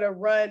 I don't want to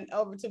run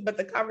over but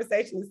the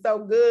conversation is so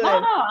good.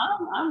 No,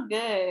 I'm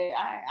good.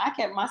 I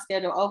kept my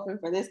schedule open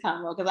for this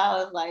convo because I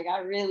was like, I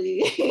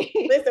really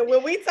listen.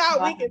 When we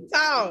talk, we can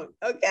talk.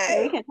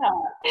 Okay, we can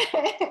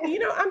talk. You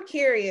know, I'm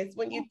curious,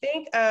 when you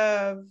think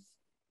of,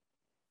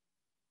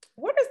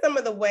 what are some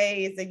of the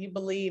ways that you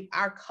believe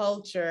our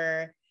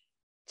culture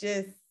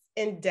just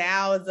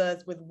endows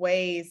us with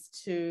ways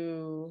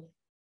to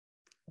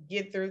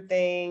get through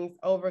things,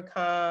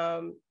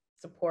 overcome,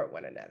 support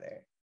one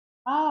another?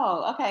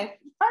 Oh, okay.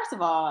 First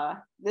of all,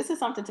 this is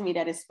something to me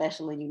that is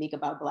special and unique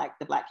about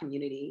the Black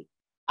community.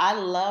 I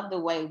love the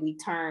way we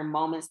turn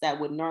moments that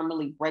would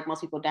normally break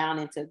most people down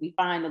into, we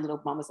find the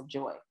little moments of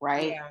joy,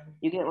 right? Yeah.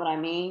 You get what I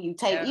mean? You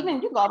take,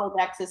 even you go all the way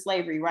back to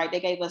slavery, right? They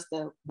gave us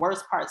the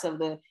worst parts of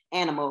the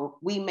animal.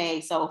 We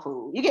made soul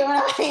food. You get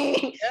what I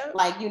mean? Yeah.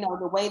 Like, you know,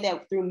 the way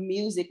that through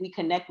music, we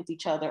connect with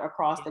each other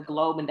across the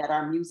globe, and that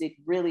our music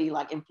really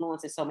like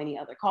influences so many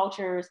other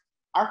cultures.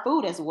 Our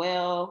food as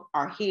well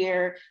are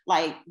here.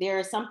 Like there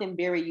is something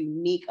very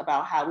unique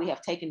about how we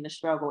have taken the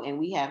struggle and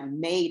we have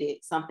made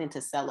it something to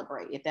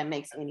celebrate, if that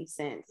makes any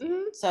sense.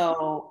 Mm-hmm.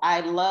 So I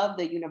love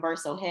the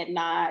universal head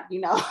nod.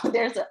 You know,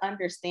 there's an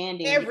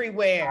understanding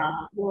everywhere.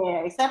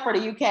 Yeah, except for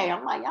the UK.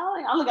 I'm like, y'all,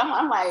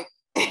 I'm like,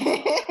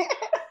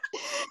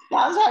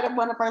 I was trying to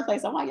run the first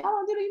place. I'm like, y'all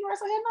don't do the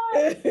universal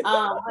head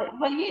nod.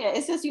 But yeah,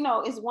 it's just, you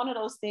know, it's one of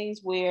those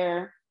things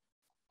where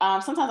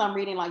sometimes I'm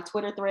reading like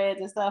Twitter threads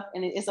and stuff,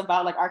 and it's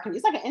about like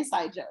it's like an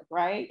inside joke,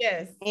 right?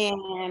 Yes.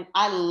 And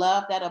I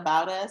love that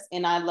about us.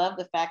 And I love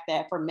the fact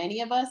that for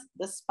many of us,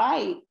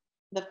 despite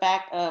the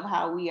fact of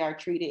how we are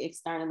treated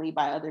externally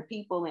by other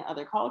people and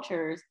other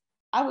cultures,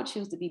 I would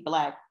choose to be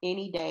Black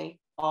any day,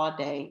 all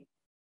day.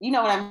 You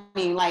know what I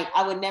mean? Like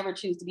I would never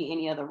choose to be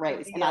any other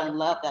race. Yeah. And I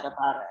love that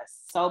about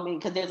us. So I mean,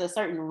 because there's a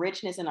certain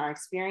richness in our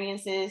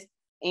experiences.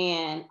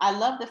 And I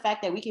love the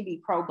fact that we can be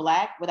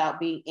pro-Black without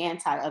being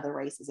anti-other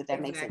races, if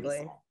that makes any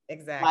sense.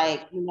 Exactly.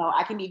 Like, you know,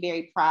 I can be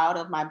very proud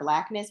of my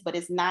Blackness, but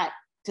it's not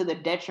to the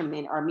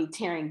detriment or me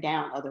tearing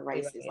down other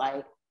races. Right.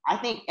 Like, I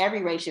think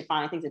every race should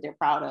find things that they're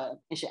proud of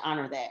and should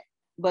honor that.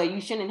 But you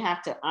shouldn't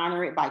have to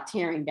honor it by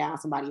tearing down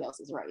somebody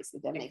else's race,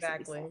 if that makes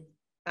any sense.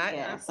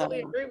 I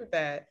fully agree with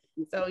that.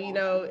 So, you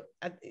know,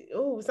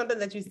 something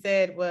that you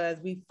said was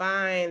we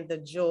find the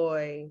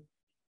joy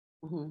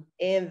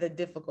in the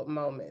difficult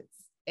moments.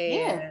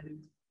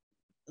 And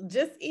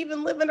just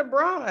even living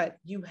abroad,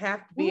 you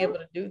have to be able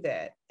to do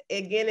that.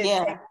 Again,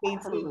 it takes me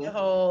to the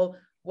whole,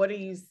 what are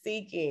you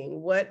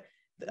seeking?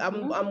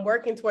 I'm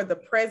working toward the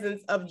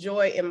presence of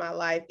joy in my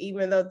life,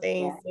 even though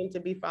things seem to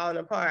be falling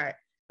apart,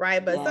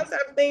 right? But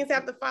sometimes things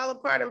have to fall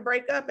apart and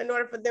break up in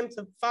order for them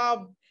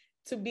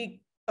to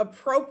be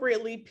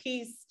appropriately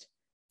pieced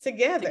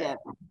together.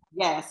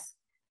 Yes.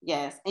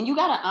 And you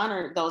got to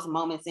honor those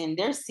moments, and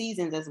there's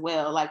seasons as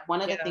well. Like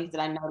one of the things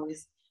that I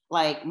noticed,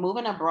 like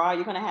moving abroad,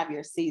 you're going to have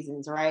your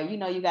seasons, right? You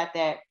know, you got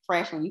that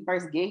fresh when you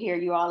first get here,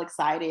 you're all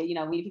excited, you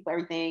know, meet people,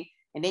 everything.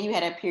 And then you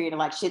had that period of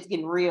like shit's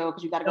getting real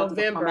because you got to go through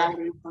the November.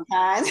 formalities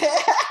sometimes.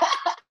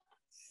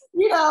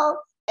 You know,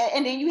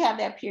 and then you have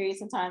that period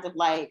sometimes of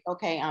like,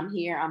 okay, I'm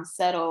here, I'm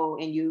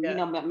settled, and you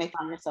know, may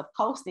find yourself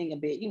coasting a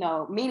bit, you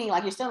know, meaning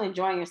like you're still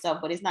enjoying yourself,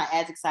 but it's not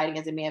as exciting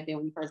as it may have been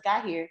when you first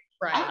got here.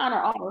 Right. I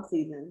honor all those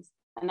seasons,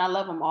 and I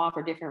love them all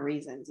for different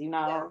reasons. You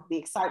know, the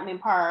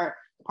excitement part,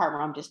 the part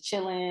where I'm just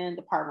chilling,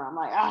 the part where I'm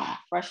like,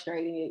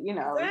 frustrated, you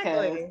know,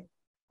 because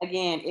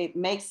again, it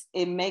makes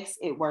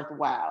it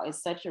worthwhile.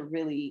 It's such a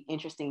really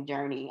interesting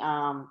journey.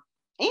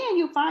 And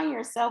you find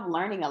yourself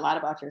learning a lot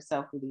about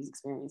yourself through these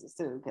experiences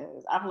too,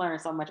 because I've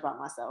learned so much about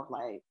myself.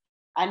 Like,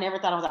 I never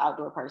thought I was an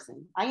outdoor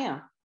person. I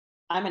am.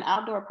 I'm an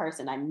outdoor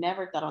person. I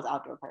never thought I was an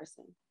outdoor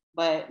person.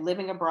 But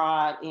living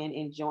abroad and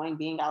enjoying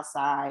being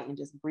outside and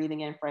just breathing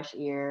in fresh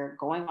air,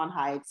 going on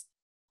hikes,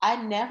 I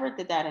never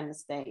did that in the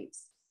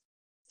States.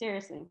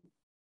 Seriously.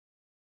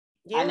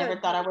 Yeah, I never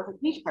thought I was a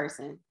beach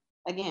person.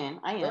 Again,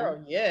 I am.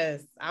 Girl,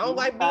 yes. I don't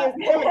like being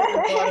swimming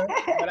in the water,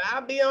 but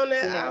I'll be on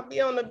that. Yeah. I'll be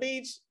on the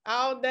beach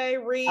all day,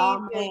 read.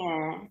 Oh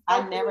man,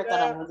 I never thought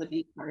I was a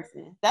beach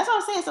person. That's what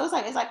I'm saying. So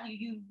it's like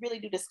you really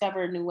do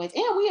discover new ways,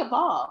 and we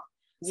evolve.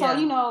 So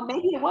you know,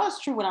 maybe it was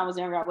true when I was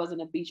younger, I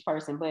wasn't a beach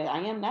person, but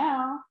I am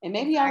now, and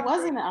maybe I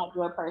wasn't an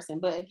outdoor person.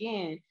 But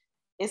again,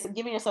 it's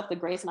giving yourself the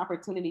grace and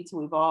opportunity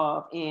to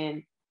evolve,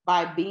 and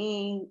by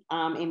being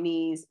in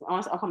these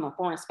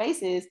foreign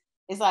spaces.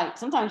 It's like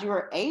sometimes you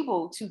are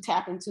able to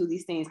tap into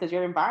these things because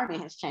your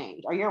environment has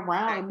changed, or you're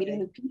around and meeting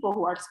new people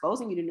who are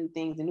exposing you to new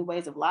things and new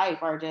ways of life,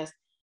 or just,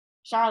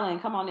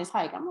 Charlene, come on this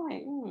hike. I'm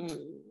like,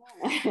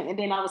 and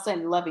then all of a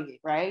sudden loving it,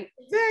 right?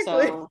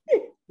 Exactly. So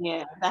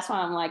yeah, that's why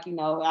I'm like, you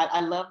know,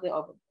 I love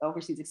the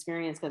overseas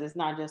experience because it's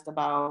not just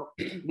about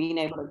being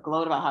able to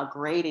gloat about how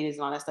great it is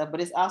and all that stuff,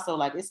 but it's also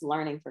like it's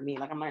learning for me.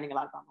 Like I'm learning a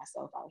lot about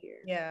myself out here.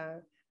 Yeah,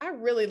 I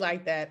really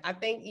like that. I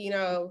think, you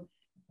know,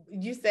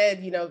 you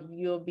said, you know,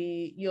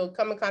 you'll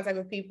come in contact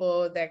with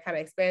people that kind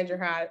of expand your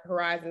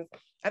horizons.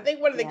 I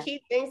think one of the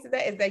key things to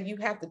that is that you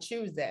have to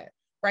choose that,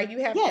 right?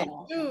 You have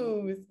to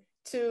choose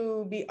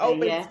to be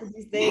open to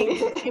these things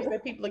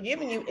that people are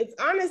giving you. It's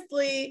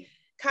honestly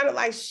kind of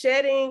like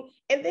shedding.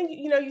 And then,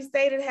 you know, you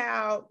stated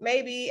how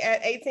maybe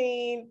at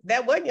 18,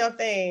 that wasn't your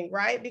thing,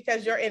 right?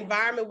 Because your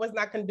environment was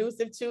not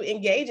conducive to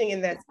engaging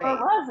in that space. It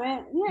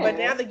wasn't, But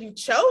now that you've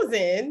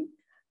chosen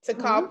to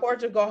call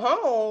Portugal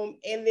home,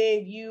 and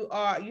then you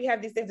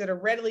have these things that are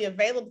readily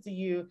available to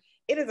you,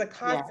 it is a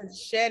constant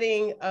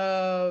shedding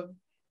of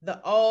the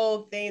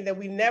old thing that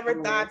we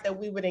never thought that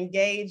we would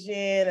engage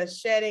in, a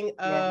shedding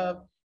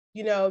of,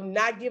 you know,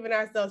 not giving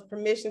ourselves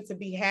permission to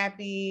be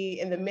happy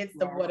in the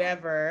midst of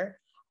whatever,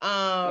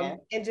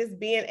 and just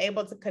being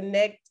able to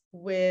connect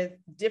with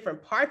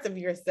different parts of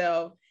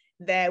yourself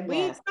that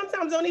we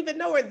sometimes don't even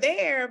know are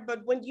there,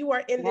 but when you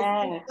are in this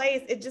new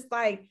place, it just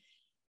like,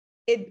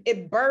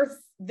 it births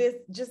this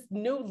just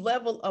new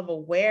level of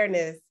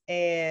awareness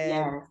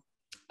and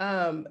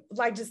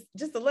like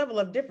just a level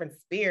of different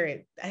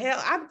spirit.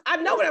 Hell, I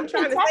know what I'm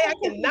trying to say. I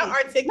cannot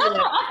articulate.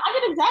 No, I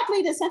get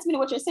exactly the sentiment of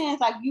what you're saying.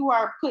 It's like you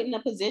are put in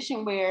a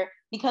position where,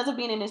 because of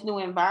being in this new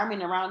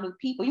environment around new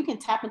people, you can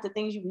tap into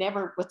things you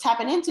never was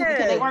tapping into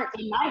because they weren't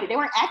ignited, they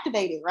weren't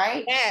activated,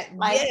 right?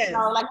 You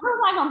know, like we're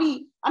not gonna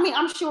be. I mean,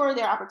 I'm sure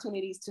there are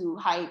opportunities to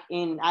hike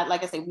in.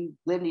 Like I said, we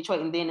live in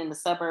Detroit and then in the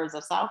suburbs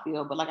of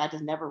Southfield, but like I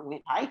just never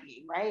went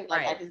hiking, right?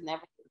 Like I just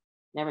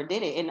never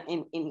did it.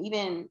 And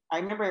even I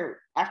remember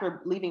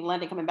after leaving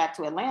London, coming back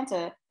to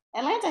Atlanta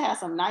has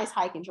some nice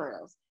hiking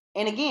trails.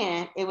 And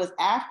again, it was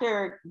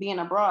after being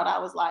abroad, I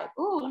was like,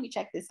 ooh, let me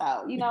check this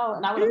out, you know,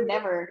 and I would have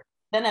never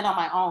done that on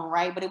my own,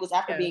 right? But it was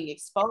after being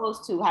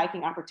exposed to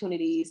hiking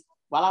opportunities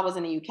while I was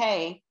in the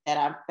UK that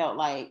I felt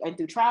like, or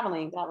through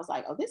traveling, that I was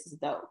like, oh, this is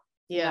dope.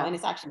 You know, and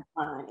it's actually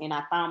fun. And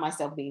I found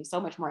myself being so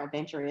much more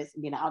adventurous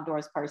and being an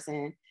outdoors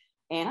person.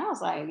 And I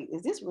was like,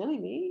 is this really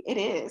me? It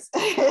is.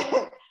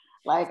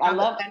 Like I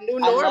love that new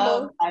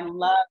normal. I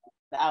love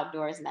the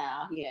outdoors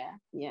now. Yeah.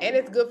 And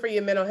it's good for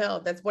your mental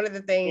health. That's one of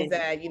the things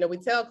that, you know, we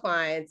tell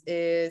clients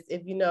is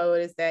if you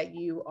notice that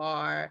you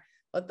are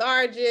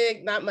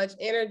lethargic, not much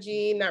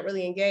energy, not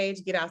really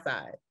engaged, get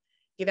outside.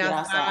 Get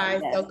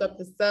outside, soak up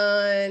the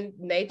sun,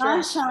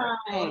 nature.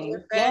 Sunshine.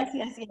 Yes.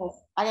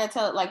 I gotta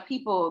tell like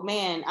people,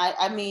 man,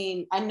 I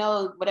mean, I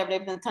know whatever,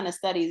 they've done a ton of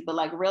studies, but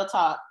like real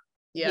talk,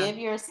 give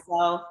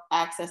yourself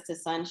access to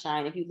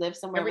sunshine. If you live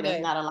somewhere where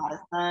there's not a lot of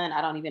sun,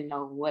 I don't even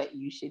know what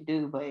you should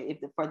do. But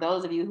for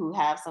those of you who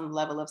have some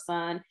level of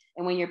sun,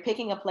 and when you're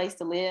picking a place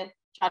to live,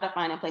 try to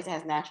find a place that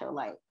has natural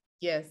light.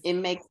 Yes. It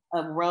makes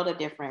a world of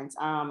difference.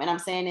 And I'm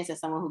saying this as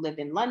someone who lived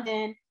in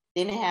London,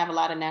 didn't have a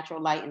lot of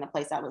natural light in the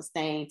place I was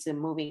staying, to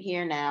moving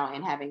here now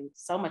and having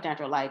so much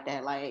natural light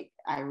that like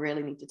I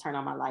really need to turn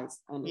on my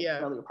lights in the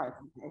earlier part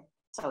of the day.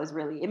 So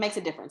it makes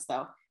a difference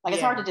though. Like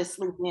it's hard to just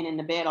sleep in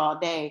the bed all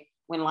day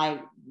when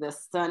like the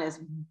sun is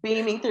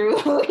beaming through,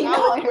 you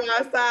know,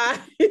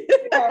 outside.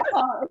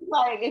 It's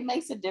like it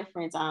makes a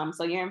difference.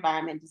 So your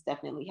environment just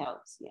definitely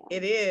helps. Yeah,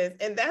 it is,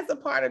 and that's a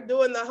part of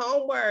doing the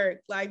homework,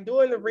 like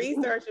doing the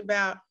research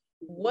about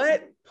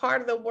what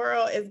part of the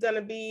world is going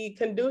to be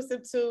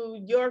conducive to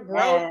your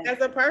growth Yes.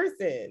 as a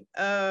person.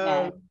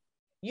 Yes.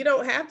 You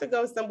don't have to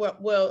go somewhere.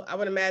 Well, I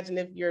would imagine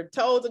if you're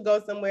told to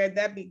go somewhere,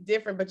 that'd be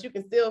different, but you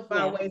can still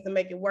find ways to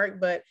make it work.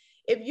 But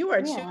if you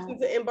are choosing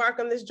to embark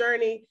on this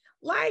journey,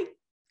 like,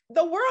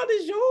 the world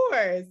is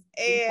yours.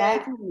 And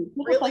exactly. Pick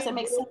a really, place that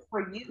makes sense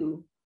for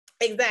you.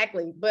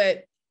 exactly.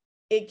 But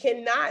it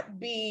cannot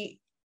be,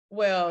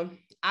 well,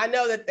 I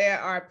know that there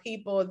are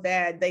people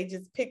that they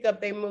just pick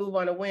up, they move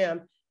on a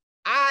whim.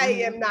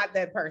 I am not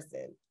that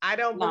person. I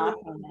don't believe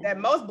that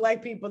most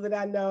Black people that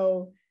I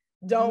know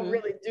don't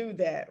really do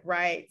that,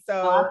 right?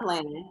 So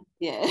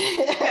yeah,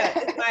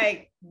 it's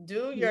like,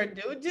 do your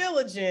due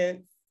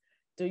diligence,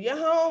 do your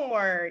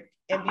homework,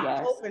 and be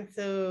open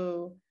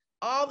to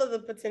all of the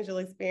potential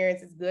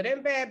experiences, good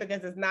and bad,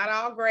 because it's not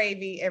all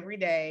gravy every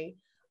day,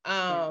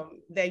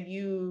 that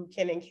you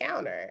can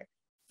encounter.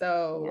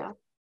 So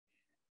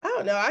I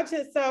don't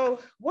know.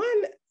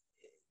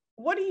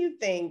 What do you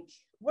think?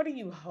 What do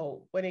you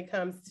hope when it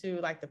comes to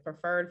like the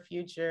preferred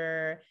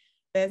future,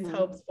 best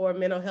hopes for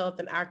mental health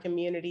in our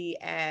community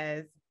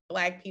as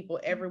Black people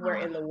everywhere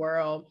in the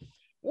world?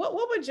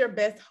 What would your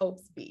best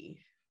hopes be?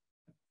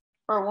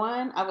 For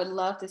one, I would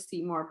love to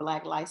see more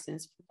Black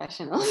licensed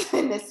professionals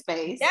in this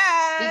space.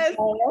 Yes.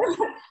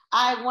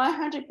 I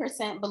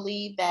 100%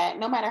 believe that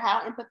no matter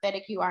how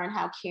empathetic you are and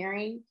how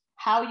caring,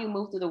 how you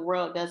move through the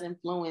world does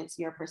influence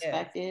your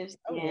perspectives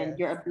and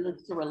your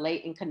ability to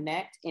relate and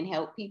connect and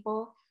help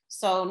people.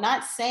 So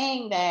not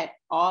saying that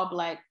all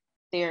Black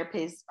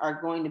therapists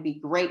are going to be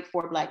great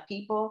for Black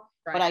people,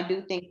 but I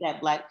do think that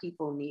Black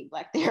people need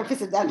Black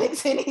therapists, if that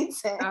makes any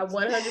sense. I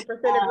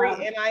 100%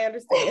 agree, and I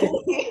understand.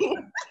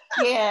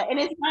 Yeah, and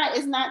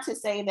it's not to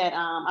say that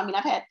I mean,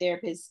 I've had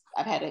therapists.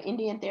 I've had an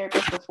Indian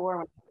therapist before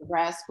when I was in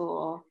grad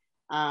school,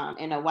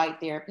 and a white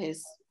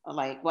therapist.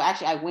 Well,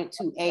 actually, I went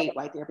to a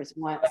white therapist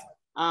once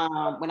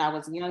when I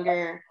was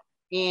younger,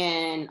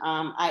 and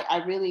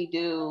I really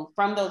do,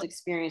 from those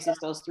experiences,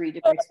 those 3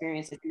 different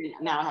experiences.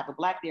 Now I have a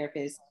Black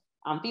therapist,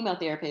 female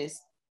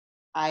therapist.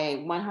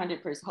 I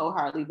 100%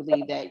 wholeheartedly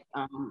believe that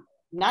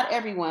not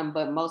everyone,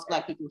 but most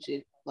Black people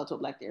should go to a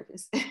Black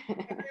therapist.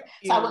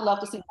 So I would love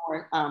to see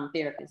more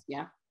therapists.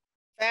 Yeah.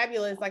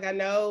 Fabulous. Like, I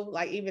know,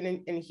 like,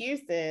 even in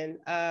Houston,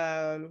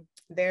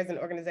 there's an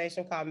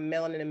organization called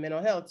Melanin and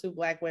Mental Health, 2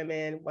 Black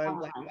women, 1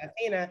 Black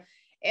Latina.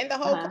 And the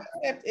whole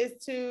concept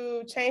is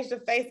to change the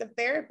face of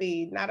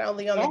therapy, not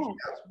only on the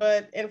couch,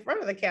 but in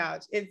front of the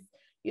couch. It's,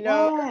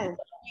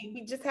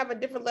 we just have a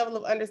different level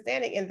of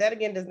understanding. And that,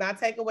 again, does not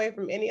take away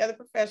from any other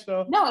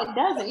professional. No, it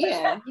doesn't.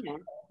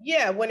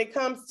 Yeah. When it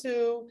comes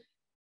to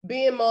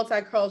being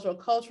multicultural,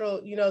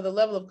 cultural, the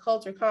level of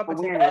culture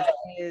competence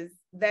is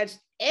that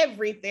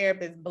every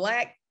therapist,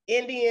 Black,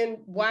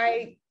 Indian,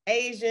 white,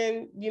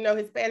 Asian,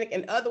 Hispanic,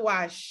 and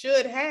otherwise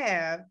should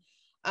have.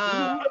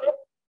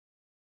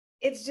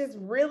 It's just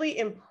really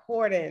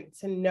important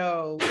to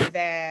know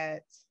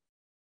that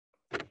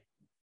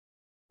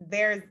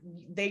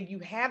you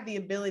have the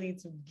ability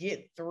to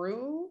get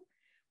through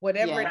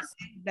whatever it is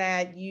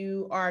that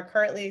you are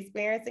currently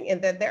experiencing,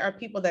 and that there are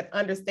people that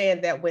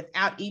understand that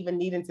without even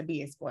needing to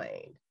be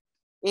explained.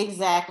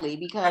 Exactly,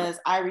 because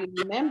I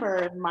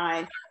remember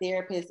my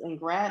therapist in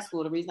grad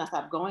school, the reason I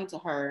stopped going to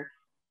her,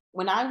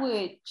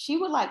 she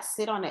would like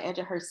sit on the edge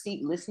of her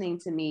seat listening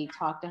to me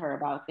talk to her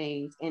about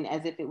things, and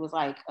as if it was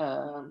like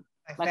a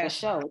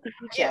show.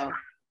 Yeah,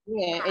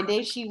 and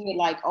then she would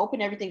like open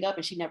everything up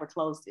and she never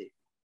closed it.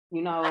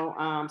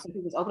 Some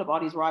people just open up all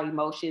these raw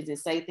emotions and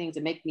say things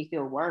that make me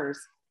feel worse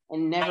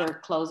and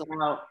never close it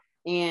out.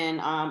 And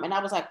I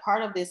was like,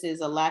 part of this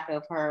is a lack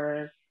of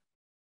her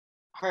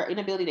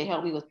inability to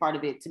help me was part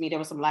of it. To me, there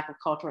was some lack of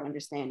cultural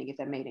understanding, if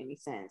that made any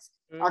sense.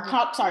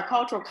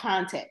 Cultural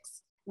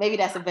context. Maybe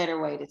that's a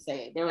better way to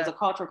say it. There was a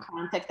cultural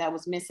context that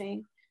was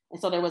missing. And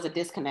so there was a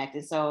disconnect.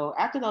 And so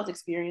after those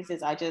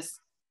experiences,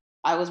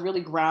 I was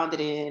really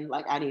grounded in,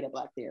 like, I need a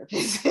Black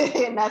therapist.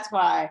 And that's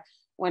why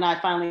when I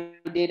finally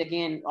did,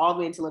 again, all the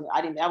way until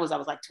I was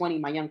like 20,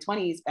 my young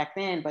 20s back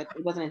then, but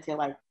it wasn't until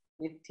like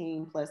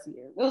 15 plus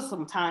years. It was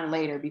some time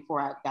later before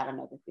I got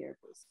another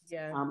therapist.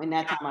 And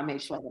that time I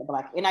made sure I got a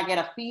Black, and I get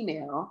a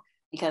female,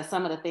 because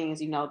some of the things,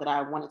 that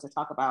I wanted to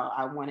talk about,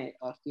 I wanted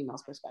a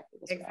female's perspective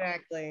as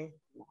exactly.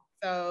 Well.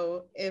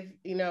 So if,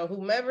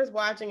 whomever's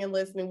watching and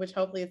listening, which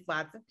hopefully it's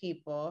lots of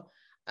people,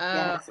 there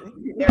are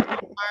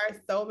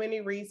so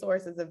many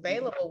resources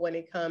available when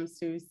it comes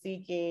to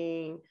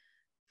seeking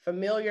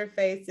familiar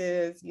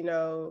faces,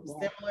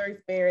 similar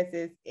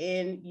experiences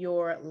in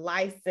your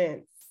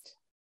licensed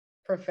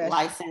profession.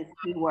 Licensed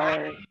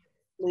keyword.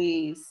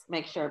 Please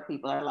make sure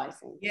people are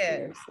licensed.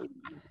 Yes.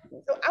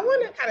 So I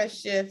want to kind of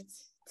shift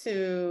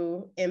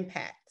to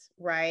impact,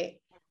 right?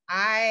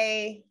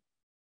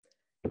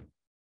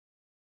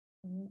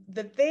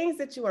 The things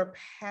that you are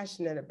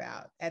passionate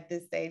about at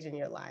this stage in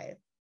your life,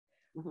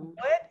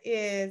 what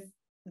is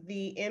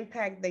the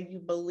impact that you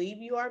believe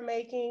you are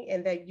making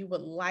and that you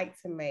would like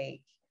to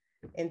make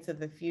into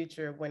the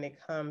future when it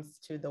comes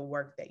to the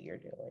work that you're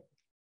doing?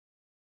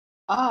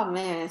 Oh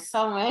man,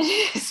 so much.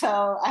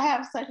 So I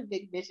have such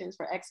big visions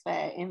for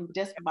Expat and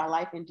just for my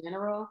life in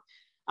general.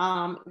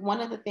 One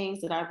of the things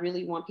that I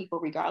really want people,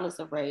 regardless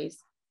of race,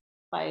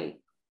 like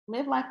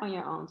live life on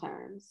your own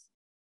terms.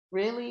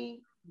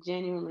 Really,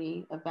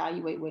 genuinely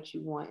evaluate what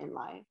you want in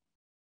life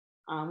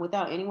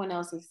without anyone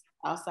else's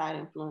outside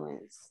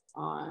influence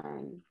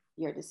on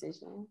your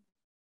decision.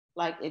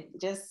 Like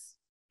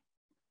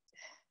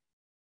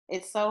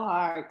it's so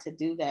hard to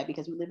do that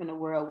because we live in a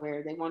world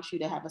where they want you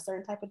to have a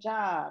certain type of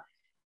job.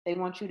 They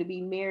want you to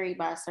be married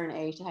by a certain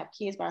age, to have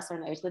kids by a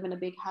certain age, live in a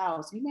big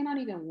house. You may not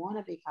even want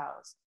a big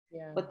house,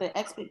 but the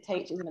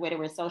expectations and the way that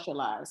we're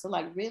socialized. So,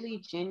 like, really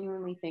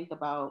genuinely think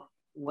about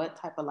what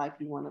type of life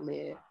you want to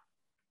live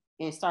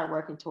and start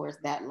working towards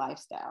that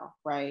lifestyle,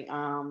 right?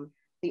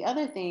 The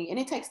other thing, and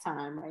it takes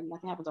time, right?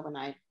 Nothing happens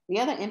overnight.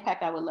 The other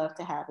impact I would love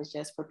to have is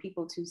just for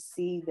people to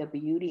see the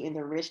beauty and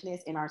the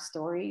richness in our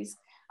stories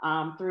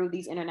through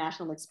these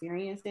international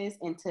experiences,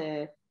 and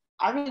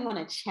I really want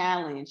to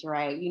challenge,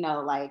 right? You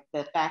know, like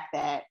the fact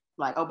that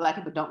like, oh, Black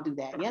people don't do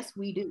that. Yes,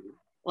 we do.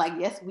 Like,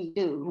 yes, we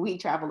do. We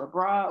travel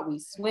abroad, we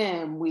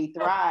swim, we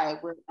thrive,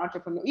 we're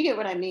entrepreneurs. You get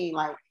what I mean?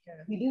 Like,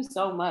 we do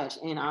so much.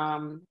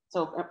 And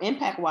so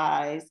impact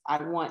wise,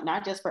 I want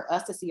not just for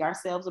us to see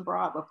ourselves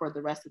abroad, but for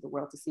the rest of the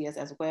world to see us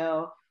as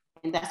well.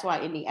 And that's why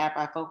in the app,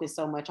 I focus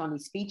so much on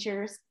these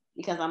features,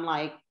 because I'm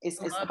like,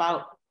 it's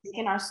about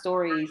taking our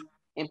stories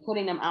and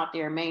putting them out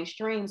there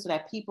mainstream so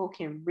that people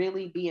can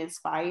really be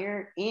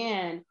inspired.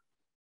 And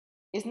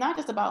it's not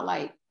just about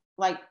like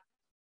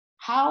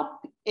how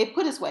it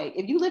put this way,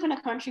 if you live in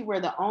a country where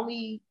the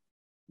only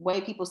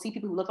way people see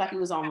people who look like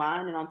you is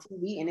online and on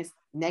TV and it's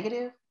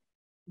negative,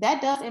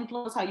 that does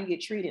influence how you get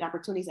treated,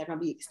 opportunities that are going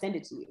to be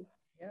extended to you.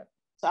 Yep.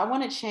 So I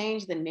want to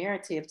change the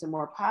narrative to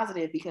more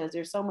positive, because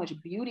there's so much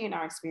beauty in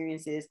our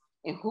experiences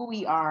and who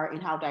we are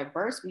and how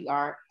diverse we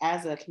are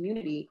as a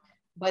community,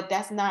 but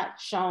that's not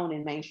shown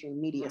in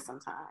mainstream media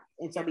sometimes.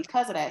 And so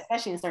because of that,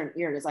 especially in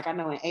certain areas, like I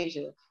know in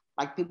Asia,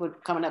 like people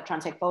coming up trying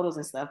to take photos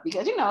and stuff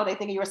because, you know, they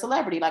think you're a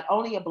celebrity, like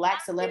only a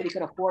Black celebrity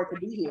could afford to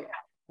be here,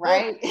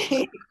 right?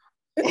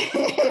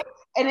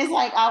 And it's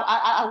like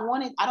I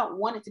don't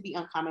want it to be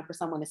uncommon for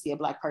someone to see a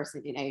Black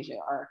person in Asia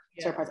or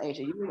surpass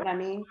Asia. You know what I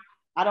mean?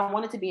 I don't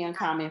want it to be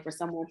uncommon for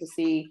someone to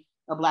see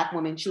a Black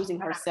woman choosing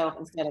herself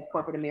instead of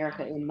corporate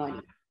America in money.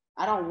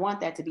 I don't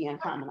want that to be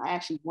uncommon. I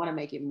actually want to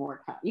make it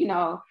more, you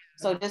know.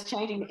 So just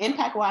changing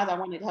impact wise, I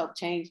wanted to help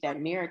change that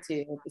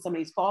narrative, some of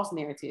these false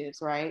narratives,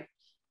 right?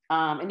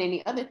 And then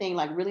the other thing,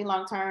 like really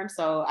long term.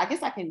 So I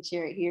guess I can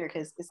share it here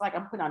because it's like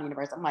I'm putting on the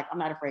universe. I'm like, I'm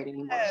not afraid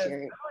anymore to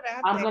share it.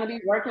 I'm going to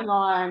be working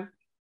on,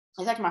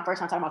 it's actually my first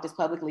time talking about this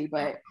publicly,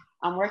 but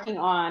I'm working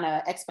on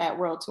an Expat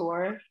World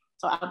Tour.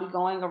 So I'll be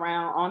going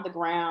around on the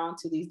ground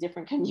to these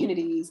different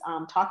communities,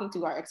 talking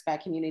to our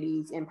expat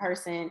communities in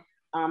person,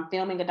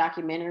 filming a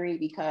documentary,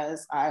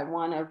 because I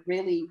want to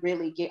really,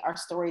 really get our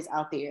stories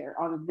out there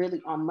on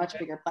much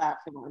bigger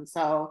platforms.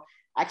 So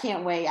I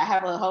can't wait. I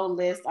have a whole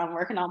list. I'm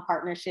working on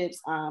partnerships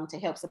to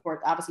help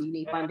support. Obviously, you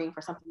need funding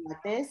for something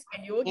like this.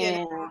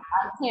 And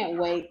I can't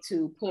wait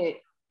to put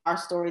our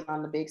stories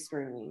on the big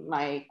screen.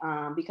 Like,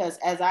 because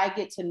as I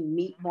get to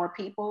meet more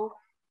people,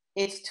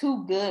 it's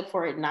too good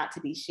for it not to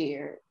be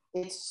shared.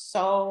 It's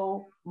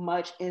so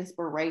much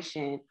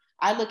inspiration.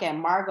 I look at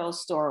Margot's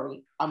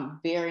story,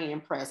 I'm very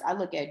impressed. I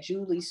look at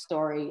Julie's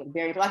story, I'm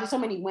very, like, there's so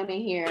many women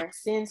here,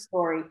 Sin's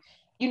story,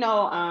 you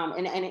know,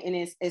 and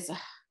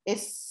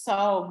it's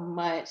so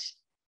much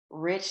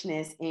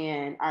richness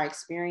in our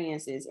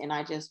experiences, and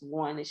I just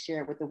want to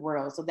share it with the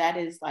world. So that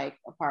is like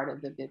a part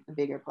of the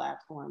bigger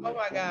platform. Oh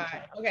my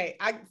God. Okay.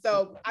 I just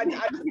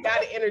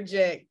got to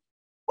interject.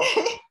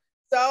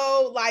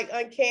 So like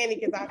uncanny,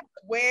 because I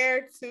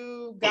swear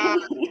to God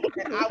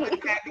that I was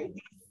having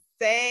the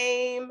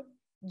same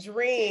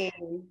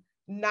dream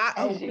not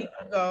a week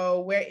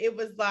ago, where it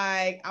was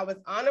like I was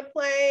on a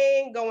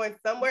plane going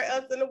somewhere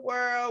else in the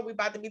world. We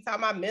about to be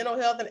talking about mental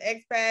health and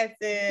expats,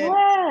 and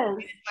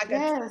like a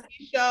TV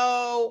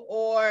show,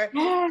 or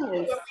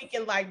where we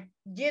can like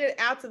get it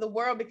out to the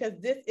world, because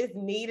this is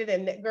needed.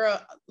 And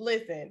girl,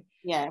 listen.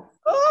 I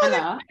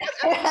know.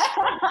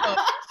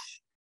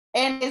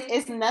 And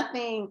it's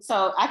nothing.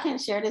 So I can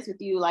share this with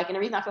you, like, and the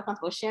reason I feel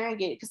comfortable sharing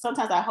it, because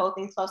sometimes I hold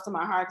things close to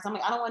my heart, because I'm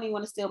like, I don't want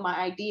anyone to steal my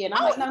idea. And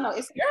I'm like, no,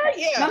 it's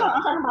no,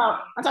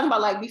 I'm talking about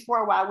like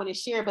before, why I wouldn't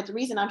share. But the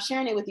reason I'm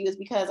sharing it with you is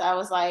because I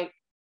was like,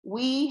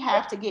 we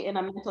have to get in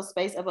a mental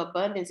space of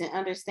abundance and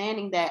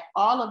understanding that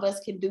all of us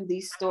can do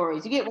these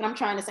stories. You get what I'm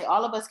trying to say?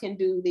 All of us can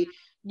do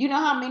you know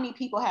how many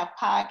people have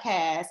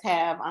podcasts,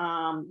 have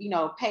you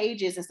know,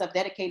 pages and stuff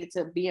dedicated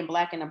to being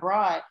Black and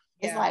abroad.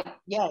 It's like,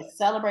 yes,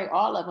 celebrate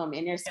all of them,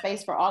 and there's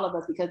space for all of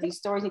us, because these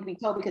stories need to be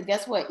told, because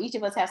guess what? Each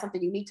of us has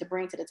something unique to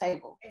bring to the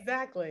table.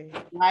 Exactly.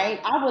 Right?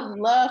 I would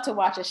love to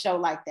watch a show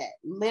like that,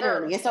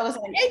 literally. And so it's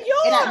like,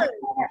 and I'm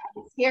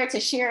scared to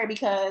share it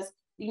because,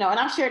 you know, and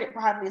I've shared it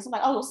privately. It's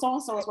like, oh,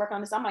 so-and-so is working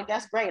on this. I'm like,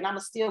 that's great. And I'm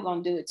still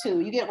going to do it too.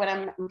 You get what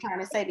I'm trying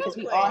to say? Because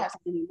we all have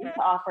something unique to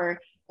offer.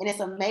 And it's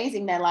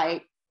amazing that,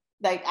 like,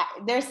 like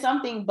there's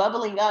something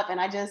bubbling up, and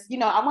I just, you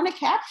know, I want to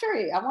capture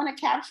it. I want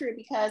to capture it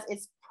because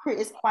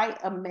it's quite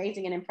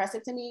amazing and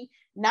impressive to me.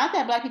 Not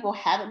that Black people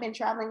haven't been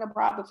traveling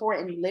abroad before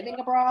and living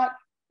abroad.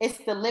 It's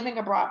the living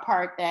abroad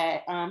part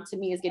that to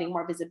me is getting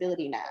more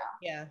visibility now.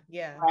 Yeah,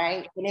 yeah.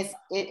 Right. And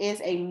it is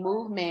a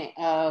movement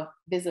of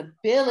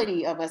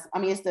visibility of us. I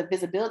mean, it's the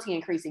visibility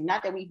increasing,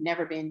 not that we've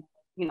never been,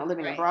 you know,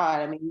 living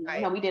abroad. I mean,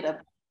 you know, we did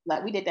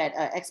that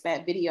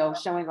expat video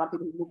showing all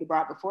people who moved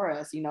abroad before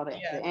us, you know, the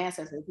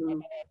ancestors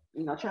who,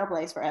 you know,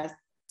 trailblazed for us.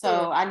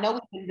 So I know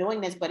we've been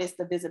doing this, but it's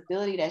the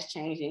visibility that's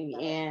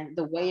changing and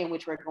the way in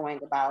which we're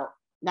going about.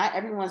 Not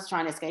everyone's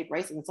trying to escape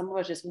racism. Some of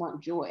us just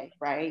want joy,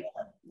 right?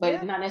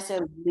 But not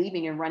necessarily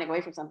leaving and running away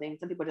from something.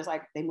 Some people just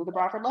like, they move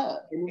abroad for love.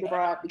 They move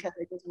abroad because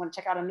they just want to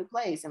check out a new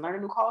place and learn a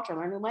new culture,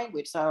 learn a new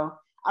language. So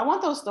I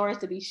want those stories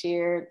to be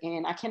shared,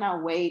 and I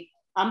cannot wait.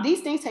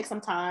 These things take some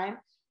time,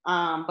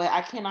 but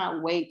I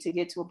cannot wait to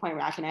get to a point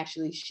where I can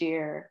actually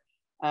share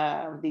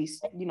these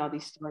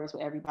stories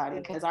with everybody,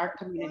 because our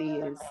community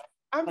is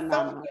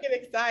phenomenal. So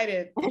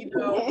excited. You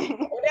know,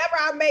 whenever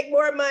I make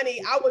more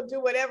money, I will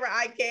do whatever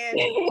I can.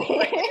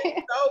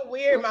 It's so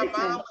weird. My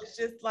mom was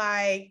just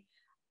like,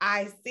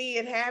 I see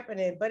it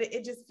happening, but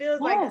it just feels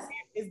like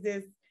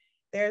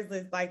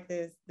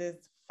there's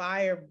this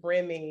fire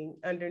brimming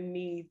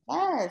underneath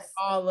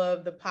all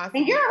of the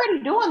possibilities. And you're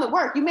already doing the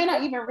work. You may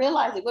not even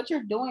realize it. What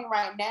you're doing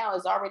right now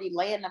is already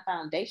laying the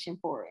foundation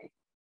for it.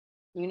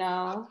 You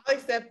know? I'll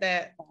accept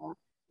that.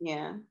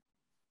 Yeah.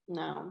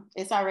 No,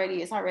 it's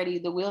already,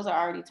 the wheels are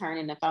already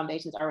turning, the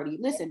foundation's already,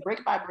 listen,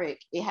 brick by brick,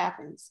 it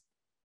happens.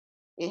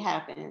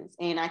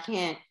 And I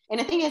can't, and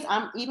the thing is,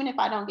 even if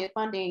I don't get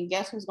funding,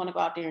 guess who's going to go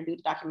out there and do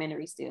the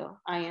documentary still?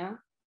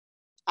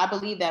 I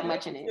believe that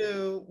much in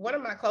it. One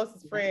of my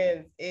closest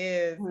friends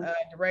is a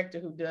director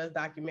who does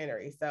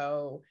documentaries.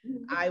 So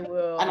I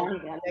will. I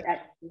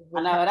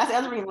know that's the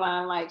other reason why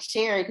I'm like,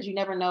 share it, because you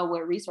never know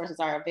what resources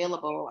are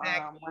available.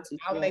 Once you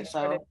I'll make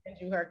sure to send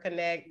you her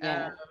connect.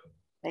 Yeah.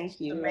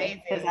 Thank you.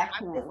 Amazing. I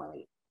can't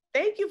wait.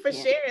 Thank you for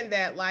sharing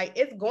that. Like,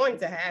 it's going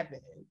to happen.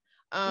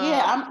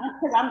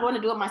 I'm going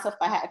to do it myself.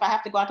 If I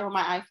have to go out there with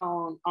my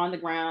iPhone on the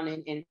ground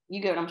and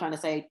you get what I'm trying to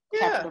say,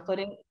 capture the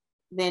footage,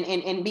 then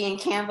and be in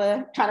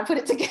Canva trying to put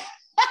it together.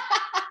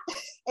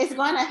 It's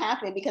going to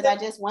happen, because I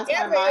just, once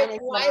my mind is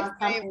set on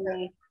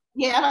something.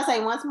 Yeah, I was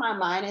say, once my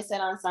mind is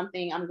set on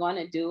something, I'm going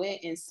to do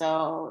it. And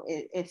so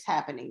it's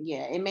happening.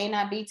 Yeah, it may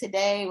not be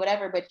today,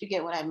 whatever, but you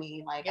get what I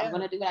mean. Like, I'm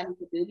going to do what I need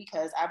to do,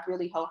 because I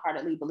really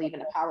wholeheartedly believe in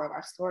the power of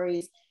our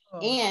stories.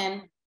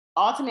 And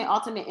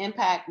ultimate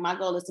impact. My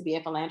goal is to be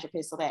a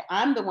philanthropist, so that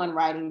I'm the one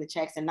writing the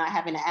checks and not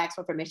having to ask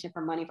for permission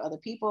for money for other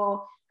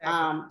people,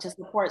 to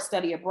support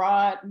study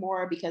abroad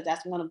more, because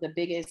that's one of the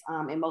biggest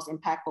and most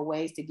impactful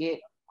ways to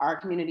get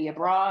our community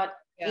abroad,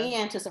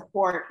 and to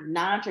support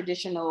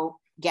non-traditional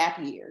gap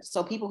years.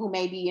 So people who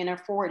may be in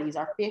their 40s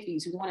or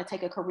 50s who want to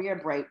take a career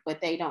break,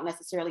 but they don't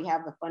necessarily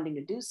have the funding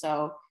to do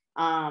so.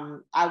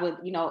 I would,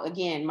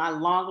 again, my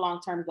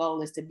long-term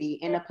goal is to be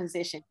in a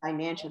position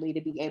financially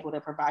to be able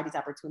to provide these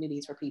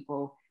opportunities for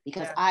people,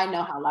 because I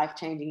know how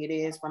life-changing it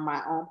is from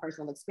my own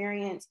personal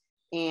experience.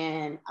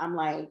 And I'm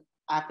like,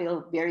 I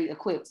feel very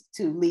equipped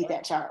to lead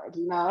that charge,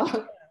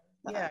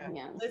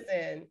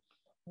 Listen,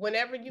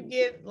 whenever you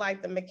get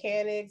like the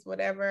mechanics,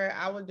 whatever,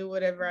 I will do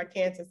whatever I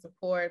can to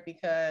support,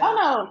 because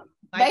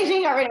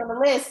Beijing already on the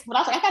list, but I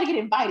was like, I gotta get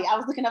invited. I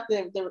was looking up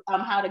the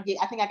how to get,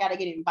 I think I gotta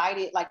get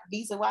invited, like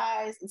visa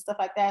wise and stuff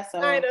like that.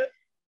 So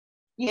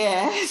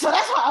yeah, so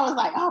that's why I was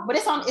like, but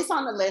it's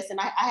on the list, and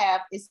I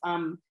have, it's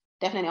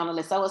definitely on the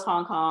list. So is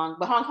Hong Kong,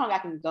 but Hong Kong I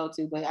can go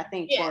to, but I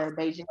think for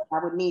Beijing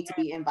I would need to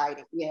be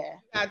invited. Yeah,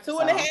 got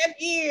 2.5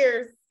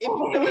 years. If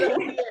you come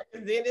up here,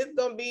 then it's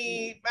gonna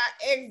be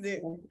my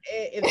exit.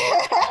 It's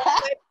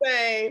the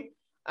same.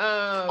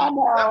 I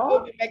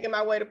will be making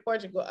my way to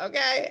Portugal.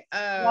 Okay.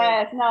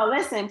 Yes. No.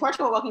 Listen,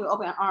 Portugal welcome with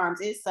open arms.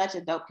 It's such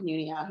a dope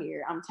community out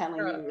here. I'm telling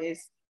you,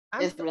 it's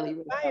so really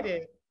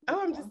excited.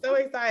 I'm just so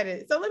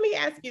excited. So let me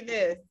ask you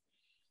this: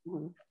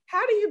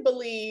 how do you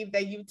believe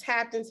that you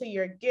tapped into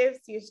your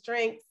gifts, your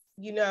strengths,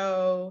 in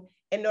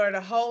order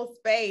to hold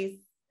space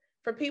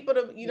for people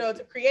to,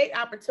 to create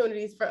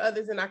opportunities for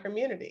others in our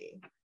community?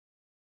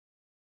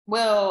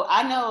 Well,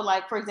 I know,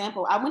 like, for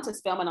example, I went to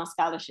Spelman on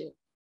scholarship,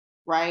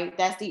 right?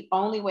 That's the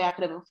only way I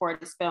could have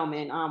afforded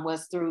Spelman,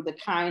 was through the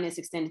kindness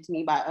extended to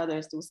me by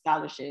others through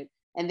scholarship,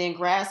 and then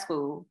grad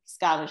school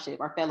scholarship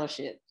or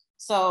fellowship.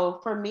 So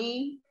for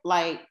me,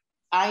 like,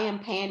 I am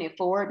paying it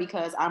forward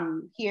because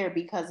I'm here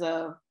because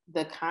of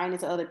the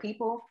kindness of other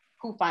people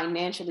who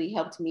financially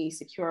helped me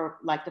secure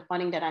like the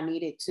funding that I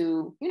needed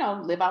to,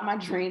 live out my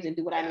dreams and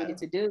do what I needed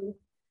to do.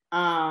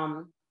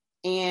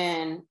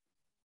 And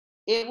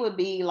it would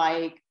be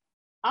like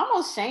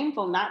almost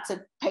shameful not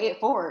to pay it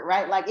forward,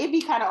 right? Like, it'd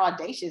be kind of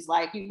audacious.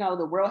 Like,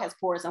 the world has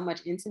poured so much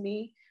into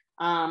me.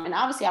 And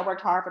obviously I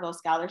worked hard for those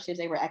scholarships.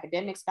 They were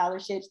academic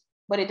scholarships,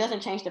 but it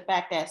doesn't change the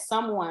fact that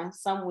someone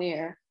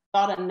somewhere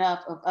thought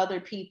enough of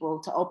other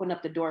people to open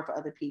up the door for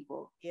other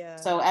people. Yeah.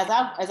 So as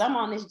I'm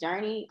on this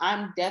journey,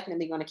 I'm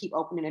definitely going to keep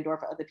opening the door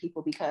for other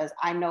people, because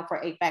I know for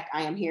a fact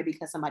I am here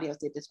because somebody else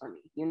did this for me,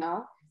 you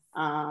know?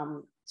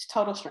 It's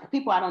total strength.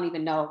 People I don't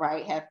even know,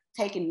 right, have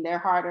taken their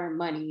hard-earned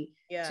money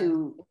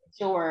to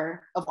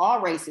ensure, of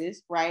all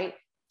races, right,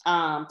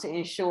 to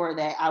ensure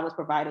that I was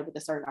provided with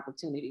a certain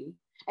opportunity.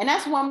 And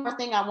that's one more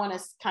thing I want to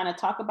kind of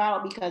talk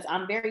about, because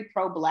I'm very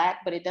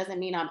pro-Black, but it doesn't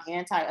mean I'm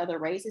anti other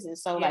races. And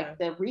so like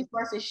the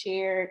resources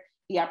shared,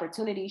 the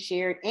opportunities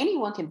shared,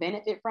 anyone can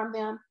benefit from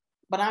them,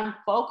 but I'm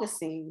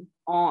focusing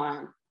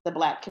on the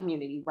Black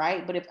community,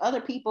 right? But if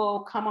other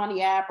people come on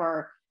the app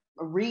or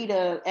watch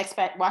an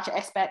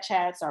expat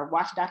chats or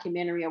watch a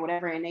documentary or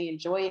whatever, and they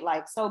enjoy it,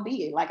 like, so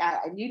be it. Like,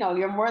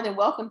 you're more than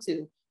welcome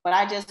to. But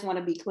I just want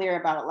to be clear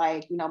about,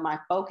 like, my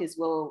focus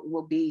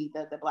will be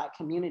the Black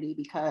community,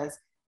 because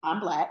I'm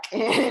Black,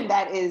 and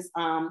that is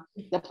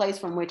the place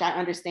from which I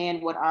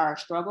understand what our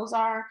struggles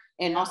are,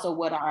 and also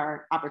what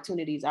our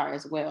opportunities are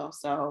as well.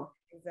 So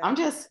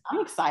exactly. I'm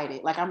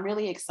excited. Like, I'm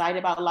really excited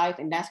about life,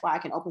 and that's why I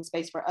can open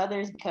space for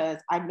others, because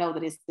I know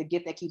that it's the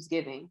gift that keeps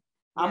giving.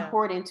 I'm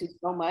poured into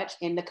so much,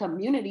 and the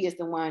community is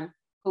the one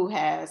who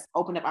has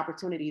opened up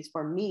opportunities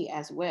for me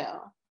as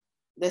well.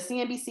 The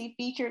CNBC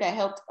feature that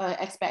helped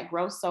Expat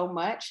grow so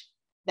much,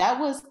 that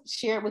was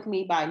shared with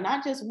me by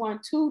not just one,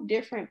 two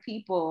different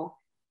people,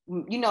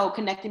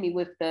 connecting me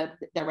with the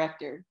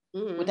director,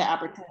 with the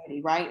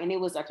opportunity, right? And it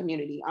was a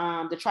community.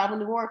 The Travel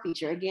Noir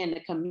feature, again, the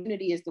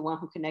community is the one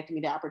who connected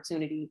me to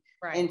opportunity.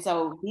 Right. And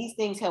so these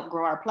things help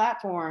grow our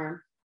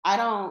platform. I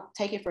don't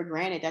take it for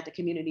granted that the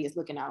community is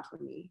looking out for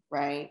me,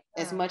 right?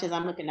 As much as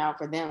I'm looking out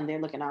for them,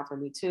 they're looking out for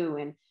me too.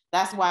 And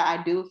that's why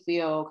I do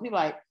feel, people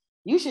like,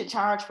 you should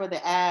charge for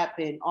the app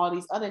and all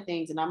these other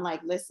things. And I'm like,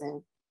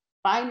 listen,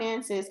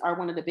 finances are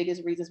one of the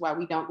biggest reasons why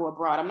we don't go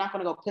abroad. I'm not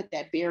going to go put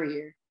that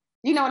barrier,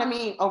 you know what I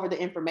mean, over the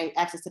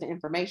access to the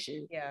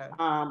information. Yeah.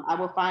 I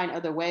will find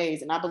other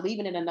ways, and I believe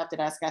in it enough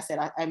that, as I said,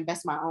 I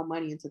invest my own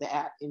money into the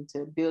app,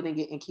 into building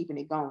it and keeping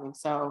it going.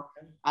 So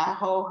I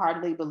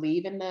wholeheartedly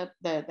believe in the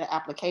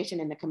application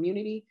and the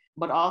community,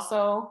 but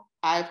also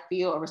I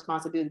feel a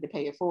responsibility to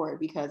pay it forward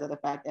because of the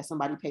fact that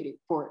somebody paid it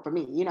for it for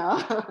me,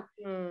 Yeah.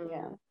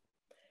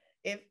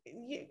 I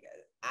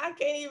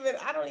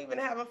don't even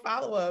have a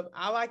follow-up.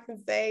 All I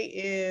can say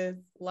is,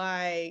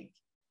 like,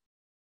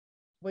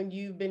 when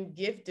you've been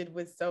gifted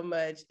with so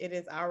much, it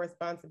is our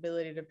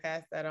responsibility to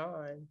pass that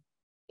on.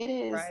 It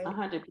is, right?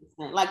 100%.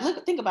 Like,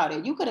 think about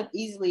it. You could have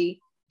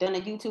easily done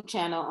a YouTube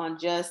channel on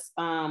just,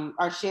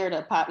 or shared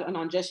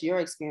on just your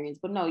experience,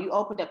 but no, you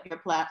opened up your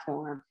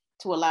platform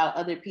to allow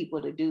other people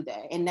to do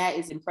that. And that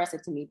is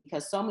impressive to me,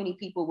 because so many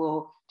people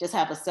will just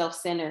have a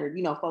self-centered,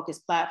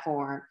 focused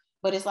platform,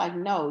 but it's like,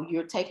 no,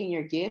 you're taking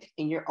your gift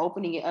and you're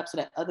opening it up so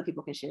that other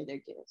people can share their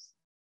gifts.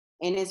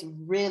 And it's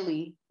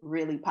really,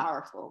 really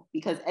powerful,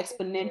 because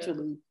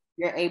exponentially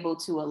you're able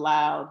to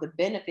allow the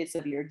benefits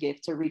of your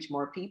gift to reach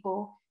more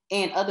people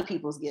and other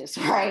people's gifts,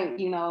 right?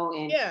 And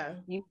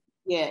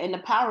and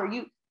the power,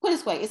 you put it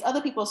this way, it's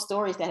other people's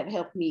stories that have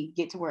helped me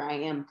get to where I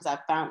am, because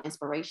I've found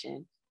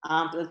inspiration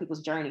through other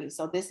people's journeys.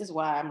 So this is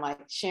why I'm like,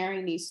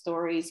 sharing these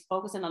stories,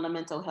 focusing on the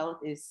mental health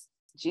is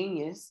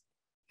genius,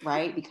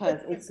 right? Because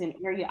it's an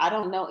area I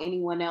don't know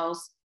anyone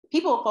else.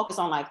 People focus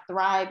on like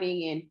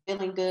thriving and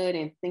feeling good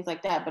and things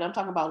like that, but I'm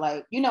talking about,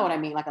 like, you know what I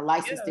mean, like a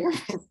licensed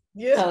therapist.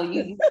 So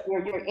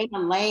you're in a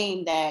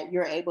lane that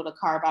you're able to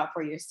carve out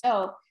for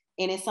yourself,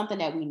 and it's something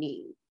that we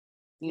need,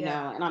 you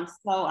know. And I'm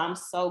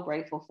so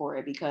grateful for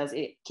it, because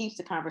it keeps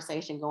the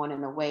conversation going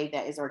in a way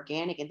that is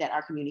organic and that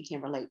our community can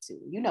relate to.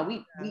 We you know what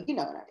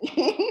I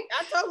mean.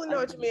 I totally know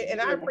what you mean, and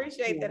I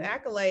appreciate that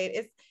accolade.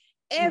 It's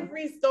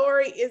every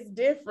story is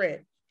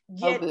different,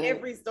 yet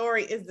every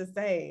story is the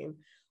same.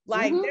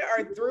 Like, there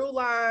are through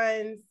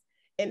lines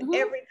in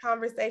every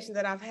conversation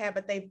that I've had,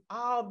 but they've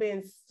all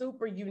been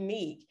super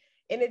unique.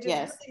 And it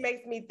just really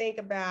makes me think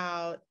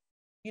about,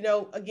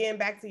 again,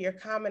 back to your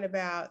comment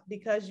about,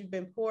 because you've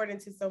been poured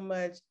into so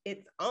much,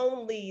 it's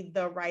only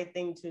the right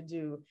thing to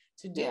do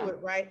it,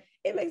 right?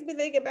 It makes me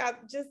think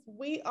about just,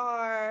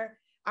 our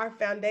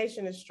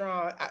foundation is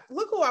strong.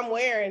 Look who I'm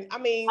wearing. I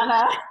mean,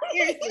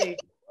 seriously,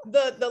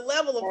 the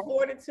level of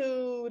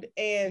fortitude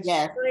and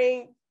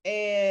strength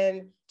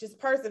and just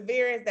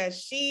perseverance that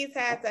she's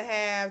had to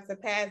have to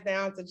pass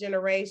down to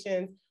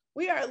generations.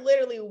 We are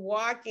literally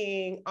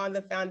walking on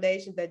the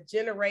foundation that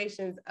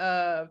generations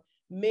of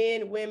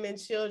men, women,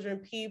 children,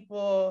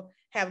 people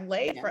have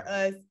laid for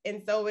us.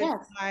 And so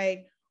it's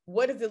like,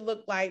 what does it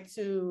look like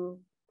to,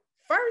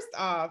 first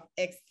off,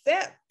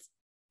 accept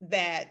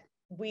that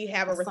we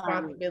have a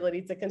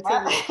responsibility to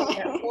continue to put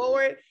that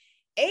forward,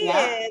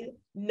 and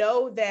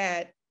know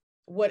that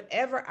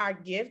whatever our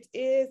gift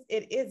is,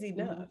 it is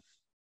enough.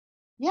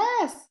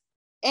 Yes.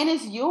 And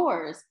it's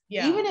yours.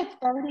 Even if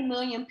 30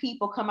 million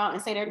people come out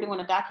and say they're doing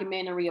a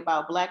documentary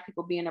about Black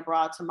people being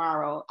abroad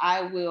tomorrow,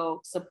 I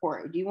will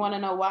support. Do you want to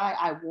know why?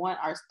 I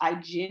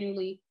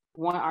genuinely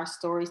want our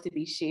stories to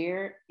be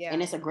shared. Yeah.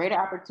 And it's a greater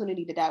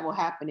opportunity that will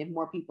happen if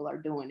more people are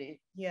doing it.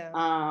 Yeah.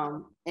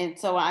 And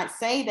so I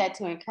say that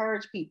to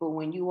encourage people,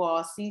 when you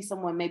all see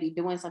someone maybe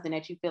doing something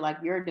that you feel like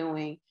you're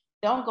doing,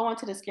 don't go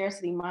into the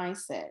scarcity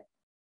mindset.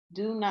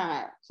 Do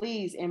not,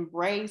 please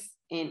embrace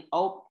and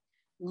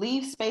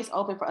leave space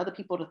open for other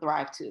people to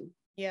thrive too.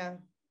 Yeah.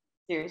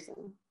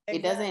 Seriously. Exactly.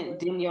 It doesn't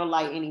dim your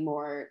light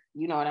anymore.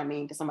 You know what I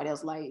mean? To somebody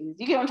else's light.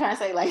 You get what I'm trying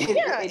to say? Like,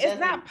 yeah, it's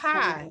not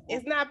pie.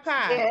 It's not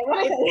pie.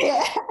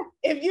 Yeah.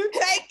 If you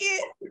take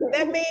it,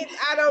 that means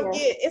I don't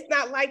get. It's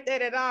not like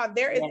that at all.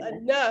 There is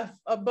enough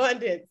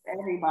abundance,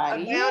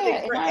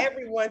 abounding for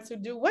everyone to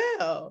do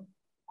well.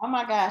 Oh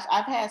my gosh,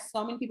 I've had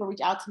so many people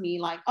reach out to me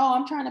like, oh,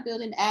 I'm trying to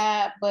build an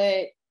app,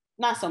 but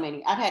not so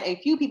many. I've had a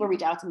few people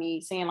reach out to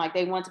me saying like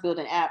they want to build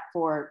an app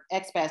for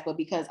expats, but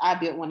because I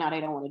built one, now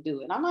they don't want to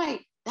do it. And I'm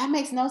like, that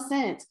makes no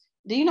sense.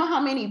 Do you know how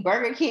many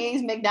Burger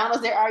Kings,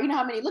 McDonald's there are? You know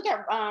how many? Look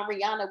at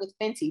Rihanna with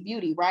Fenty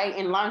Beauty, right?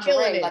 And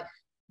lingerie. Like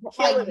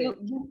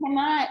you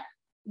cannot,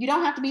 you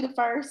don't have to be the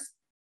first.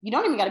 You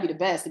don't even got to be the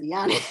best, to be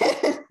honest.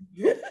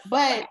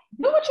 But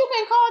do what you've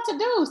been called to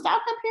do.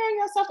 Stop comparing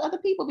yourself to other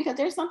people, because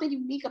there's something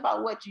unique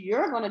about what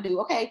you're going to do.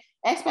 Okay,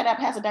 Expat app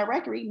has a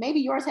directory. Maybe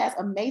yours has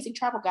amazing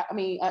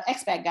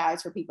expat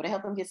guides for people to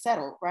help them get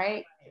settled,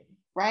 right?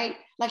 Right?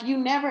 Like, you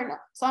never know.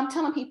 So I'm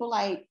telling people,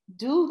 like,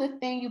 do the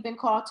thing you've been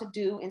called to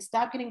do and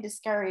stop getting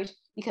discouraged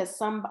because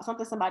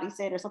something somebody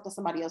said or something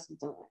somebody else is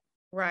doing.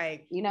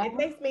 Right. You know, it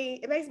makes me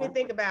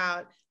think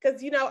about,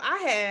 because, you know,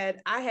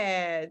 I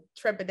had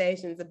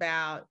trepidations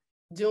about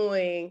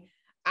doing,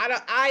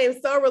 I am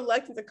so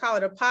reluctant to call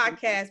it a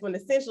podcast when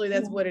essentially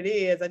that's what it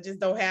is. I just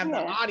don't have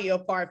the audio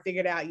part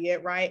figured out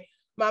yet. Right.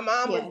 My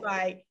mom was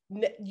like,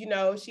 you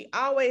know, she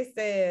always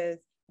says,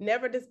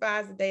 never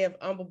despise the day of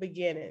humble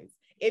beginnings.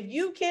 If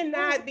you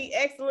cannot be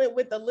excellent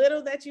with the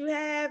little that you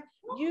have,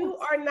 you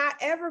are not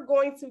ever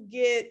going to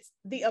get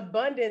the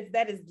abundance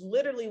that is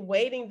literally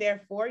waiting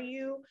there for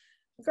you.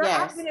 Girl,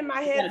 I've been in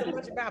my head so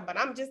much about, but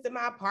I'm just in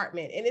my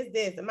apartment and it's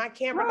this and my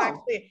camera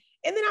not clear.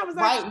 And then I was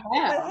like,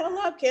 what the hell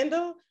up,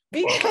 Kendall?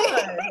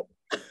 Because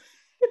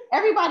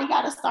everybody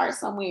got to start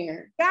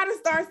somewhere.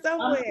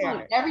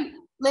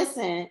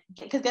 Listen,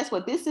 because guess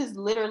what? This is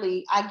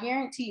literally, I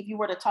guarantee if you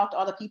were to talk to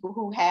all the people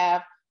who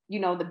have, you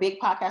know, the big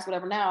podcast,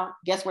 whatever now,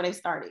 guess where they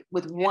started?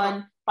 With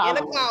one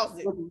follower,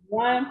 with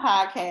one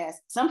podcast.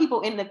 Some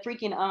people in the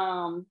freaking,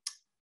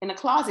 in the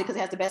closet because it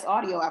has the best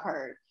audio I've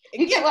heard.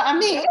 You get what I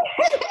mean?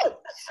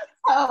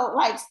 So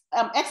like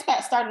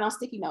Expat started on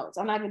sticky notes.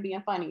 I'm not even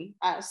being funny.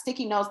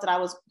 Sticky notes that I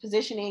was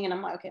positioning, and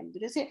I'm like, okay, I'm gonna do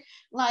this here.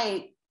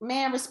 Like,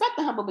 man, respect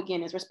the humble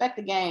beginnings, respect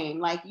the game.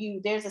 Like,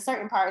 there's a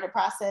certain part of the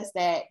process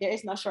that there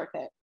is no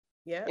shortcut.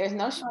 Yeah. There's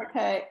no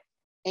shortcut,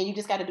 and you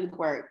just got to do the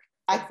work.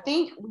 I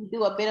think we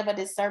do a bit of a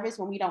disservice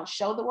when we don't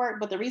show the work,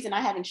 but the reason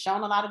I haven't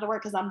shown a lot of the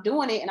work because I'm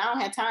doing it and I don't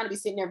have time to be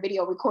sitting there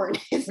video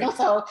recording.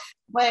 So,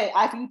 but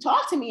if you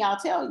talk to me, I'll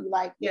tell you,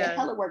 like,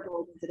 hella work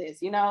goes into this,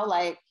 you know,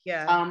 like,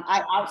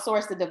 I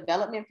outsourced the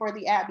development for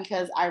the app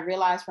because I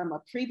realized from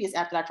a previous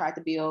app that I tried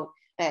to build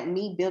that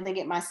me building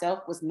it myself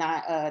was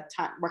not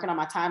working on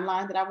my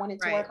timeline that I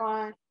wanted to work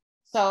on.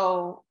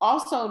 So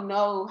also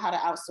know how to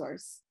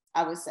outsource,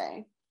 I would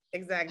say.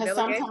 Exactly. Because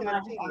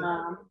sometimes,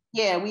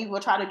 we will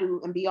try to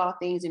do and be all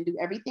things and do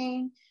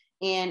everything,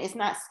 and it's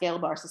not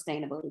scalable or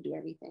sustainable to do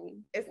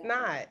everything. It's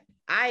not.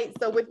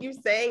 So with you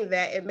saying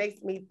that, it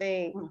makes me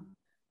think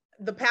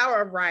the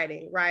power of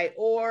writing, right?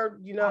 Or,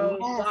 you know,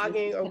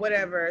 blogging or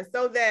whatever.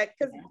 So that,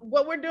 because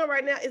what we're doing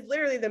right now is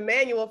literally the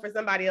manual for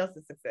somebody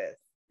else's success.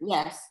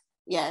 Yes.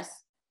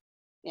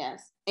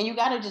 And you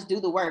got to just do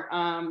the work.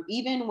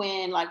 Even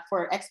when, like,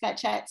 for expat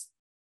chats,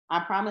 I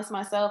promised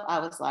myself, I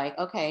was like,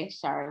 okay,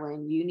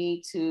 Charlene, you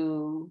need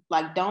to,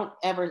 like, don't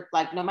ever,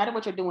 like, no matter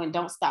what you're doing,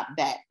 don't stop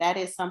that. That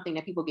is something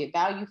that people get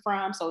value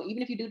from. So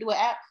even if you do an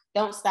app,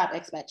 don't stop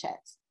expat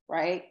chats,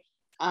 right?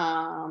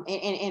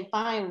 And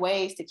find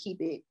ways to keep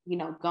it, you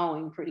know,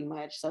 going pretty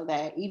much, so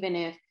that even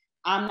if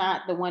I'm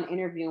not the one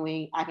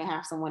interviewing, I can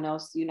have someone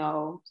else, you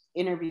know,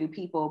 interview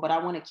people, but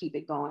I want to keep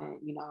it going,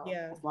 you know,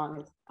 as long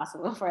as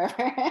possible,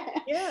 forever.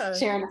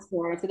 Sharing the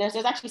stories. So there's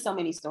actually so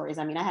many stories.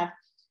 I mean,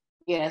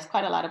 it's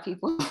quite a lot of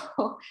people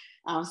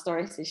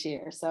stories to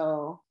share.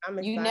 So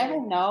you never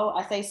know.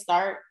 I say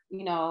start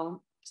with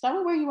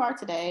where you are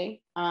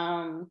today.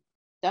 Don't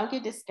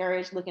get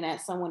discouraged looking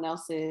at someone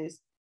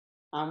else's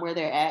where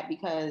they're at,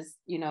 because,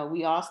 you know,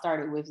 we all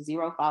started with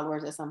 0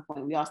 followers at some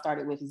point. We all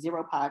started with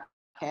 0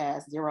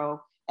 podcasts,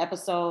 0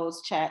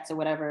 episodes, chats, or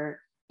whatever,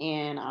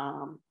 and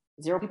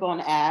 0 people on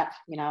the app,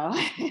 you know.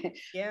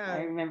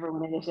 I remember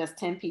when it was just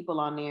 10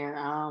 people on there.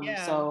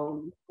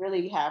 So you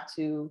really have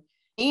to.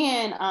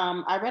 And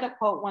I read a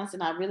quote once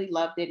and I really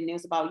loved it. And it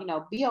was about, you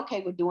know, be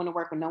okay with doing the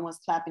work when no one's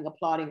clapping,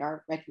 applauding,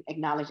 or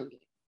acknowledging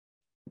it.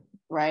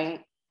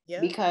 Right? Yeah.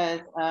 Because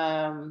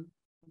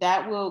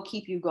that will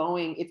keep you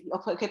going.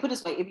 Put it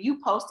this way, if you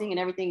posting and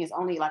everything is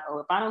only like, oh,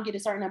 if I don't get a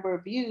certain number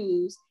of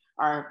views,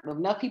 or if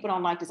enough people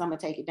don't like this, I'm going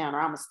to take it down, or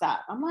I'm going to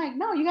stop. I'm like,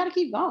 no, you got to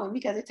keep going,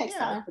 because it takes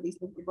time for these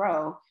things to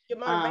grow. Your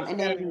motivation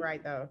got to be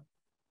right, though.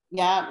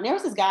 Yeah, there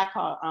was this guy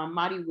called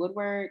Marty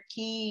Woodward.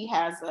 He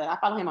has, I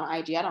follow him on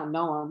IG. I don't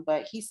know him,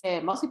 but he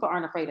said most people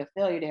aren't afraid of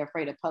failure. They're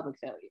afraid of public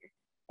failure.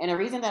 And the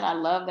reason that I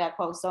love that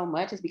quote so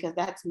much is because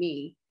that's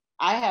me.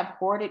 I have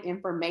hoarded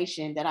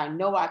information that I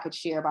know I could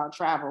share about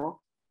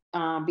travel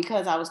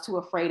because I was too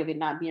afraid of it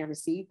not being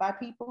received by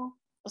people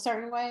a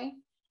certain way.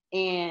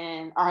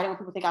 And or I didn't want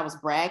people to think I was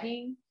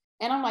bragging.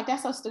 And I'm like,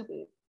 that's so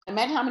stupid.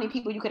 Imagine how many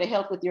people you could have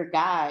helped with your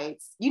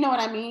guides. You know what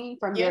I mean?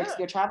 From your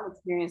travel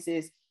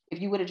experiences,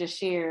 if you would have just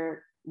shared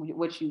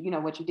what you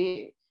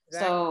did.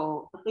 Exactly.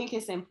 So I think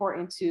it's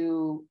important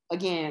to,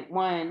 again,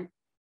 one,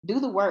 do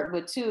the work,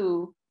 but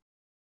two,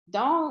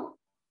 don't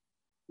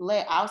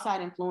let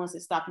outside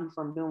influences stop you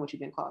from doing what you've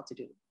been called to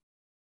do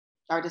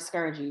or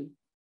discourage you.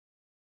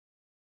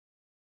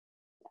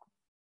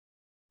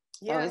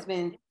 Yeah. So it's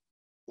been,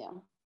 yeah.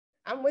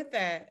 I'm with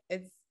that.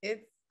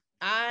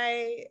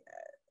 I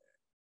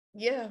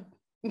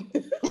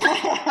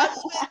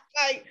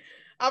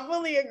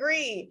fully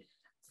agree.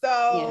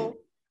 So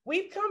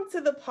we've come to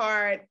the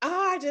part,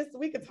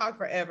 we could talk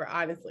forever,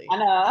 honestly. I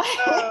know.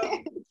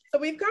 So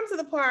we've come to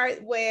the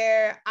part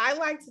where I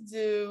like to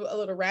do a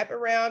little rapid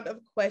round of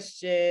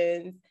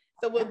questions.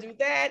 So we'll do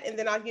that, and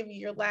then I'll give you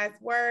your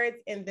last words,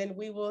 and then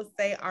we will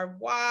say au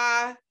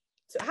revoir.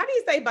 So how do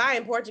you say bye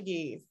in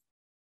Portuguese?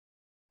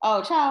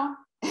 Oh, ciao.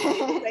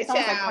 Say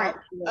ciao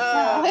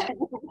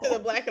to the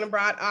Black and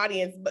Abroad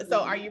audience. But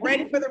so are you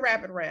ready for the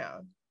rapid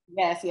round?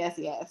 Yes.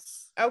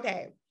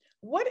 Okay.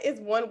 What is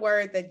one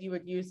word that you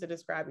would use to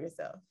describe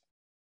yourself?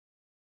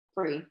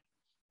 Free.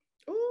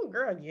 Ooh,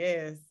 girl,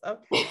 yes.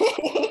 Okay.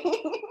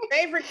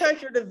 Favorite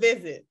country to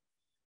visit?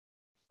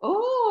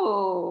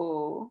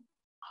 Oh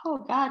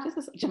God, this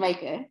is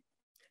Jamaica.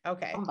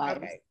 Okay.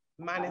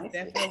 Mine is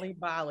definitely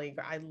Bali.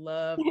 I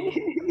love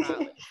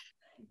Bali.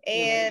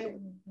 And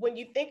when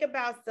you think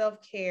about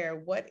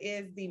self-care, what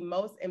is the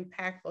most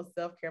impactful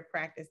self-care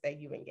practice that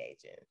you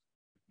engage in?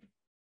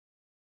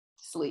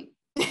 Sleep.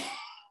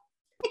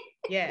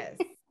 Yes.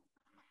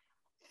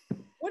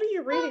 What are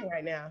you reading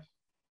right now?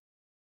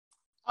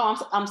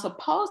 Oh, I'm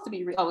supposed to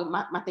be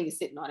my thing is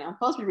sitting on it. I'm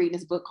supposed to be reading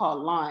this book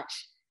called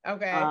Launch.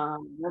 Okay.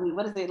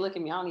 What is it? Look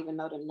at me. I don't even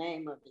know the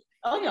name of it.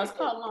 Oh yeah, it's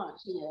called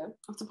Launch. Yeah.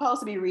 I'm supposed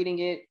to be reading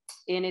it,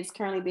 and it's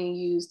currently being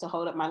used to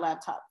hold up my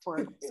laptop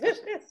for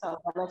session. So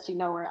I'll let you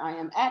know where I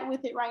am at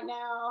with it right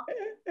now.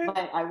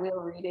 But I will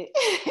read it.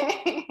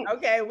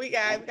 Okay, we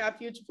got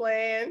future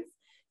plans.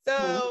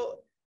 So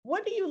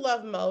what do you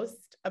love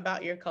most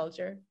about your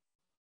culture?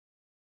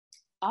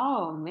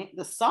 Oh man,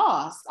 the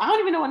sauce. I don't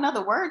even know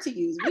another word to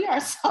use. We are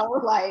so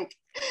like,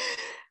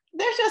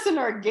 there's just an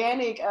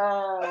organic,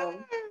 I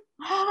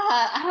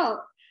don't,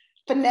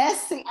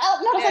 finessing. I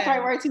don't know if that's the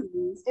right word to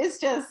use. It's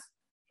just,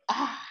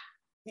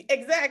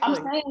 exactly. I'm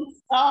saying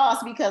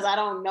sauce because I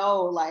don't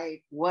know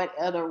like what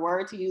other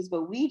word to use,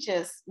 but we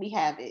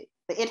have it,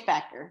 the it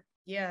factor.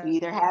 Yeah. You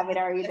either have it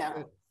or you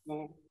don't.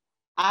 Man.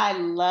 I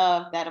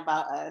love that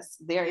about us.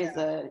 There is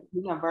a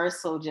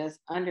universal just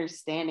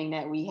understanding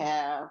that we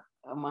have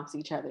amongst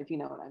each other, if you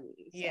know what I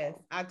mean. Yes,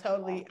 I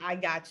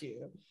got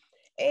you.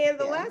 And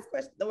the last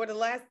question, or the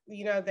last,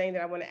 thing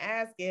that I want to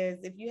ask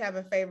is if you have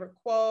a favorite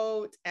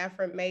quote,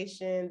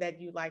 affirmation that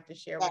you'd like to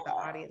share with the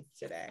audience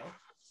today.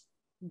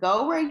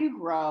 Go where you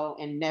grow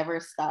and never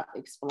stop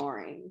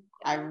exploring.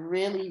 I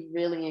really,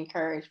 really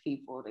encourage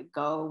people to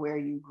go where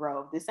you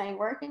grow. If this ain't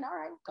working, all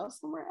right, go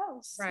somewhere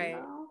else. Right.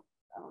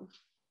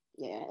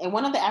 Yeah. And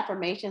one of the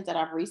affirmations that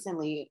I've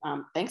recently,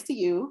 thanks to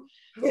you,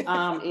 is,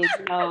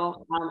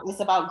 it's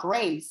about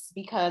grace,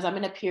 because I'm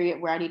in a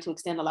period where I need to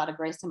extend a lot of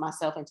grace to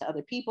myself and to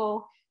other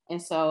people. And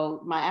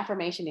so my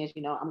affirmation is,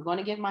 I'm going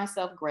to give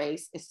myself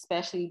grace,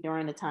 especially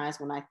during the times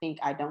when I think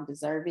I don't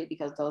deserve it,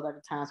 because those are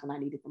the times when I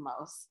need it the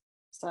most.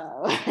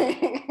 So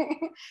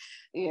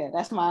yeah,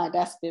 that's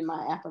been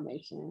my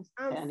affirmation.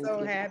 I'm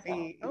so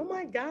happy. Oh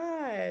my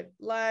God.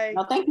 Like,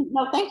 thank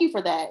you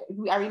for that.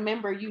 I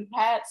remember you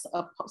had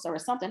a post or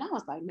something. I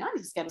was like, man, I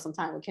need to schedule some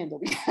time with Kendall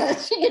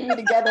because she get me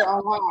together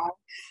online.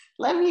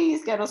 Let me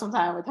schedule some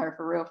time with her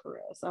for real.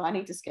 So I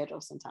need to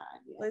schedule some time.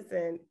 Yeah.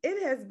 Listen,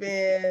 it has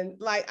been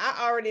like,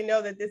 I already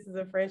know that this is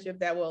a friendship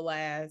that will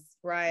last,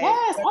 right?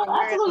 Yes,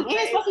 absolutely.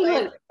 And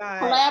especially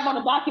collab on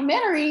a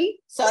documentary.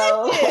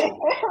 So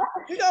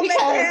we're gonna make it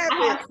happen.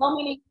 I have so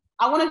many.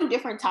 I want to do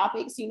different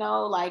topics,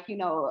 like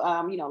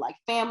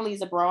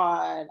families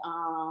abroad,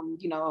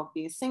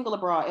 being single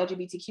abroad,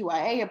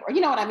 LGBTQIA,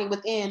 you know what I mean,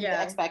 within the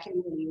expat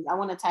community. I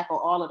want to tackle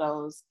all of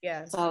those.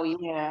 Yeah. So I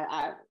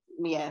got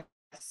you. Yeah.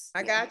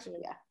 I got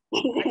you.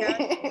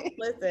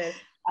 Listen,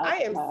 I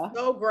am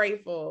so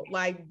grateful,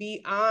 like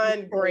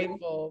beyond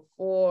grateful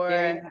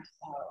for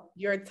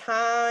your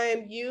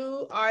time.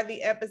 You are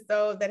the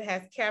episode that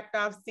has capped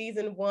off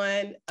season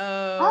 1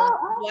 of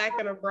Black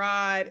and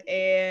Abroad,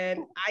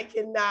 and I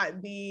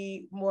cannot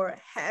be more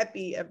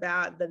happy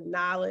about the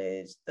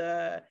knowledge,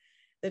 the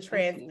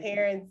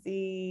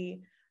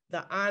transparency,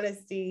 the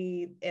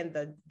honesty, and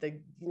the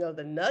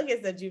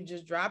nuggets that you've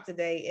just dropped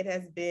today. It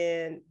has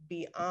been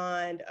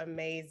beyond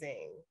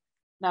amazing.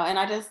 No, and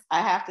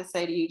I have to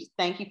say to you,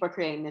 thank you for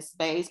creating this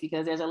space,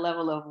 because there's a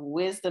level of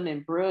wisdom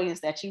and brilliance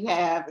that you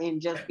have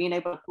in just being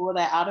able to pull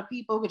that out of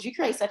people. Because you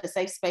create such a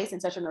safe space in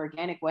such an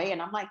organic way.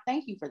 And I'm like,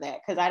 thank you for that.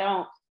 Because I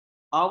don't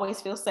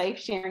always feel safe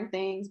sharing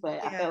things,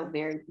 but I felt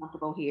very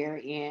comfortable here.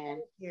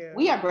 And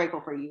we are grateful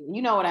for you.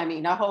 You know what I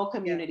mean? Our whole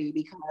community,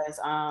 because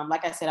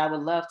like I said, I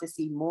would love to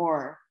see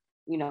more,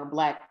 you know,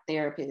 Black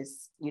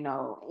therapists, you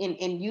know,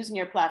 in using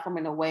your platform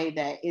in a way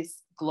that is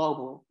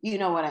global, you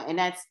know what and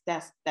that's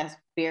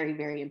very,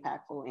 very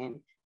impactful. And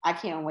I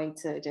can't wait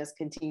to just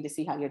continue to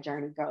see how your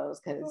journey goes,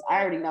 because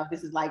I already know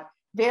this is like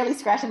barely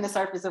scratching the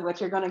surface of what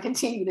you're going to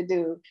continue to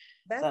do.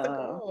 That's the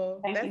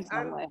goal. Thank you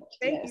so much.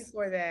 Thank you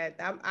for that.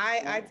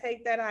 I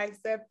take that. I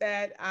accept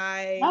that.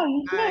 No,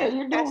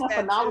 you're doing a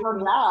phenomenal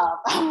job.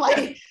 I'm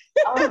like,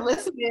 I was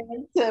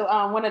listening to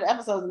one of the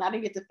episodes and I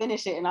didn't get to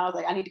finish it, and I was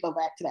like, I need to go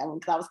back to that one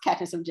because I was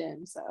catching some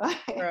gems. So,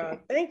 girl,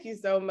 thank you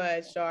so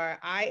much, Shar.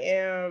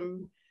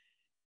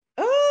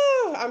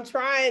 I'm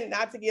trying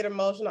not to get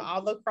emotional.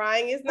 Although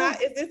crying is not.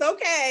 It's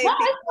okay. No,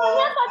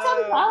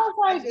 I was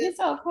like, it's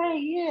okay,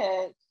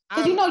 yeah.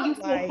 Because you know you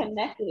feel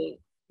connected.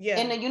 Yeah.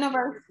 And the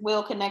universe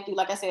will connect you,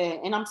 like I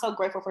said. And I'm so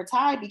grateful for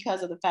Ty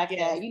because of the fact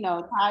that, you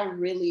know, Ty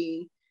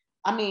really,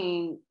 I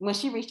mean, when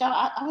she reached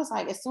out, I was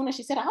like, as soon as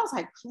she said it, I was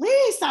like,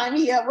 please sign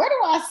me up. Where do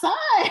I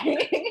sign?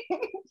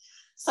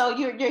 So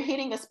you're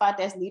hitting a spot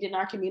that's needed in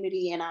our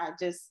community. And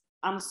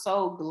I'm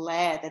so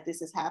glad that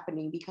this is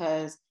happening,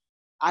 because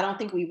I don't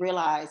think we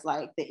realize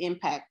like the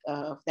impact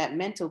of that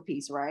mental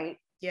piece, right?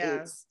 Yeah.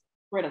 It's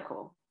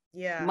critical.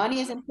 Yeah.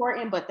 Money is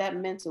important, but that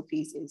mental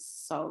piece is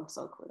so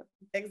critical.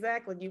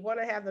 Exactly. You want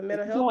to have the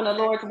mental health. You're doing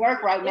the Lord's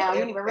work right now.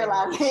 You don't even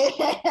realize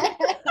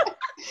it.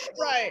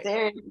 Right.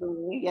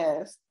 Seriously,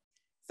 yes.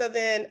 So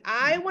then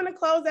I want to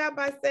close out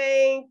by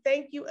saying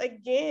thank you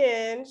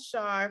again,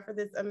 Shar, for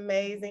this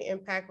amazing,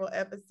 impactful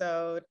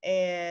episode.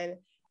 And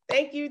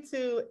thank you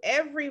to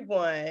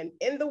everyone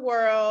in the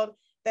world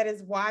that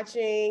is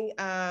watching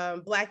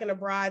Black and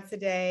Abroad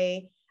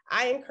today.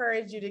 I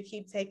encourage you to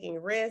keep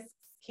taking risks,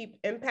 keep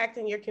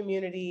impacting your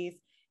communities,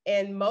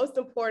 and most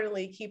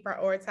importantly, keep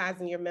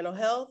prioritizing your mental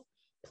health.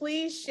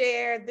 Please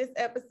share this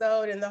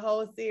episode and the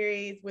whole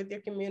series with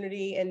your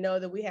community, and know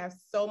that we have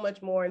so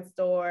much more in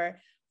store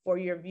for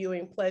your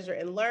viewing pleasure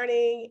and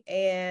learning.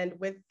 And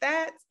with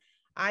that,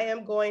 I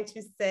am going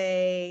to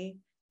say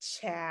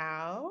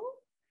ciao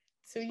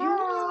to you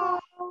all.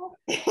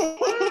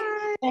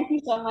 Thank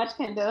you so much,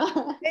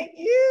 Kendall. Thank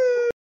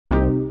you.